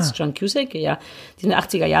Cusack, war das John Cusack? Ja, diesen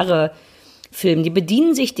 80er-Jahre-Film. Die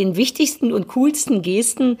bedienen sich den wichtigsten und coolsten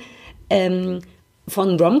Gesten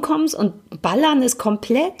von Romcoms und ballern es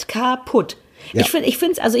komplett kaputt. Ja. Ich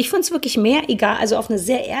finde es wirklich mehr egal, also auf eine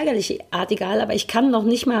sehr ärgerliche Art egal, aber ich kann noch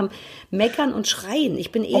nicht mal meckern und schreien.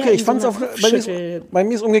 Ich bin eher bei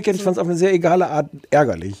mir ist umgekehrt, ich fand es auf eine sehr egale Art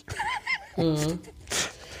ärgerlich. Also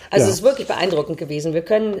es ist wirklich beeindruckend gewesen. Wir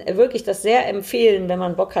können wirklich das sehr empfehlen, wenn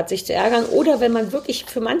man Bock hat, sich zu ärgern oder wenn man wirklich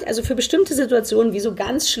für bestimmte Situationen wie so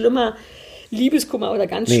ganz schlimmer Liebeskummer oder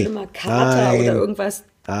ganz schlimmer Kater oder irgendwas.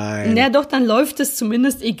 Nein. Na doch, dann läuft es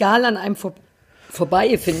zumindest egal an einem vorbei.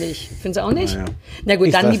 vorbei, finde ich. Findest du auch nicht? Naja. Na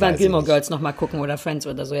gut, dann lieber weiß ich Gilmore nicht. Girls nochmal gucken oder Friends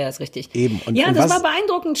oder so, ja, ist richtig. Eben. Und ja, und das was- war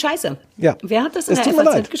beeindruckend scheiße. Ja. Wer hat das in Es der tut mir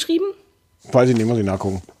FAZ leid. geschrieben? Weiß ich nicht, muss ich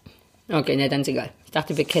nachgucken. Okay, ne, dann ist egal. Ich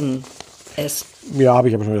dachte, wir kennen es. Ja, habe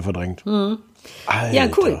ich aber schon wieder verdrängt. Mhm. Alter. Ja,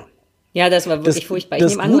 cool. Ja, das war wirklich furchtbar. Ich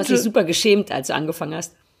das nehme an, du hast Gute- dich super geschämt, als du angefangen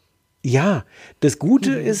hast. Ja, das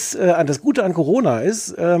Gute ist, das Gute an Corona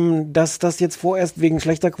ist, dass das jetzt vorerst wegen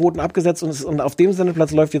schlechter Quoten abgesetzt ist und auf dem Sendeplatz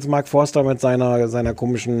läuft jetzt Mark Forster mit seiner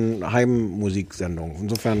komischen Heimmusiksendung.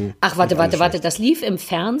 Insofern. Ach, warte, das lief im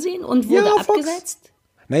Fernsehen und wurde Ja, Fox. abgesetzt?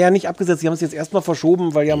 Naja, nicht abgesetzt, sie haben es jetzt erstmal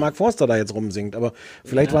verschoben, weil ja Mark Forster da jetzt rumsingt. Aber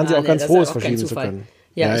vielleicht waren sie auch ganz das froh, ist es auch kein verschieben zu Zufall. können.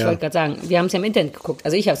 Ja, ich wollte gerade sagen, wir haben es ja im Internet geguckt.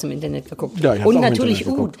 Also ich habe es im Internet geguckt. Ja, ich hab's und auch im natürlich,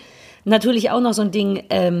 Internet geguckt. natürlich auch noch so ein Ding,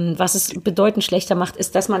 was es bedeutend schlechter macht,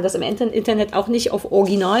 ist, dass man das im Internet auch nicht auf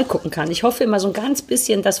Original gucken kann. Ich hoffe immer so ein ganz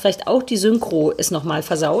bisschen, dass vielleicht auch die Synchro es nochmal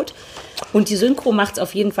versaut. Und die Synchro macht es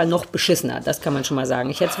auf jeden Fall noch beschissener, das kann man schon mal sagen.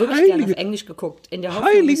 Ich hätte es wirklich gerne auf Englisch geguckt. In der Hoffnung,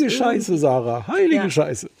 Heilige dass Scheiße, Sarah, heilige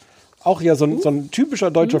Scheiße. Auch ja so ein typischer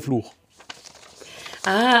deutscher Fluch.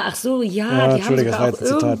 Ach so, ja, die haben Entschuldige, das sogar war auch jetzt ein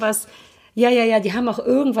Zitat. irgendwas. Ja, die haben auch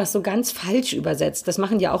irgendwas so ganz falsch übersetzt. Das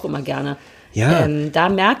machen die auch immer gerne. Ja. Da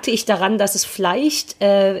merkte ich daran, dass es vielleicht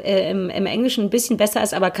im Englischen ein bisschen besser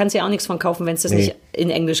ist, aber kannst ja auch nichts von kaufen, wenn es das nicht in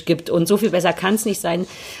Englisch gibt. Und so viel besser kann es nicht sein,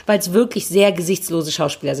 weil es wirklich sehr gesichtslose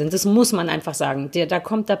Schauspieler sind. Das muss man einfach sagen.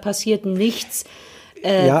 Da passiert nichts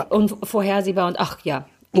und vorhersehbar und ach ja.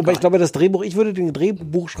 Wobei ich glaube, ich würde den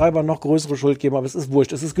Drehbuchschreibern noch größere Schuld geben, aber es ist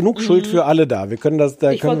wurscht. Es ist genug Schuld für alle da. Wir können das,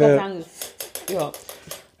 Ich wollte gerade sagen,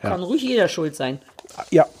 kann ruhig jeder schuld sein.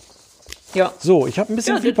 Ja. Ja. So, ich habe ein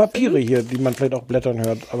bisschen viel Papiere hier, die man vielleicht auch blättern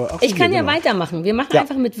hört. Aber Ich kann ja weitermachen. Wir machen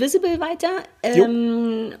einfach mit Visible weiter.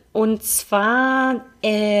 Und zwar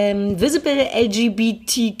Visible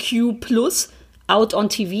LGBTQ+. Out on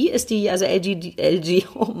TV ist die, also LGBTQ+.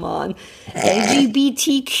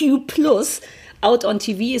 Out on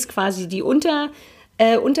TV ist quasi die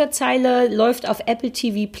Unterzeile, läuft auf Apple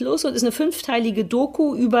TV Plus und ist eine 5-teilige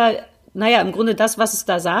Doku über, naja, im Grunde das, was es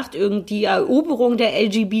da sagt, irgendwie Eroberung der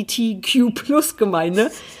LGBTQ+-Gemeinde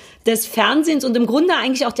des Fernsehens und im Grunde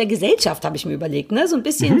eigentlich auch der Gesellschaft, habe ich mir überlegt, ne? So ein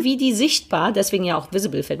bisschen wie die sichtbar, deswegen ja auch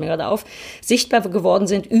Visible, fällt mir gerade auf, sichtbar geworden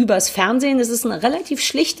sind übers Fernsehen. Es ist ein relativ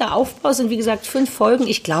schlichter Aufbau, es sind wie gesagt 5 Folgen,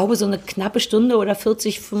 ich glaube so eine knappe Stunde oder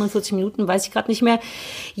 45 Minuten, weiß ich gerade nicht mehr,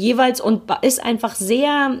 jeweils und ist einfach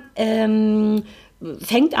sehr,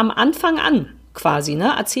 fängt am Anfang an. Quasi,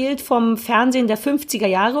 ne? Erzählt vom Fernsehen der 50er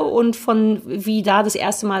Jahre und von wie da das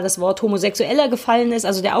erste Mal das Wort Homosexueller gefallen ist.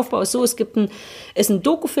 Also der Aufbau ist so, ist ein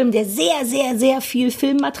Dokufilm, der sehr, sehr, sehr viel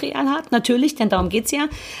Filmmaterial hat, natürlich, denn darum geht's ja,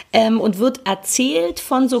 und wird erzählt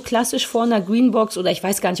von so klassisch vor einer Greenbox oder ich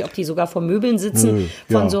weiß gar nicht, ob die sogar vor Möbeln sitzen,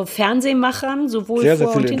 von so Fernsehmachern, sowohl sehr, sehr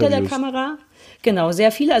vor und hinter der Interviews. Kamera. Genau,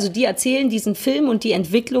 sehr viele. Also die erzählen diesen Film und die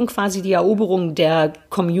Entwicklung, quasi die Eroberung der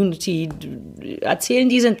Community, erzählen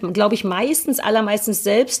die, sind, glaube ich, allermeistens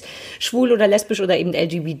selbst schwul oder lesbisch oder eben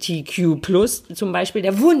LGBTQ+. Zum Beispiel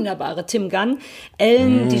der wunderbare Tim Gunn,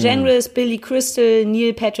 Ellen DeGeneres, Billy Crystal,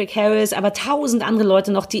 Neil Patrick Harris, aber 1000 andere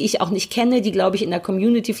Leute noch, die ich auch nicht kenne, die, glaube ich, in der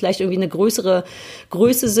Community vielleicht irgendwie eine größere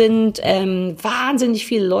Größe sind. Wahnsinnig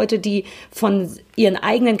viele Leute, die von ihren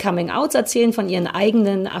eigenen Coming-Outs erzählen, von ihren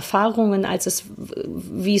eigenen Erfahrungen,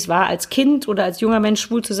 wie es war als Kind oder als junger Mensch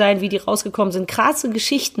schwul zu sein, wie die rausgekommen sind. Krasse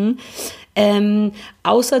Geschichten.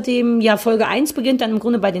 Außerdem, ja, Folge 1 beginnt dann im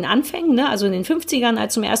Grunde bei den Anfängen, ne? Also in den 50ern,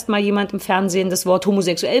 als zum ersten Mal jemand im Fernsehen das Wort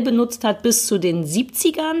homosexuell benutzt hat, bis zu den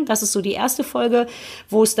 70ern. Das ist so die erste Folge,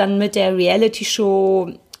 wo es dann mit der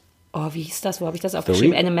Reality-Show, wie hieß das, wo habe ich das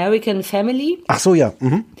aufgeschrieben? An American Family. Ach so, ja.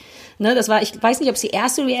 Ne, das war, ich weiß nicht, ob es die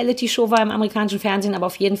erste Reality-Show war im amerikanischen Fernsehen, aber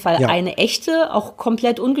auf jeden Fall eine echte, auch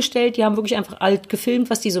komplett ungestellt. Die haben wirklich einfach alt gefilmt,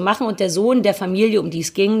 was die so machen. Und der Sohn der Familie, um die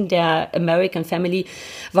es ging, der American Family,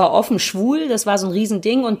 war offen schwul. Das war so ein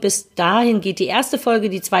Riesending. Und bis dahin geht die erste Folge.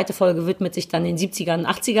 Die zweite Folge widmet sich dann den 70ern und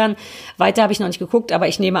 80ern. Weiter habe ich noch nicht geguckt, aber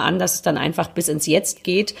ich nehme an, dass es dann einfach bis ins Jetzt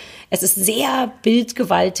geht. Es ist sehr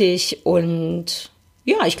bildgewaltig und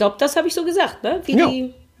ja, ich glaube, das habe ich so gesagt. Ne?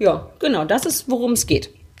 Genau, das ist, worum es geht.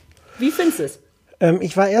 Wie findest du es?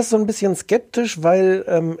 Ich war erst so ein bisschen skeptisch,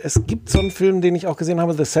 weil es gibt so einen Film, den ich auch gesehen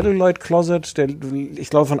habe, The Celluloid Closet, der, ich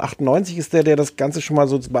glaube von 98 ist der das Ganze schon mal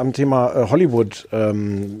so beim Thema Hollywood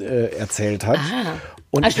erzählt hat.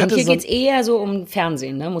 Und hier geht es eher so um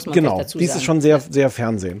Fernsehen, ne? Muss man vielleicht dazu sagen. Genau, dies ist schon sehr, sehr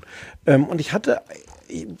Fernsehen. Und ich hatte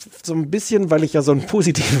so ein bisschen, weil ich ja so ein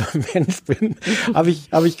positiver Mensch bin,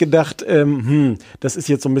 habe ich gedacht, das ist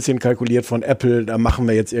jetzt so ein bisschen kalkuliert von Apple, da machen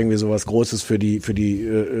wir jetzt irgendwie sowas Großes für die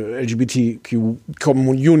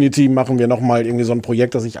LGBTQ-Community, machen wir nochmal irgendwie so ein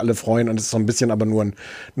Projekt, dass sich alle freuen und es ist so ein bisschen aber nur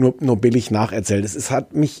billig nacherzählt. Es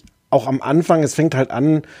hat mich auch am Anfang, es fängt halt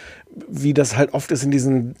an, wie das halt oft ist in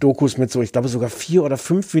diesen Dokus mit so, ich glaube sogar 4 oder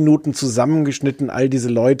 5 Minuten zusammengeschnitten, all diese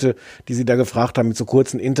Leute, die sie da gefragt haben, mit so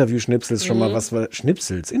kurzen Interview-Schnipsels, schon mal was war,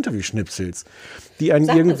 Interview-Schnipsels, die einen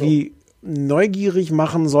irgendwie neugierig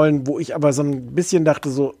machen sollen, wo ich aber so ein bisschen dachte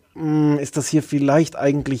so, ist das hier vielleicht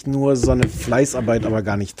eigentlich nur so eine Fleißarbeit, aber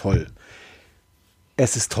gar nicht toll.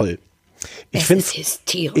 Es ist toll. Ich finde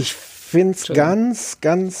es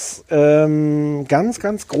ganz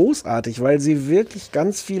großartig, weil sie wirklich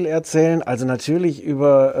ganz viel erzählen. Also natürlich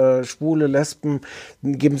über Schwule, Lesben,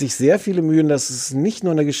 geben sich sehr viele Mühen, dass es nicht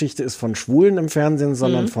nur eine Geschichte ist von Schwulen im Fernsehen,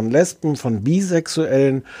 sondern von Lesben, von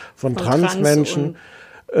Bisexuellen, von Transmenschen.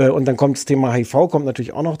 Und dann kommt das Thema HIV, kommt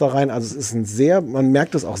natürlich auch noch da rein. Also es ist man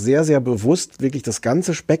merkt es auch sehr, sehr bewusst, wirklich das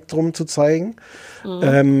ganze Spektrum zu zeigen.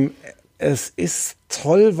 Es ist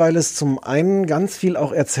toll, weil es zum einen ganz viel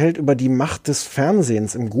auch erzählt über die Macht des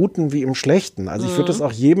Fernsehens, im Guten wie im Schlechten. Also ich würde es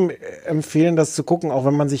auch jedem empfehlen, das zu gucken, auch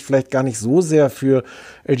wenn man sich vielleicht gar nicht so sehr für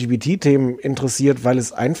LGBT-Themen interessiert, weil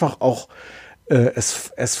es einfach auch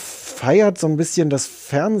es feiert so ein bisschen das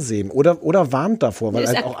Fernsehen oder warnt davor, weil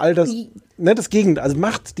halt auch all das, das Gegenteil, also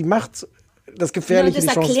die Macht das Gefährliche,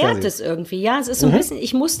 das erklärt es irgendwie, ja. Es ist so ein bisschen,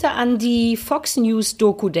 ich musste an die Fox News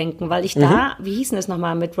Doku denken, weil ich da, wie hieß denn das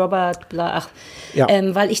nochmal, mit Robert Bla,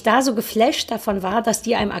 weil ich da so geflasht davon war, dass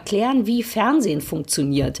die einem erklären, wie Fernsehen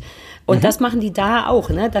funktioniert. Und das machen die da auch,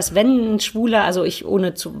 ne? Dass wenn ein Schwuler, also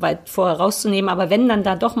ohne zu weit vorher rauszunehmen, aber wenn dann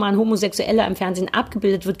da doch mal ein Homosexueller im Fernsehen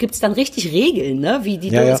abgebildet wird, gibt's dann richtig Regeln, ne? Wie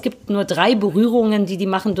die, es gibt nur 3 Berührungen, die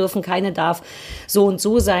machen dürfen, keine darf so und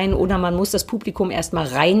so sein, oder man muss das Publikum erstmal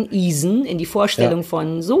reineasen in die Vorstellung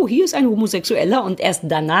von, so, hier ist ein Homosexueller und erst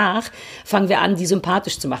danach fangen wir an, die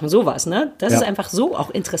sympathisch zu machen, sowas, ne? Das ist einfach so auch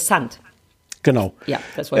interessant. Genau. Ja,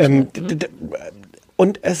 das wollte ich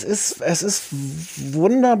Und es ist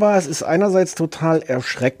wunderbar, es ist einerseits total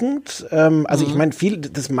erschreckend, also ich meine,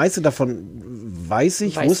 das meiste davon wusste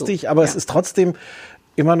ich, aber es ist trotzdem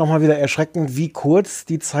immer noch mal wieder erschreckend, wie kurz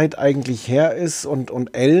die Zeit eigentlich her ist und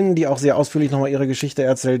Ellen, die auch sehr ausführlich noch mal ihre Geschichte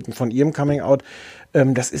erzählt von ihrem Coming-out,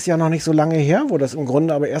 das ist ja noch nicht so lange her, wo das im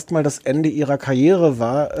Grunde aber erstmal das Ende ihrer Karriere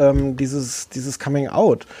war, dieses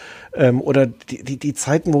Coming-out. Oder die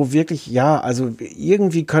Zeiten, wo wirklich, also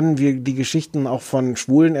irgendwie können wir die Geschichten auch von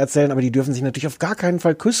Schwulen erzählen, aber die dürfen sich natürlich auf gar keinen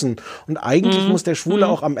Fall küssen. Und eigentlich muss der Schwule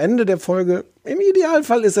auch am Ende der Folge, im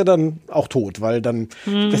Idealfall ist er dann auch tot, weil dann,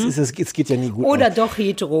 es geht ja nie gut. Oder doch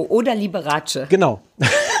hetero, oder Liberace. Genau.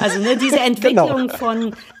 Also diese Entwicklung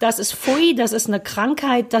von, das ist Pfui, das ist eine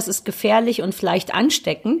Krankheit, das ist gefährlich und vielleicht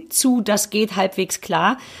ansteckend, zu, das geht halbwegs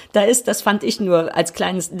klar. Das fand ich nur als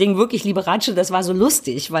kleines Ding wirklich Liberace, das war so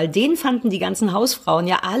lustig, weil den fanden die ganzen Hausfrauen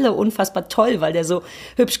ja alle unfassbar toll, weil der so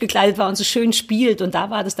hübsch gekleidet war und so schön spielt, und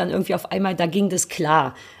da war das dann irgendwie auf einmal, da ging das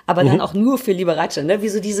klar. Aber dann auch nur für Liberace, ne? Wie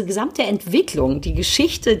so diese gesamte Entwicklung, die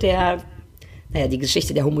Geschichte der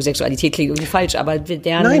Homosexualität klingt irgendwie falsch, aber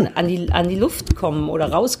deren an die Luft kommen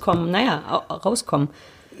oder rauskommen, rauskommen.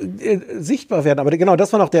 Sichtbar werden, aber genau,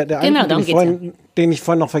 das war noch der Einpunkt, den ich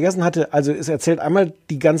vorhin noch vergessen hatte. Also es erzählt einmal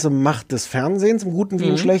die ganze Macht des Fernsehens, im Guten wie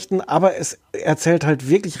im Schlechten, aber es erzählt halt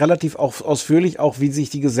wirklich relativ auch ausführlich auch, wie sich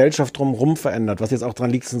die Gesellschaft drumherum verändert, was jetzt auch dran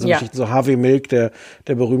liegt, sind so Geschichten, so Harvey Milk, der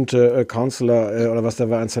berühmte Counselor oder was der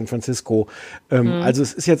war in San Francisco. Also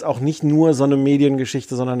es ist jetzt auch nicht nur so eine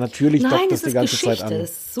Mediengeschichte, sondern natürlich dockt das die ganze Zeit an. Das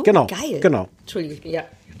ist so geil. Genau. Entschuldige, ja.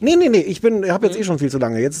 Nee, ich habe jetzt schon viel zu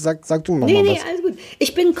lange. Jetzt sag du noch mal was. Alles gut.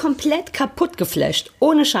 Ich bin komplett kaputt geflasht.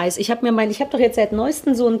 Ohne Scheiß. Ich habe doch jetzt seit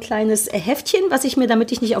neuestem so ein kleines Heftchen, was ich mir,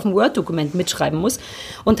 damit ich nicht auf dem Word-Dokument mitschreiben muss,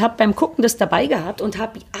 und habe beim Gucken das dabei gehabt und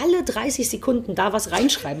habe alle 30 Sekunden da was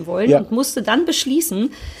reinschreiben wollen und musste dann beschließen,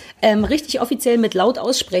 richtig offiziell mit laut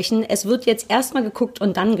aussprechen, es wird jetzt erstmal geguckt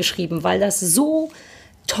und dann geschrieben, weil das so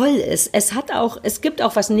toll ist. Es gibt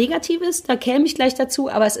auch was Negatives, da käme ich gleich dazu,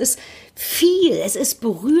 aber es ist viel, es ist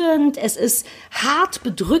berührend, es ist hart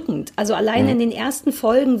bedrückend. Also allein in den ersten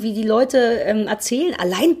Folgen, wie die Leute erzählen,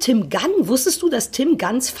 allein Tim Gunn, wusstest du, dass Tim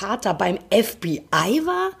Gunns Vater beim FBI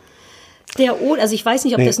war? Also ich weiß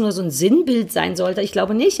nicht, ob das nur so ein Sinnbild sein sollte. Ich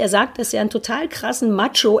glaube nicht. Er sagt, dass er einen total krassen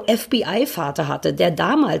Macho-FBI-Vater hatte, der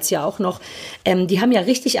damals ja auch noch, die haben ja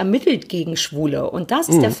richtig ermittelt gegen Schwule. Und das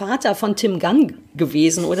ist der Vater von Tim Gunn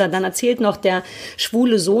gewesen. Oder dann erzählt noch der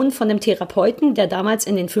schwule Sohn von dem Therapeuten, der damals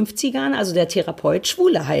in den 50ern, also der Therapeut,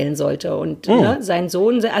 Schwule heilen sollte. Und sein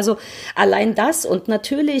Sohn, also allein das. Und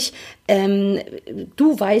natürlich,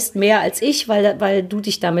 du weißt mehr als ich, weil du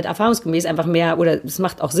dich damit erfahrungsgemäß einfach mehr, oder es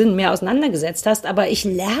macht auch Sinn, mehr auseinandergesetzt hast, aber ich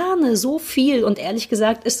lerne so viel, und ehrlich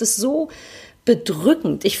gesagt ist es so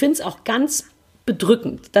bedrückend. Ich finde es auch ganz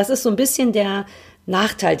bedrückend. Das ist so ein bisschen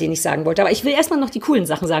Nachteil, den ich sagen wollte. Aber ich will erstmal noch die coolen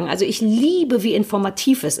Sachen sagen. Also ich liebe, wie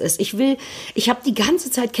informativ es ist. Ich habe die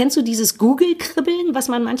ganze Zeit, kennst du dieses Google-Kribbeln, was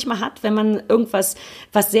man manchmal hat, wenn man irgendwas,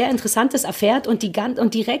 was sehr Interessantes erfährt und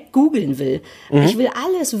direkt googeln will. Ich will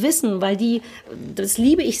alles wissen, weil das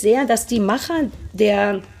liebe ich sehr, dass die Macher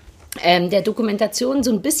der Dokumentation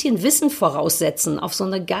so ein bisschen Wissen voraussetzen, auf so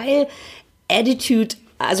eine geile Attitude.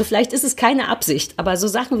 Also vielleicht ist es keine Absicht, aber so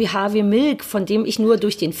Sachen wie Harvey Milk, von dem ich nur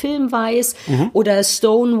durch den Film weiß, oder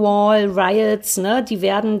Stonewall Riots, ne,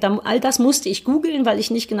 all das musste ich googeln, weil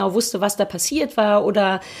ich nicht genau wusste, was da passiert war,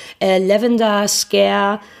 oder Lavender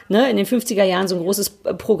Scare, ne, in den 50er Jahren so ein großes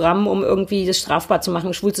Programm, um irgendwie das strafbar zu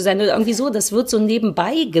machen, schwul zu sein oder irgendwie so, das wird so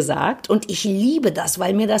nebenbei gesagt und ich liebe das,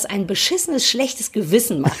 weil mir das ein beschissenes, schlechtes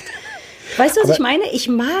Gewissen macht. Weißt du, was ich meine? Ich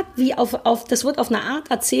mag, wie das wird auf eine Art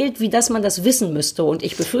erzählt, wie dass man das wissen müsste. Und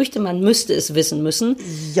ich befürchte, man müsste es wissen müssen.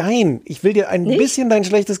 Jein, ich will dir ein bisschen dein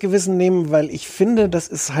schlechtes Gewissen nehmen, weil ich finde, es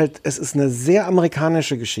ist eine sehr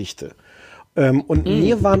amerikanische Geschichte. Und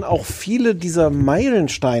mir waren auch viele dieser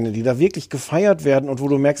Meilensteine, die da wirklich gefeiert werden und wo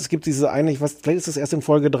du merkst, es gibt diese eine, vielleicht ist das erst in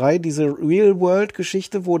Folge 3, diese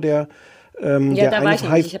Real-World-Geschichte, wo der da war ich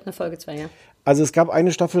noch nicht, ich habe eine Folge 2, ja. Also es gab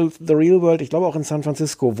eine Staffel The Real World, ich glaube auch in San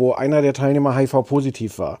Francisco, wo einer der Teilnehmer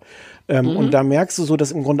HIV-positiv war. Und da merkst du so,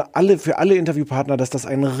 dass im Grunde für alle Interviewpartner, dass das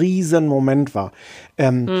ein riesen Moment war.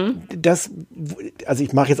 Also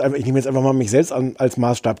ich nehme jetzt einfach mal mich selbst als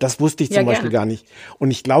Maßstab. Das wusste ich zum Beispiel gar nicht.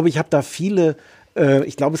 Und ich glaube, es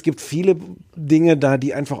gibt viele Dinge da,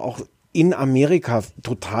 die einfach auch in Amerika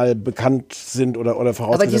total bekannt sind oder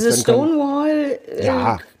vorausgesetzt werden können. Aber diese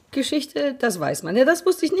Stonewall Geschichte, das weiß man. Ja, das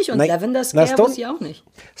wusste ich nicht. Und Lavender Scare wusste ich auch nicht.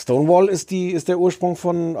 Stonewall ist der Ursprung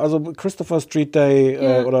von Christopher Street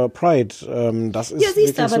Day oder Pride. Das ist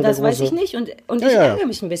siehst du, aber so das weiß ich nicht. Und ich ärgere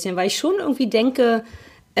mich ein bisschen, weil ich schon irgendwie denke,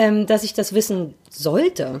 dass ich das wissen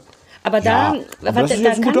sollte. Aber das ist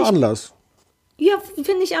jetzt ein guter Anlass. Ja,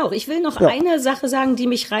 finde ich auch. Ich will noch eine Sache sagen, die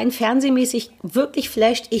mich rein fernsehmäßig wirklich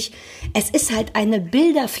flasht. Es ist halt eine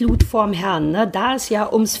Bilderflut vorm Herrn. Ne? Da es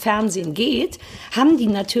ja ums Fernsehen geht, haben die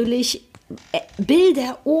natürlich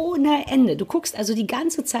Bilder ohne Ende. Du guckst also die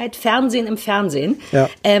ganze Zeit Fernsehen im Fernsehen. Ja.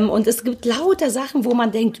 Und es gibt lauter Sachen, wo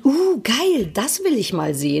man denkt, geil, das will ich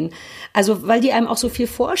mal sehen. Also, weil die einem auch so viel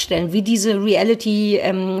vorstellen, wie diese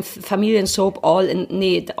Reality-Familien-Soap All in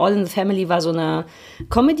the Family war so eine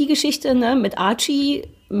Comedy-Geschichte, ne, mit Archie,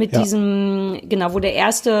 mit diesem, genau, wo die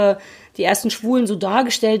ersten Schwulen so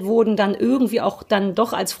dargestellt wurden, dann irgendwie auch dann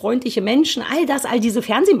doch als freundliche Menschen, all diese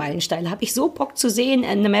Fernsehmeilensteine habe ich so Bock zu sehen.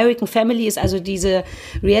 An American Family ist also diese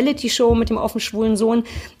Reality-Show mit dem offen schwulen Sohn.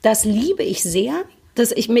 Das liebe ich sehr.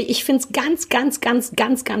 Ich finde es ganz, ganz, ganz,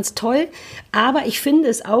 ganz, ganz toll. Aber ich finde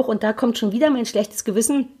es auch, und da kommt schon wieder mein schlechtes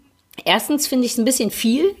Gewissen, erstens finde ich es ein bisschen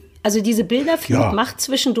viel. Also diese Bilderflut macht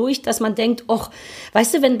zwischendurch, dass man denkt,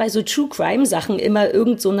 weißt du, wenn bei so True Crime Sachen immer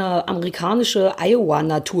irgend so eine amerikanische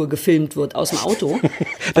Iowa-Natur gefilmt wird aus dem Auto.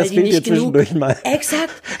 Das fehlt dir zwischendurch mal.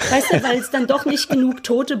 Exakt. Weißt du, weil es dann doch nicht genug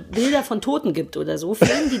tote Bilder von Toten gibt oder so,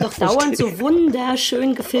 filmen die doch dauernd so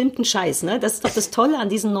wunderschön gefilmten Scheiß, ne? Das ist doch das Tolle an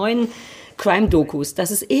diesen neuen Crime-Dokus,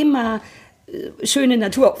 dass es immer schöne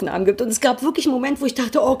Naturaufnahmen gibt. Und es gab wirklich einen Moment, wo ich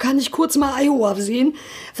dachte, kann ich kurz mal Iowa sehen?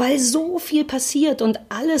 Weil so viel passiert und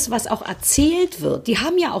alles, was auch erzählt wird, die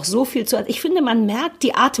haben ja auch so viel zu erzählen. Ich finde, man merkt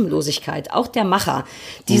die Atemlosigkeit, auch der Macher.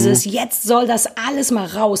 Dieses, jetzt soll das alles mal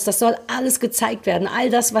raus, das soll alles gezeigt werden. All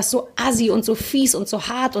das, was so assi und so fies und so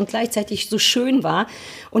hart und gleichzeitig so schön war.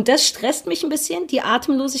 Und das stresst mich ein bisschen, die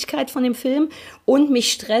Atemlosigkeit von dem Film. Und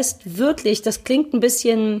mich stresst wirklich, das klingt ein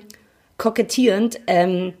bisschen kokettierend,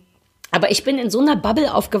 aber ich bin in so einer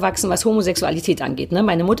Bubble aufgewachsen, was Homosexualität angeht. Ne?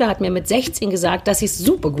 Meine Mutter hat mir mit 16 gesagt, dass sie es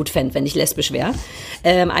super gut fände, wenn ich lesbisch wäre.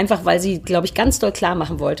 Einfach, weil sie, glaube ich, ganz doll klar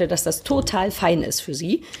machen wollte, dass das total fein ist für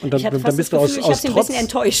sie. Und dann bist du aus Trotz ein bisschen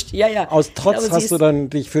enttäuscht. Ja. Aus Trotz hast du dann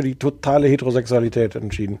dich für die totale Heterosexualität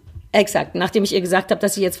entschieden. Exakt. Nachdem ich ihr gesagt habe,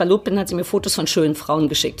 dass ich jetzt verlobt bin, hat sie mir Fotos von schönen Frauen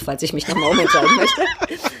geschickt, falls ich mich nochmal umentscheiden möchte.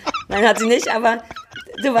 Nein, hat sie nicht, aber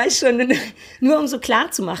du weißt schon, nur um so klar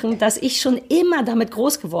zu machen, dass ich schon immer damit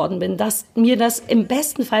groß geworden bin, dass mir das im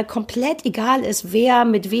besten Fall komplett egal ist, wer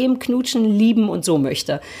mit wem knutschen, lieben und so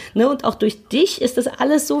möchte. Ne? Und auch durch dich ist das ist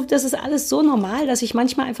alles so normal, dass ich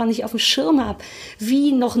manchmal einfach nicht auf dem Schirm habe,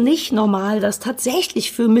 wie noch nicht normal das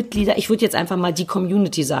tatsächlich für Mitglieder, ich würde jetzt einfach mal die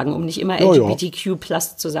Community sagen, um nicht immer LGBTQ+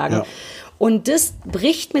 zu sagen. Ja. Und das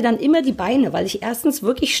bricht mir dann immer die Beine, weil ich erstens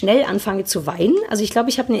wirklich schnell anfange zu weinen. Also ich glaube,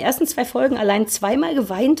 ich habe in den ersten 2 Folgen allein 2-mal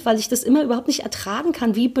geweint, weil ich das immer überhaupt nicht ertragen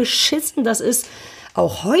kann, wie beschissen das ist,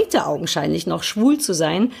 auch heute augenscheinlich noch schwul zu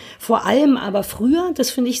sein. Vor allem aber früher, das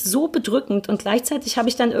finde ich so bedrückend. Und gleichzeitig habe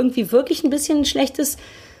ich dann irgendwie wirklich ein bisschen ein schlechtes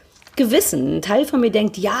Gewissen. Ein Teil von mir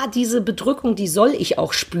denkt, ja, diese Bedrückung, die soll ich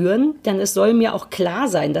auch spüren, denn es soll mir auch klar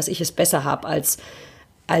sein, dass ich es besser habe als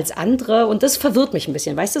andere. Und das verwirrt mich ein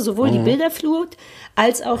bisschen, weißt du, sowohl die Bilderflut,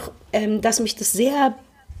 als auch, dass mich das sehr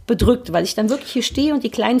bedrückt, weil ich dann wirklich hier stehe und die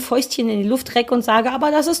kleinen Fäustchen in die Luft recke und sage,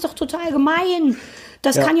 aber das ist doch total gemein.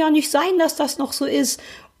 Das kann ja nicht sein, dass das noch so ist.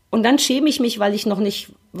 Und dann schäme ich mich, weil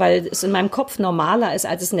es in meinem Kopf normaler ist,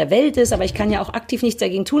 als es in der Welt ist, aber ich kann ja auch aktiv nichts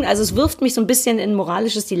dagegen tun. Also es wirft mich so ein bisschen in ein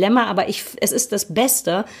moralisches Dilemma, aber es ist das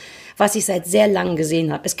Beste, was ich seit sehr langem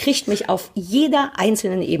gesehen habe. Es kriegt mich auf jeder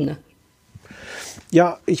einzelnen Ebene.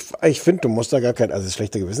 Ja, ich finde, du musst da gar kein, also das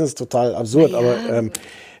schlechte Gewissen ist total absurd, aber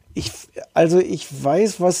ich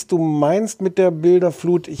weiß, was du meinst mit der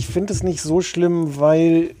Bilderflut. Ich finde es nicht so schlimm,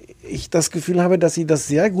 weil ich das Gefühl habe, dass sie das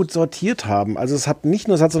sehr gut sortiert haben. Also es hat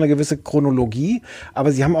so eine gewisse Chronologie,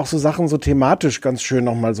 aber sie haben auch so Sachen so thematisch ganz schön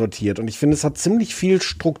nochmal sortiert. Und ich finde, es hat ziemlich viel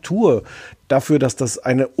Struktur dafür, dass das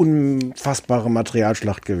eine unfassbare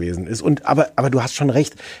Materialschlacht gewesen ist. Aber du hast schon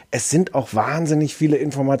recht, es sind auch wahnsinnig viele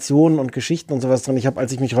Informationen und Geschichten und sowas drin. Ich habe,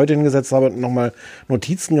 als ich mich heute hingesetzt habe und nochmal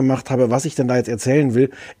Notizen gemacht habe, was ich denn da jetzt erzählen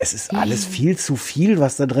will, es ist alles viel zu viel,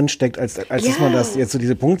 was da drin steckt, als dass man das jetzt so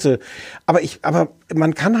diese Punkte. Aber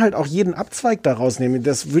man kann halt auch jeden Abzweig daraus nehmen.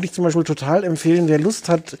 Das würde ich zum Beispiel total empfehlen, wer Lust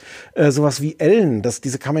hat, sowas wie Ellen,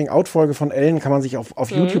 diese Coming-out-Folge von Ellen kann man sich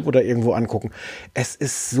auf YouTube oder irgendwo angucken. Es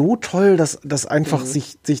ist so toll, das einfach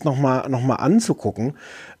sich noch mal anzugucken.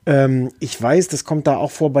 Ich weiß, das kommt da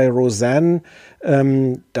auch vor bei Roseanne.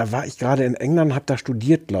 Da war ich gerade in England, habe da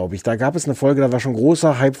studiert, glaube ich. Da gab es eine Folge, da war schon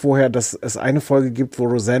großer Hype vorher, dass es eine Folge gibt, wo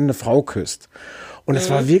Roseanne eine Frau küsst. Und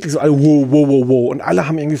es war wirklich so, wow. Und alle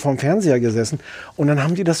haben irgendwie vorm Fernseher gesessen. Und dann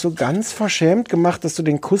haben die das so ganz verschämt gemacht, dass du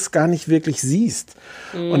den Kuss gar nicht wirklich siehst.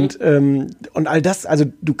 Und all das, also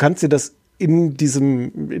du kannst dir das in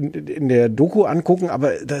der Doku angucken,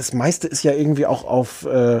 aber das meiste ist ja irgendwie auch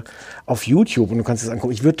auf YouTube und du kannst es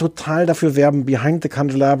angucken. Ich würde total dafür werben, Behind the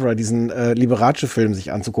Candelabra, diesen Liberace-Film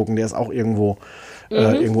sich anzugucken, der ist auch irgendwo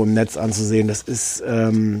im Netz anzusehen. Das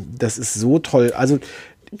ist so toll. Also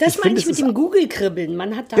das meine ich mit dem Google-Kribbeln.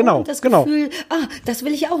 Man hat dauernd das Gefühl, das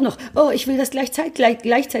will ich auch noch. Oh, ich will das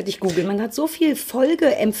gleichzeitig googeln. Man hat so viel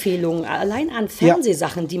Folgeempfehlungen, allein an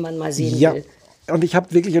Fernsehsachen, die man mal sehen will. Und ich habe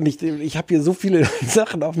hier so viele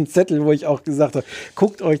Sachen auf dem Zettel, wo ich auch gesagt habe,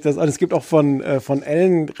 guckt euch das an. Es gibt auch von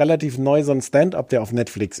Ellen relativ neu so ein Stand-up, der auf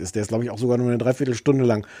Netflix ist. Der ist, glaube ich, auch sogar nur eine Dreiviertelstunde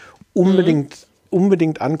lang.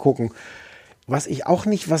 Unbedingt angucken. Was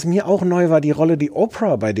mir auch neu war, die Rolle, die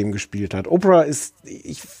Oprah bei dem gespielt hat. Oprah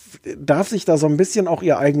darf sich da so ein bisschen auch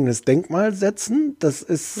ihr eigenes Denkmal setzen. Das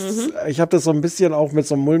ist, ich habe das so ein bisschen auch mit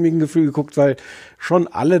so einem mulmigen Gefühl geguckt, weil schon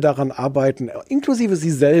alle daran arbeiten, inklusive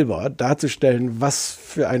sie selber, darzustellen, was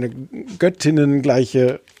für eine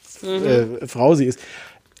göttinnengleiche Frau sie ist.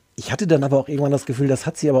 Ich hatte dann aber auch irgendwann das Gefühl, das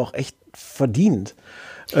hat sie aber auch echt verdient.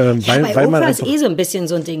 Bei Oprah ist so ein bisschen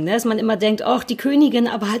so ein Ding, ne? Dass man immer denkt, die Königin,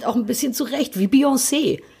 aber halt auch ein bisschen zurecht, wie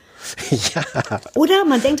Beyoncé. Ja. Oder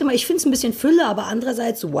man denkt immer, ich finde es ein bisschen Fülle, aber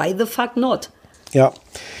andererseits, why the fuck not? Ja.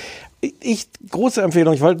 Große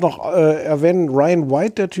Empfehlung, ich wollte noch erwähnen, Ryan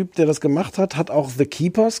White, der Typ, der das gemacht hat, hat auch The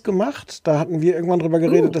Keepers gemacht. Da hatten wir irgendwann drüber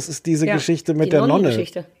geredet, das ist diese Geschichte mit der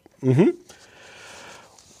Nonne.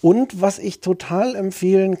 Und was ich total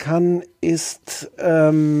empfehlen kann, ist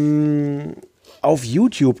auf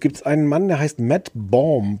YouTube gibt es einen Mann, der heißt Matt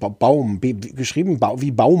Baum, geschrieben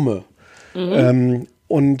wie Baume.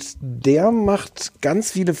 Und der macht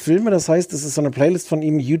ganz viele Filme, das heißt, es ist so eine Playlist von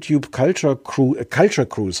ihm, YouTube Culture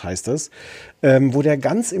Cruise heißt das, wo der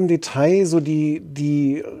ganz im Detail so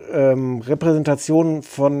die Repräsentation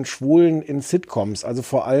von Schwulen in Sitcoms, also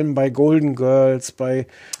vor allem bei Golden Girls, bei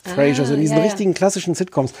Frasier, so in diesen richtigen klassischen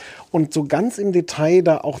Sitcoms und so ganz im Detail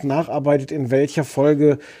da auch nacharbeitet, in welcher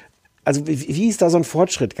Folge, also wie es da so einen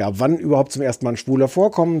Fortschritt gab, wann überhaupt zum ersten Mal ein Schwuler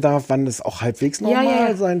vorkommen darf, wann es auch halbwegs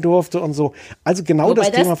normal sein durfte und so. Also genau das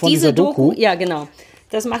Thema von dieser Doku. Ja, genau.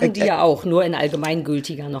 Das machen die ja auch, nur in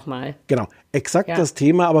allgemeingültiger nochmal. Genau, exakt das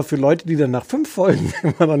Thema, aber für Leute, die dann nach 5 Folgen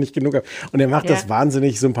immer noch nicht genug haben. Und er macht das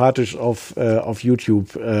wahnsinnig sympathisch auf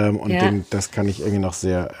YouTube das kann ich irgendwie noch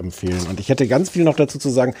sehr empfehlen. Und ich hätte ganz viel noch dazu zu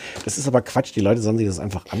sagen, das ist aber Quatsch, die Leute sollen sich das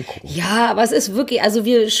einfach angucken. Ja, aber es ist wirklich, also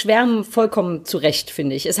wir schwärmen vollkommen zurecht,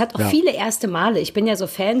 finde ich. Es hat auch viele erste Male. Ich bin ja so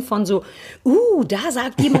Fan von so, da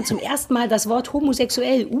sagt jemand zum ersten Mal das Wort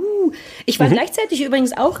homosexuell, Ich war gleichzeitig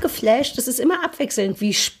übrigens auch geflasht, das ist immer abwechselnd,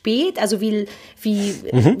 wie spät, also wie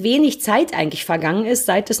wenig Zeit eigentlich vergangen ist,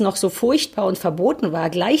 seit es noch so furchtbar und verboten war.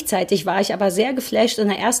 Gleichzeitig war ich aber sehr geflasht. In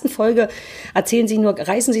der ersten Folge reißen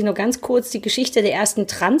sie nur ganz kurz die Geschichte der ersten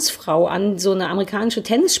Transfrau an, so eine amerikanische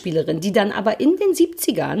Tennisspielerin, die dann aber in den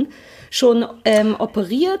 70ern schon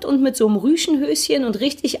operiert und mit so einem Rüschenhöschen und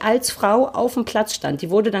richtig als Frau auf dem Platz stand. Die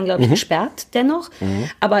wurde dann, glaube ich, gesperrt dennoch.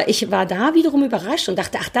 Aber ich war da wiederum überrascht und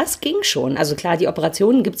dachte, ach, das ging schon. Also klar, die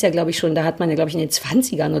Operationen gibt's ja, glaube ich, schon. Da hat man ja, glaube ich, in den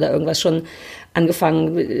 20ern oder irgendwas schon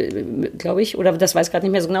angefangen, glaube ich. Oder das weiß ich gerade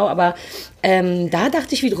nicht mehr so genau. Aber da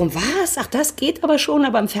dachte ich wiederum, was? Ach, das geht aber schon.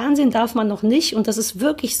 Aber im Fernsehen darf man noch nicht. Und das ist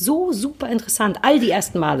wirklich so super interessant. All die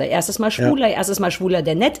ersten Male. Erstes Mal Schwuler,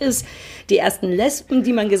 der nett ist. Die ersten Lesben,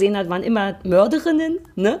 die man gesehen hat, waren immer Mörderinnen.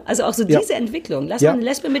 Ne? Also auch so diese Entwicklung. Lass mal eine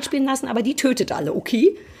Lesbe mitspielen lassen, aber die tötet alle,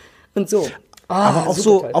 okay? Und so. Aber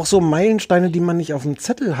auch so Meilensteine, die man nicht auf dem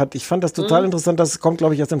Zettel hat. Ich fand das total interessant. Das kommt,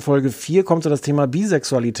 glaube ich, erst in Folge 4, kommt so das Thema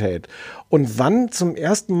Bisexualität. Und wann zum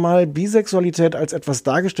ersten Mal Bisexualität als etwas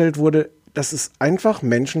dargestellt wurde, dass es einfach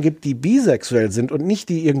Menschen gibt, die bisexuell sind und nicht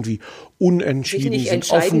die irgendwie unentschieden sind,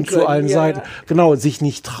 offen zu allen Seiten. Genau, sich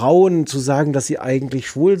nicht trauen zu sagen, dass sie eigentlich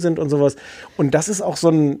schwul sind und sowas. Und das ist auch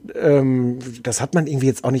so ein, das hat man irgendwie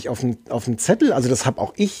jetzt auch nicht auf dem Zettel, also das habe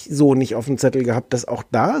auch ich so nicht auf dem Zettel gehabt, dass auch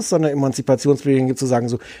da es so eine Emanzipationsbewegung gibt, zu sagen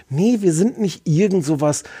so, nee, wir sind nicht irgend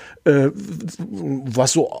sowas,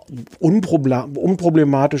 was so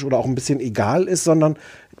unproblematisch oder auch ein bisschen egal ist, sondern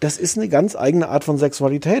das ist eine ganz eigene Art von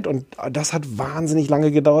Sexualität und das hat wahnsinnig lange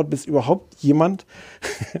gedauert, bis überhaupt jemand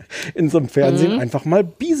in so einem Fernsehen einfach mal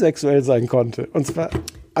bisexuell sein konnte. Und zwar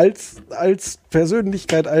als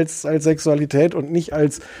Persönlichkeit, als Sexualität und nicht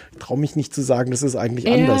als, trau mich nicht zu sagen, dass es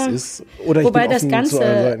eigentlich anders ist. Oder ich bin offen zu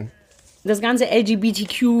allen Seiten. Das ganze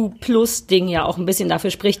LGBTQ-Plus-Ding ja auch ein bisschen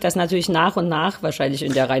dafür spricht, dass natürlich nach und nach, wahrscheinlich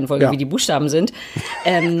in der Reihenfolge, wie die Buchstaben sind,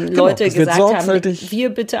 Leute gesagt haben,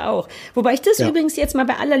 wir bitte auch. Wobei ich das übrigens jetzt mal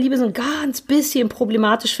bei aller Liebe so ein ganz bisschen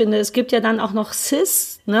problematisch finde. Es gibt ja dann auch noch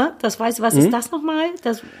Cis, ne? Was ist das nochmal?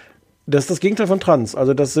 Das ist das Gegenteil von Trans.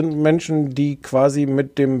 Also das sind Menschen, die quasi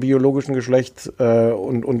mit dem biologischen Geschlecht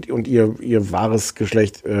und ihr wahres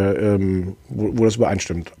Geschlecht, wo das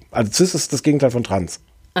übereinstimmt. Also Cis ist das Gegenteil von Trans.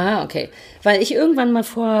 Ah, okay. Weil ich irgendwann mal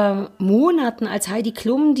vor Monaten, als Heidi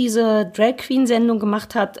Klum diese Drag-Queen-Sendung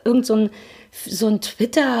gemacht hat, so ein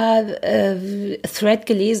Twitter-Thread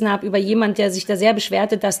gelesen habe über jemand, der sich da sehr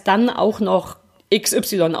beschwerte, dass dann auch noch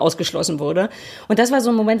XY ausgeschlossen wurde. Und das war so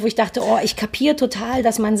ein Moment, wo ich dachte, ich kapiere total,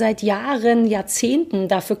 dass man seit Jahren, Jahrzehnten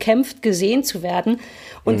dafür kämpft, gesehen zu werden.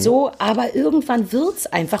 Und so, aber irgendwann wird's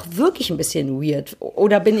einfach wirklich ein bisschen weird.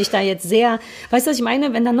 Oder bin ich da jetzt sehr, weißt du, was ich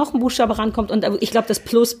meine? Wenn da noch ein Buchstabe rankommt und ich glaube, das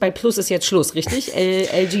Plus, bei Plus ist jetzt Schluss, richtig?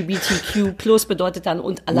 LGBTQ Plus bedeutet dann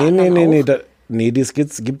und alle anderen auch. Nee, das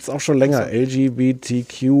gibt's auch schon länger. Also.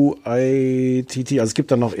 LGBTQITT, also es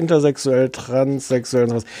gibt dann noch intersexuell, transsexuell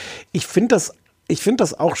und was. Ich finde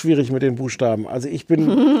das auch schwierig mit den Buchstaben. Also ich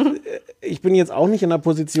bin jetzt auch nicht in der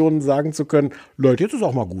Position, sagen zu können, Leute, jetzt ist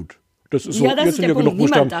auch mal gut. Das ist so, das ist der Punkt.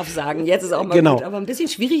 Niemand darf sagen, jetzt ist auch mal gut. Aber ein bisschen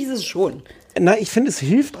schwierig ist es schon. Na, ich finde, es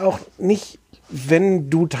hilft auch nicht, wenn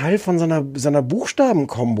du Teil von so einer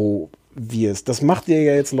Buchstabenkombo wirst. Das macht dir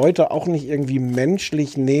ja jetzt Leute auch nicht irgendwie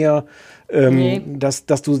menschlich näher, dass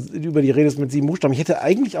du über die redest mit 7 Buchstaben. Ich hätte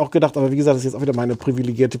eigentlich auch gedacht, aber wie gesagt, das ist jetzt auch wieder meine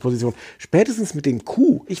privilegierte Position, spätestens mit dem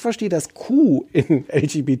Q. Ich verstehe das Q in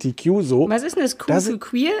LGBTQ so. Was ist denn das Q für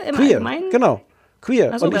queer im Allgemeinen? Genau,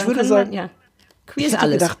 queer. So, und ich würde sagen, queer ist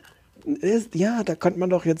alles. Da könnte man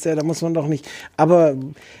doch jetzt, da muss man doch nicht. Aber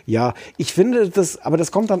ja, ich finde das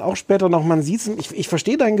kommt dann auch später noch, man sieht es, ich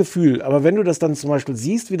verstehe dein Gefühl, aber wenn du das dann zum Beispiel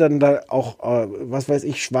siehst, wie dann da auch, was weiß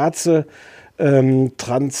ich, schwarze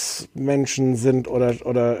Transmenschen sind oder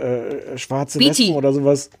schwarze Lesben oder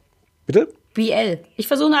sowas. Bitte? BL. Ich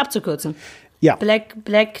versuche nur abzukürzen. Ja. Black,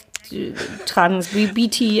 Trans,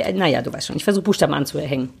 BT, naja, du weißt schon, ich versuche Buchstaben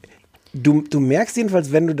anzuhängen. Du merkst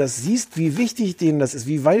jedenfalls, wenn du das siehst, wie wichtig denen das ist,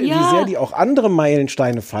 wie sehr die auch andere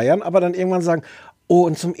Meilensteine feiern, aber dann irgendwann sagen,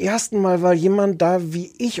 und zum ersten Mal war jemand da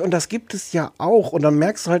wie ich und das gibt es ja auch. Und dann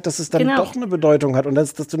merkst du halt, dass es dann doch eine Bedeutung hat und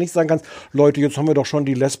dass du nicht sagen kannst, Leute, jetzt haben wir doch schon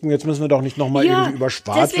die Lesben, jetzt müssen wir doch nicht nochmal irgendwie über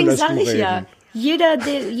schwarze Lesben reden. Ja.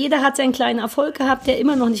 Jeder hat seinen kleinen Erfolg gehabt, der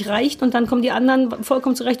immer noch nicht reicht und dann kommen die anderen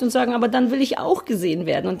vollkommen zurecht und sagen, aber dann will ich auch gesehen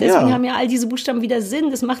werden. Und deswegen haben ja all diese Buchstaben wieder Sinn.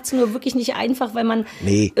 Das macht es nur wirklich nicht einfach, weil man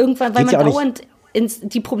dauernd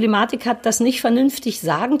die Problematik hat, das nicht vernünftig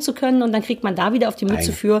sagen zu können und dann kriegt man da wieder auf die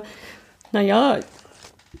Mütze für,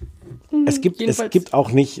 Es geht ja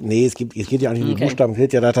auch nicht um die Buchstaben, es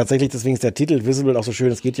geht ja da tatsächlich, deswegen ist der Titel Visible auch so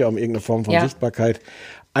schön, es geht ja um irgendeine Form von Sichtbarkeit.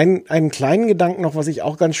 Einen kleinen Gedanken noch, was ich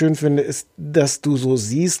auch ganz schön finde, ist, dass du so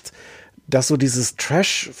siehst, dass so dieses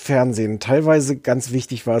Trash-Fernsehen teilweise ganz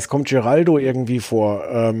wichtig war. Es kommt Geraldo irgendwie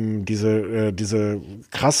vor, diese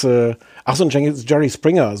krasse, und Jerry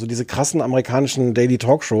Springer, so diese krassen amerikanischen Daily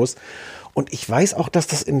Talkshows. Und ich weiß auch, dass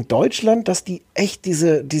das in Deutschland, dass die echt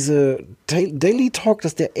diese Daily Talk,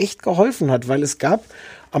 dass der echt geholfen hat, weil es gab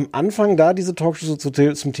am Anfang da diese Talkshows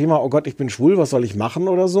zum Thema, oh Gott, ich bin schwul, was soll ich machen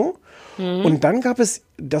oder so. Und dann gab es,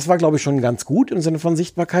 das war glaube ich schon ganz gut im Sinne von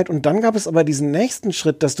Sichtbarkeit, und dann gab es aber diesen nächsten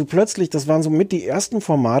Schritt, dass du plötzlich, das waren so mit die ersten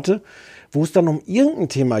Formate, wo es dann um irgendein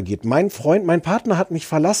Thema geht. Mein Partner hat mich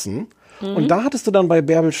verlassen, und da hattest du dann bei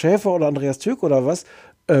Bärbel Schäfer oder Andreas Türk oder was,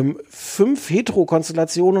 5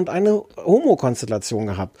 Hetero-Konstellationen und eine Homo-Konstellation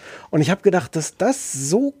gehabt. Und ich habe gedacht, dass das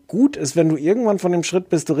so gut ist, wenn du irgendwann von dem Schritt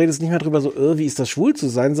bist, du redest nicht mehr drüber so, wie ist das schwul zu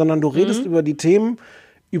sein, sondern du redest über die Themen,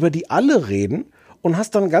 über die alle reden, und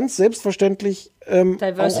hast dann ganz selbstverständlich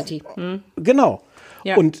Diversity. Genau.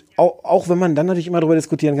 Ja. Und auch wenn man dann natürlich immer darüber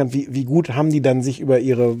diskutieren kann, wie gut haben die dann sich über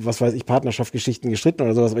ihre, was weiß ich, Partnerschaftsgeschichten gestritten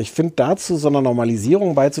oder sowas. Aber ich finde, dazu so einer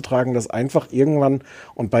Normalisierung beizutragen, dass einfach irgendwann,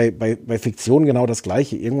 und bei Fiktion genau das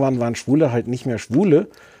Gleiche, irgendwann waren Schwule halt nicht mehr Schwule,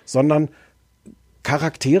 sondern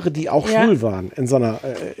Charaktere, die auch schwul waren in so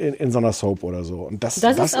einer Soap oder so. Und das ist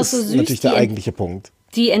auch so süß, natürlich der eigentliche Punkt.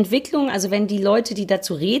 Die Entwicklung, also wenn die Leute, die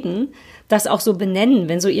dazu reden, das auch so benennen,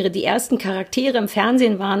 wenn so die ersten Charaktere im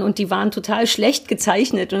Fernsehen waren und die waren total schlecht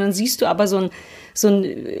gezeichnet, und dann siehst du aber so ein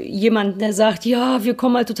jemand, der sagt, ja, wir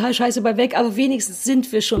kommen halt total scheiße bei weg, aber wenigstens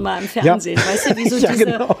sind wir schon mal im Fernsehen. Ja. Weißt du, wie so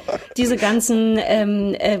diese ganzen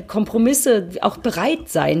Kompromisse, auch bereit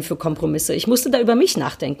sein für Kompromisse. Ich musste da über mich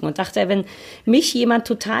nachdenken und dachte, wenn mich jemand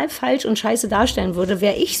total falsch und scheiße darstellen würde,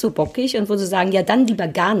 wäre ich so bockig und würde sagen, ja, dann lieber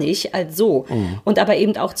gar nicht als so. Und aber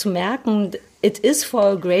eben auch zu merken, it is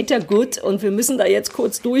for greater good, und wir müssen da jetzt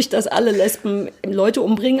kurz durch, dass alle Lesben Leute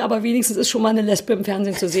umbringen, aber wenigstens ist schon mal eine Lesbe im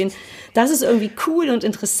Fernsehen zu sehen. Das ist irgendwie cool und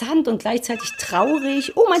interessant und gleichzeitig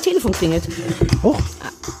traurig. Oh, mein Telefon klingelt. Oh.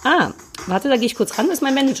 Warte, da gehe ich kurz ran, das ist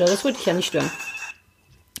mein Manager, das würde ich ja nicht stören.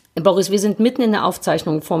 Boris, wir sind mitten in der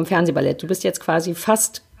Aufzeichnung vom Fernsehballett. Du bist jetzt quasi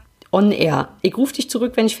fast on air. Ich rufe dich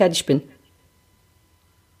zurück, wenn ich fertig bin.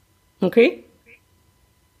 Okay?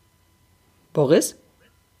 Boris?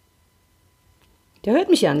 Der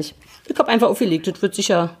hört mich ja nicht. Ich habe einfach aufgelegt. Das wird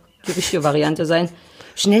sicher die richtige Variante sein.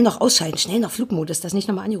 Schnell noch ausschalten, schnell noch Flugmodus, dass nicht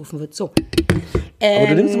nochmal angerufen wird. So.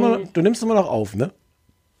 Aber du nimmst immer noch auf, ne?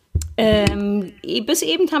 Bis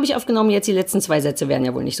eben habe ich aufgenommen. Jetzt die letzten 2 Sätze werden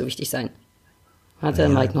ja wohl nicht so wichtig sein. Warte,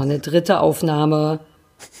 dann mache ich noch eine 3. Aufnahme.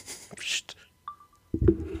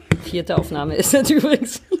 4. Aufnahme ist das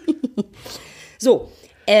übrigens. So.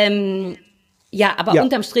 Ja, aber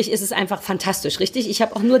unterm Strich ist es einfach fantastisch, richtig? Ich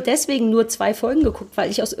habe auch deswegen nur 2 Folgen geguckt, weil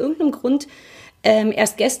ich aus irgendeinem Grund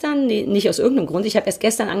erst gestern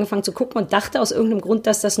angefangen zu gucken und dachte aus irgendeinem Grund,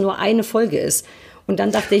 dass das nur eine Folge ist. Und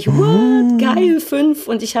dann dachte ich, what, geil, 5.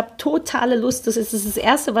 Und ich habe totale Lust. Das ist das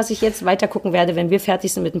Erste, was ich jetzt weiter gucken werde, wenn wir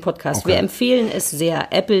fertig sind mit dem Podcast. Okay. Wir empfehlen es sehr.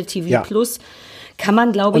 Apple TV Plus kann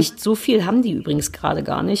man, glaube ich, so viel haben die übrigens gerade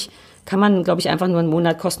gar nicht. Kann man, glaube ich, einfach nur einen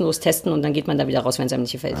Monat kostenlos testen und dann geht man da wieder raus, wenn es einem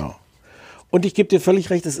nicht gefällt. Ja. Und ich gebe dir völlig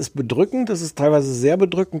recht, es ist bedrückend, es ist teilweise sehr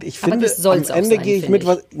bedrückend. Ich finde, am Ende gehe ich mit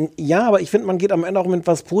was, aber ich finde, man geht am Ende auch mit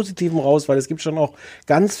was Positivem raus, weil es gibt schon auch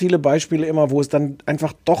ganz viele Beispiele immer, wo es dann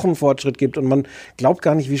einfach doch einen Fortschritt gibt und man glaubt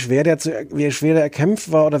gar nicht, wie schwer der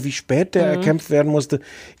erkämpft war oder wie spät der erkämpft werden musste.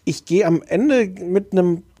 Ich gehe am Ende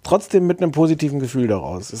trotzdem mit einem positiven Gefühl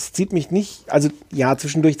daraus. Es zieht mich nicht, also ja,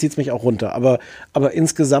 zwischendurch zieht es mich auch runter, aber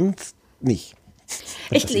insgesamt nicht.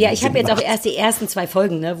 Ich habe jetzt auch erst die ersten 2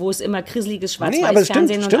 Folgen, wo es immer grisseliges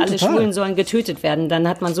Schwarz-Weiß-Fernsehen und alle Schwulen sollen getötet werden. Dann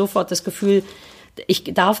hat man sofort das Gefühl, ich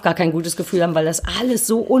darf gar kein gutes Gefühl haben, weil das alles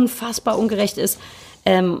so unfassbar ungerecht ist.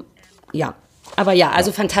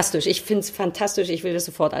 Also fantastisch. Ich finde es fantastisch. Ich will das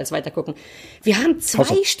sofort alles weitergucken. Wir haben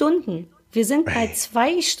 2 Stunden. Wir sind bei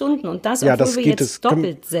 2 Stunden und das, obwohl wir jetzt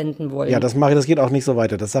doppelt senden wollen. Ja, das geht auch nicht so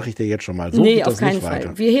weiter. Das sage ich dir jetzt schon mal. So nee, auf keinen Fall.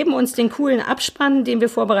 Weiter. Wir heben uns den coolen Abspann, den wir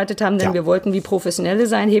vorbereitet haben, denn wir wollten wie Professionelle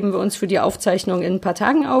sein, heben wir uns für die Aufzeichnung in ein paar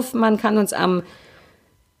Tagen auf. Man kann uns am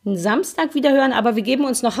Samstag wieder hören, aber wir geben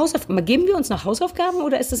uns noch Hausaufgaben. Geben wir uns noch Hausaufgaben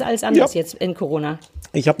oder ist das alles anders jetzt in Corona?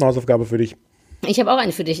 Ich habe eine Hausaufgabe für dich. Ich habe auch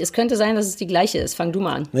eine für dich. Es könnte sein, dass es die gleiche ist. Fang du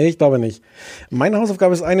mal an. Nee, ich glaube nicht. Meine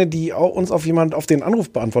Hausaufgabe ist eine, die uns auf den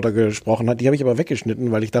Anrufbeantworter gesprochen hat. Die habe ich aber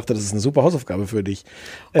weggeschnitten, weil ich dachte, das ist eine super Hausaufgabe für dich.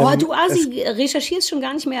 Du Asi, recherchierst schon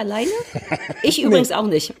gar nicht mehr alleine? Ich übrigens auch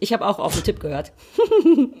nicht. Ich habe auch auf den Tipp gehört.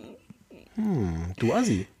 Du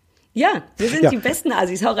Asi. Ja, wir sind die besten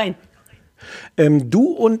Asis. Hau rein.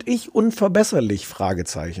 Du und ich unverbesserlich,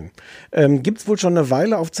 Fragezeichen. Gibt's wohl schon eine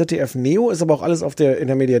Weile auf ZDF Neo, ist aber auch alles in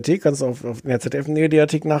der Mediathek, kannst du in der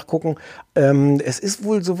ZDF-Mediathek nachgucken. Es ist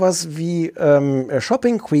wohl sowas wie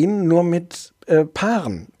Shopping Queen, nur mit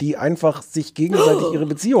Paaren, die einfach sich gegenseitig ihre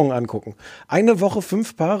Beziehungen angucken. Eine Woche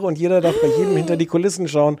 5 Paare und jeder darf bei jedem hinter die Kulissen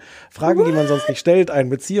schauen. Fragen, die man sonst nicht stellt. Ein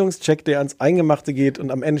Beziehungscheck, der ans Eingemachte geht und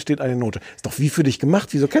am Ende steht eine Note. Ist doch wie für dich gemacht.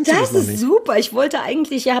 Wieso kennst du das noch nicht? Das ist super. Ich wollte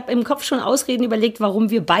eigentlich, ich habe im Kopf schon Ausreden überlegt,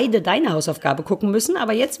 warum wir beide deine Hausaufgabe gucken müssen.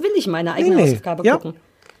 Aber jetzt will ich meine eigene Hausaufgabe gucken.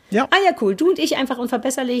 Ja. Ah ja, cool. Du und ich einfach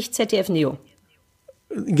unverbesserlich, ZDF Neo.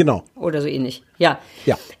 Genau. Oder so ähnlich. Ja.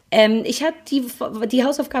 Ja. Ich habe die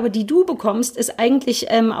Hausaufgabe, die du bekommst, ist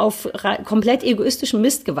eigentlich auf komplett egoistischem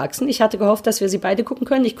Mist gewachsen. Ich hatte gehofft, dass wir sie beide gucken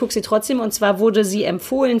können. Ich gucke sie trotzdem. Und zwar wurde sie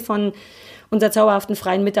empfohlen von unserer zauberhaften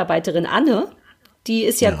freien Mitarbeiterin Anne. Die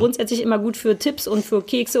ist ja grundsätzlich immer gut für Tipps und für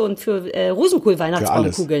Kekse und für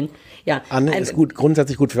Rosenkohl-Weihnachtsbaumkugeln. Ja. Anne ist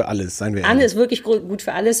grundsätzlich gut für alles, seien wir ehrlich. Anne ist wirklich gut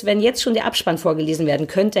für alles. Wenn jetzt schon der Abspann vorgelesen werden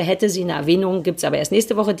könnte, hätte sie eine Erwähnung, gibt's aber erst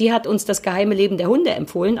nächste Woche. Die hat uns das geheime Leben der Hunde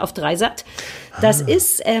empfohlen auf Dreisat. Das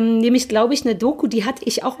ist nämlich, glaube ich, eine Doku, die hatte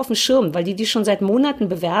ich auch auf dem Schirm, weil die schon seit Monaten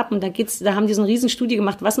bewerben. Und da haben die so eine Riesenstudie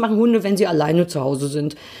gemacht, was machen Hunde, wenn sie alleine zu Hause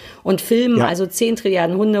sind. Und filmen also 10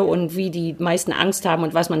 Trilliarden Hunde und wie die meisten Angst haben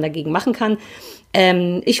und was man dagegen machen kann.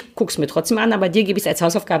 Ich guck's mir trotzdem an, aber dir gebe ich es als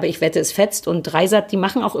Hausaufgabe. Ich wette, es fetzt. Und Dreisat, die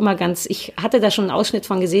machen auch immer ich hatte da schon einen Ausschnitt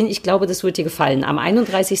von gesehen. Ich glaube, das wird dir gefallen. Am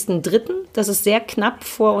 31.03., das ist sehr knapp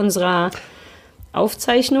vor unserer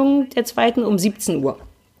Aufzeichnung der zweiten, um 17 Uhr.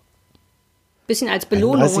 Bisschen als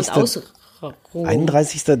Belohnung und Ausruh.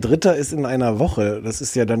 31.03. ist in einer Woche. Das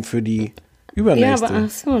ist ja dann für die übernächste. Ja,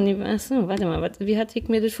 aber warte mal, wie hatte ich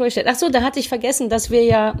mir das vorgestellt? Ach so, da hatte ich vergessen, dass wir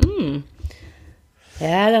ja,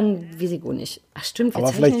 ja, dann weiß ich auch nicht. Ach stimmt. Aber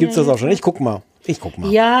vielleicht gibt's das auch schon. Ich guck mal.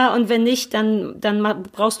 Ja, und wenn nicht, dann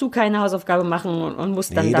brauchst du keine Hausaufgabe machen und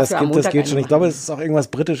musst dann dafür am Montag das geht schon. Ich glaube, es ist auch irgendwas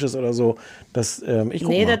Britisches oder so. Das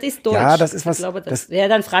ist Deutsch. Ja, das ist was. Ich glaube,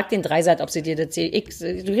 dann frag den Dreisat, ob sie dir das du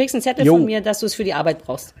kriegst einen Zettel von mir, dass du es für die Arbeit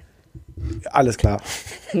brauchst. Alles klar.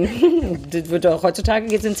 Das wird doch heutzutage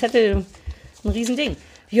geht ein Zettel ein Riesending.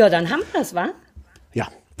 Ja, dann haben wir das, wa? Ja.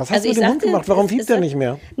 Was hast du mit dem Hund gemacht? Warum fiebt der nicht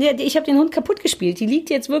mehr? Nee, ich habe den Hund kaputt gespielt. Die liegt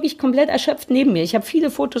jetzt wirklich komplett erschöpft neben mir. Ich habe viele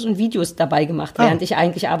Fotos und Videos dabei gemacht, während ich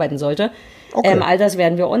eigentlich arbeiten sollte. Okay. All das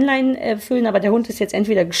werden wir online füllen, aber der Hund ist jetzt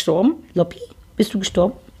entweder gestorben. Loppi, bist du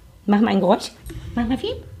gestorben? Mach mal ein Geräusch. Mach mal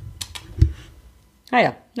viel.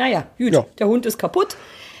 Naja, gut. Ja. Der Hund ist kaputt.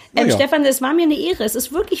 Stefan, es war mir eine Ehre. Es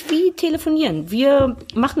ist wirklich wie telefonieren. Wir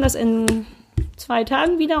machen das in 2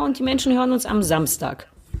 Tagen wieder und die Menschen hören uns am Samstag.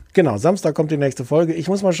 Genau, Samstag kommt die nächste Folge. Ich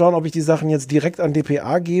muss mal schauen, ob ich die Sachen jetzt direkt an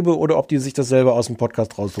dPA gebe oder ob die sich das selber aus dem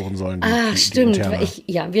Podcast raussuchen sollen. Stimmt.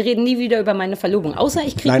 Wir reden nie wieder über meine Verlobung. Außer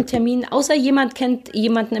ich kriege einen Termin, außer jemand kennt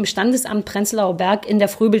jemanden im Standesamt Prenzlauer Berg in der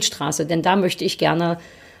Fröbelstraße. Denn da möchte ich gerne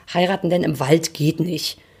heiraten, denn im Wald geht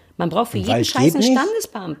nicht. Man braucht für jeden Scheiß einen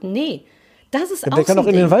Standesbeamten. Nee, das ist auch der kann auch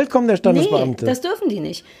in den Wald kommen, der Standesbeamte. Nee, das dürfen die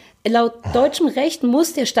nicht. Laut deutschem Recht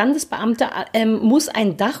muss der Standesbeamte muss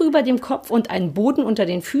ein Dach über dem Kopf und ein Boden unter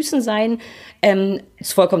den Füßen sein.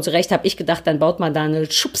 Ist vollkommen zu Recht, habe ich gedacht, dann baut man da eine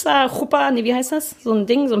wie heißt das? So ein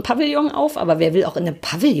Ding, so ein Pavillon auf. Aber wer will auch in einem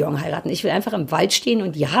Pavillon heiraten? Ich will einfach im Wald stehen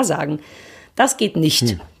und Ja sagen. Das geht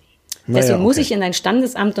nicht. Deswegen muss ich in ein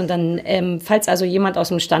Standesamt und dann, falls also jemand aus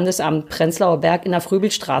dem Standesamt Prenzlauer Berg in der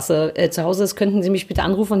Fröbelstraße zu Hause ist, könnten Sie mich bitte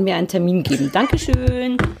anrufen und mir einen Termin geben.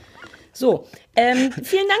 Dankeschön. So,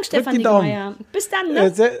 vielen Dank, Stefan Niggemeier. Bis dann,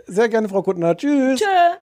 ne? Sehr, sehr gerne, Frau Kuttner. Tschüss. Tschö.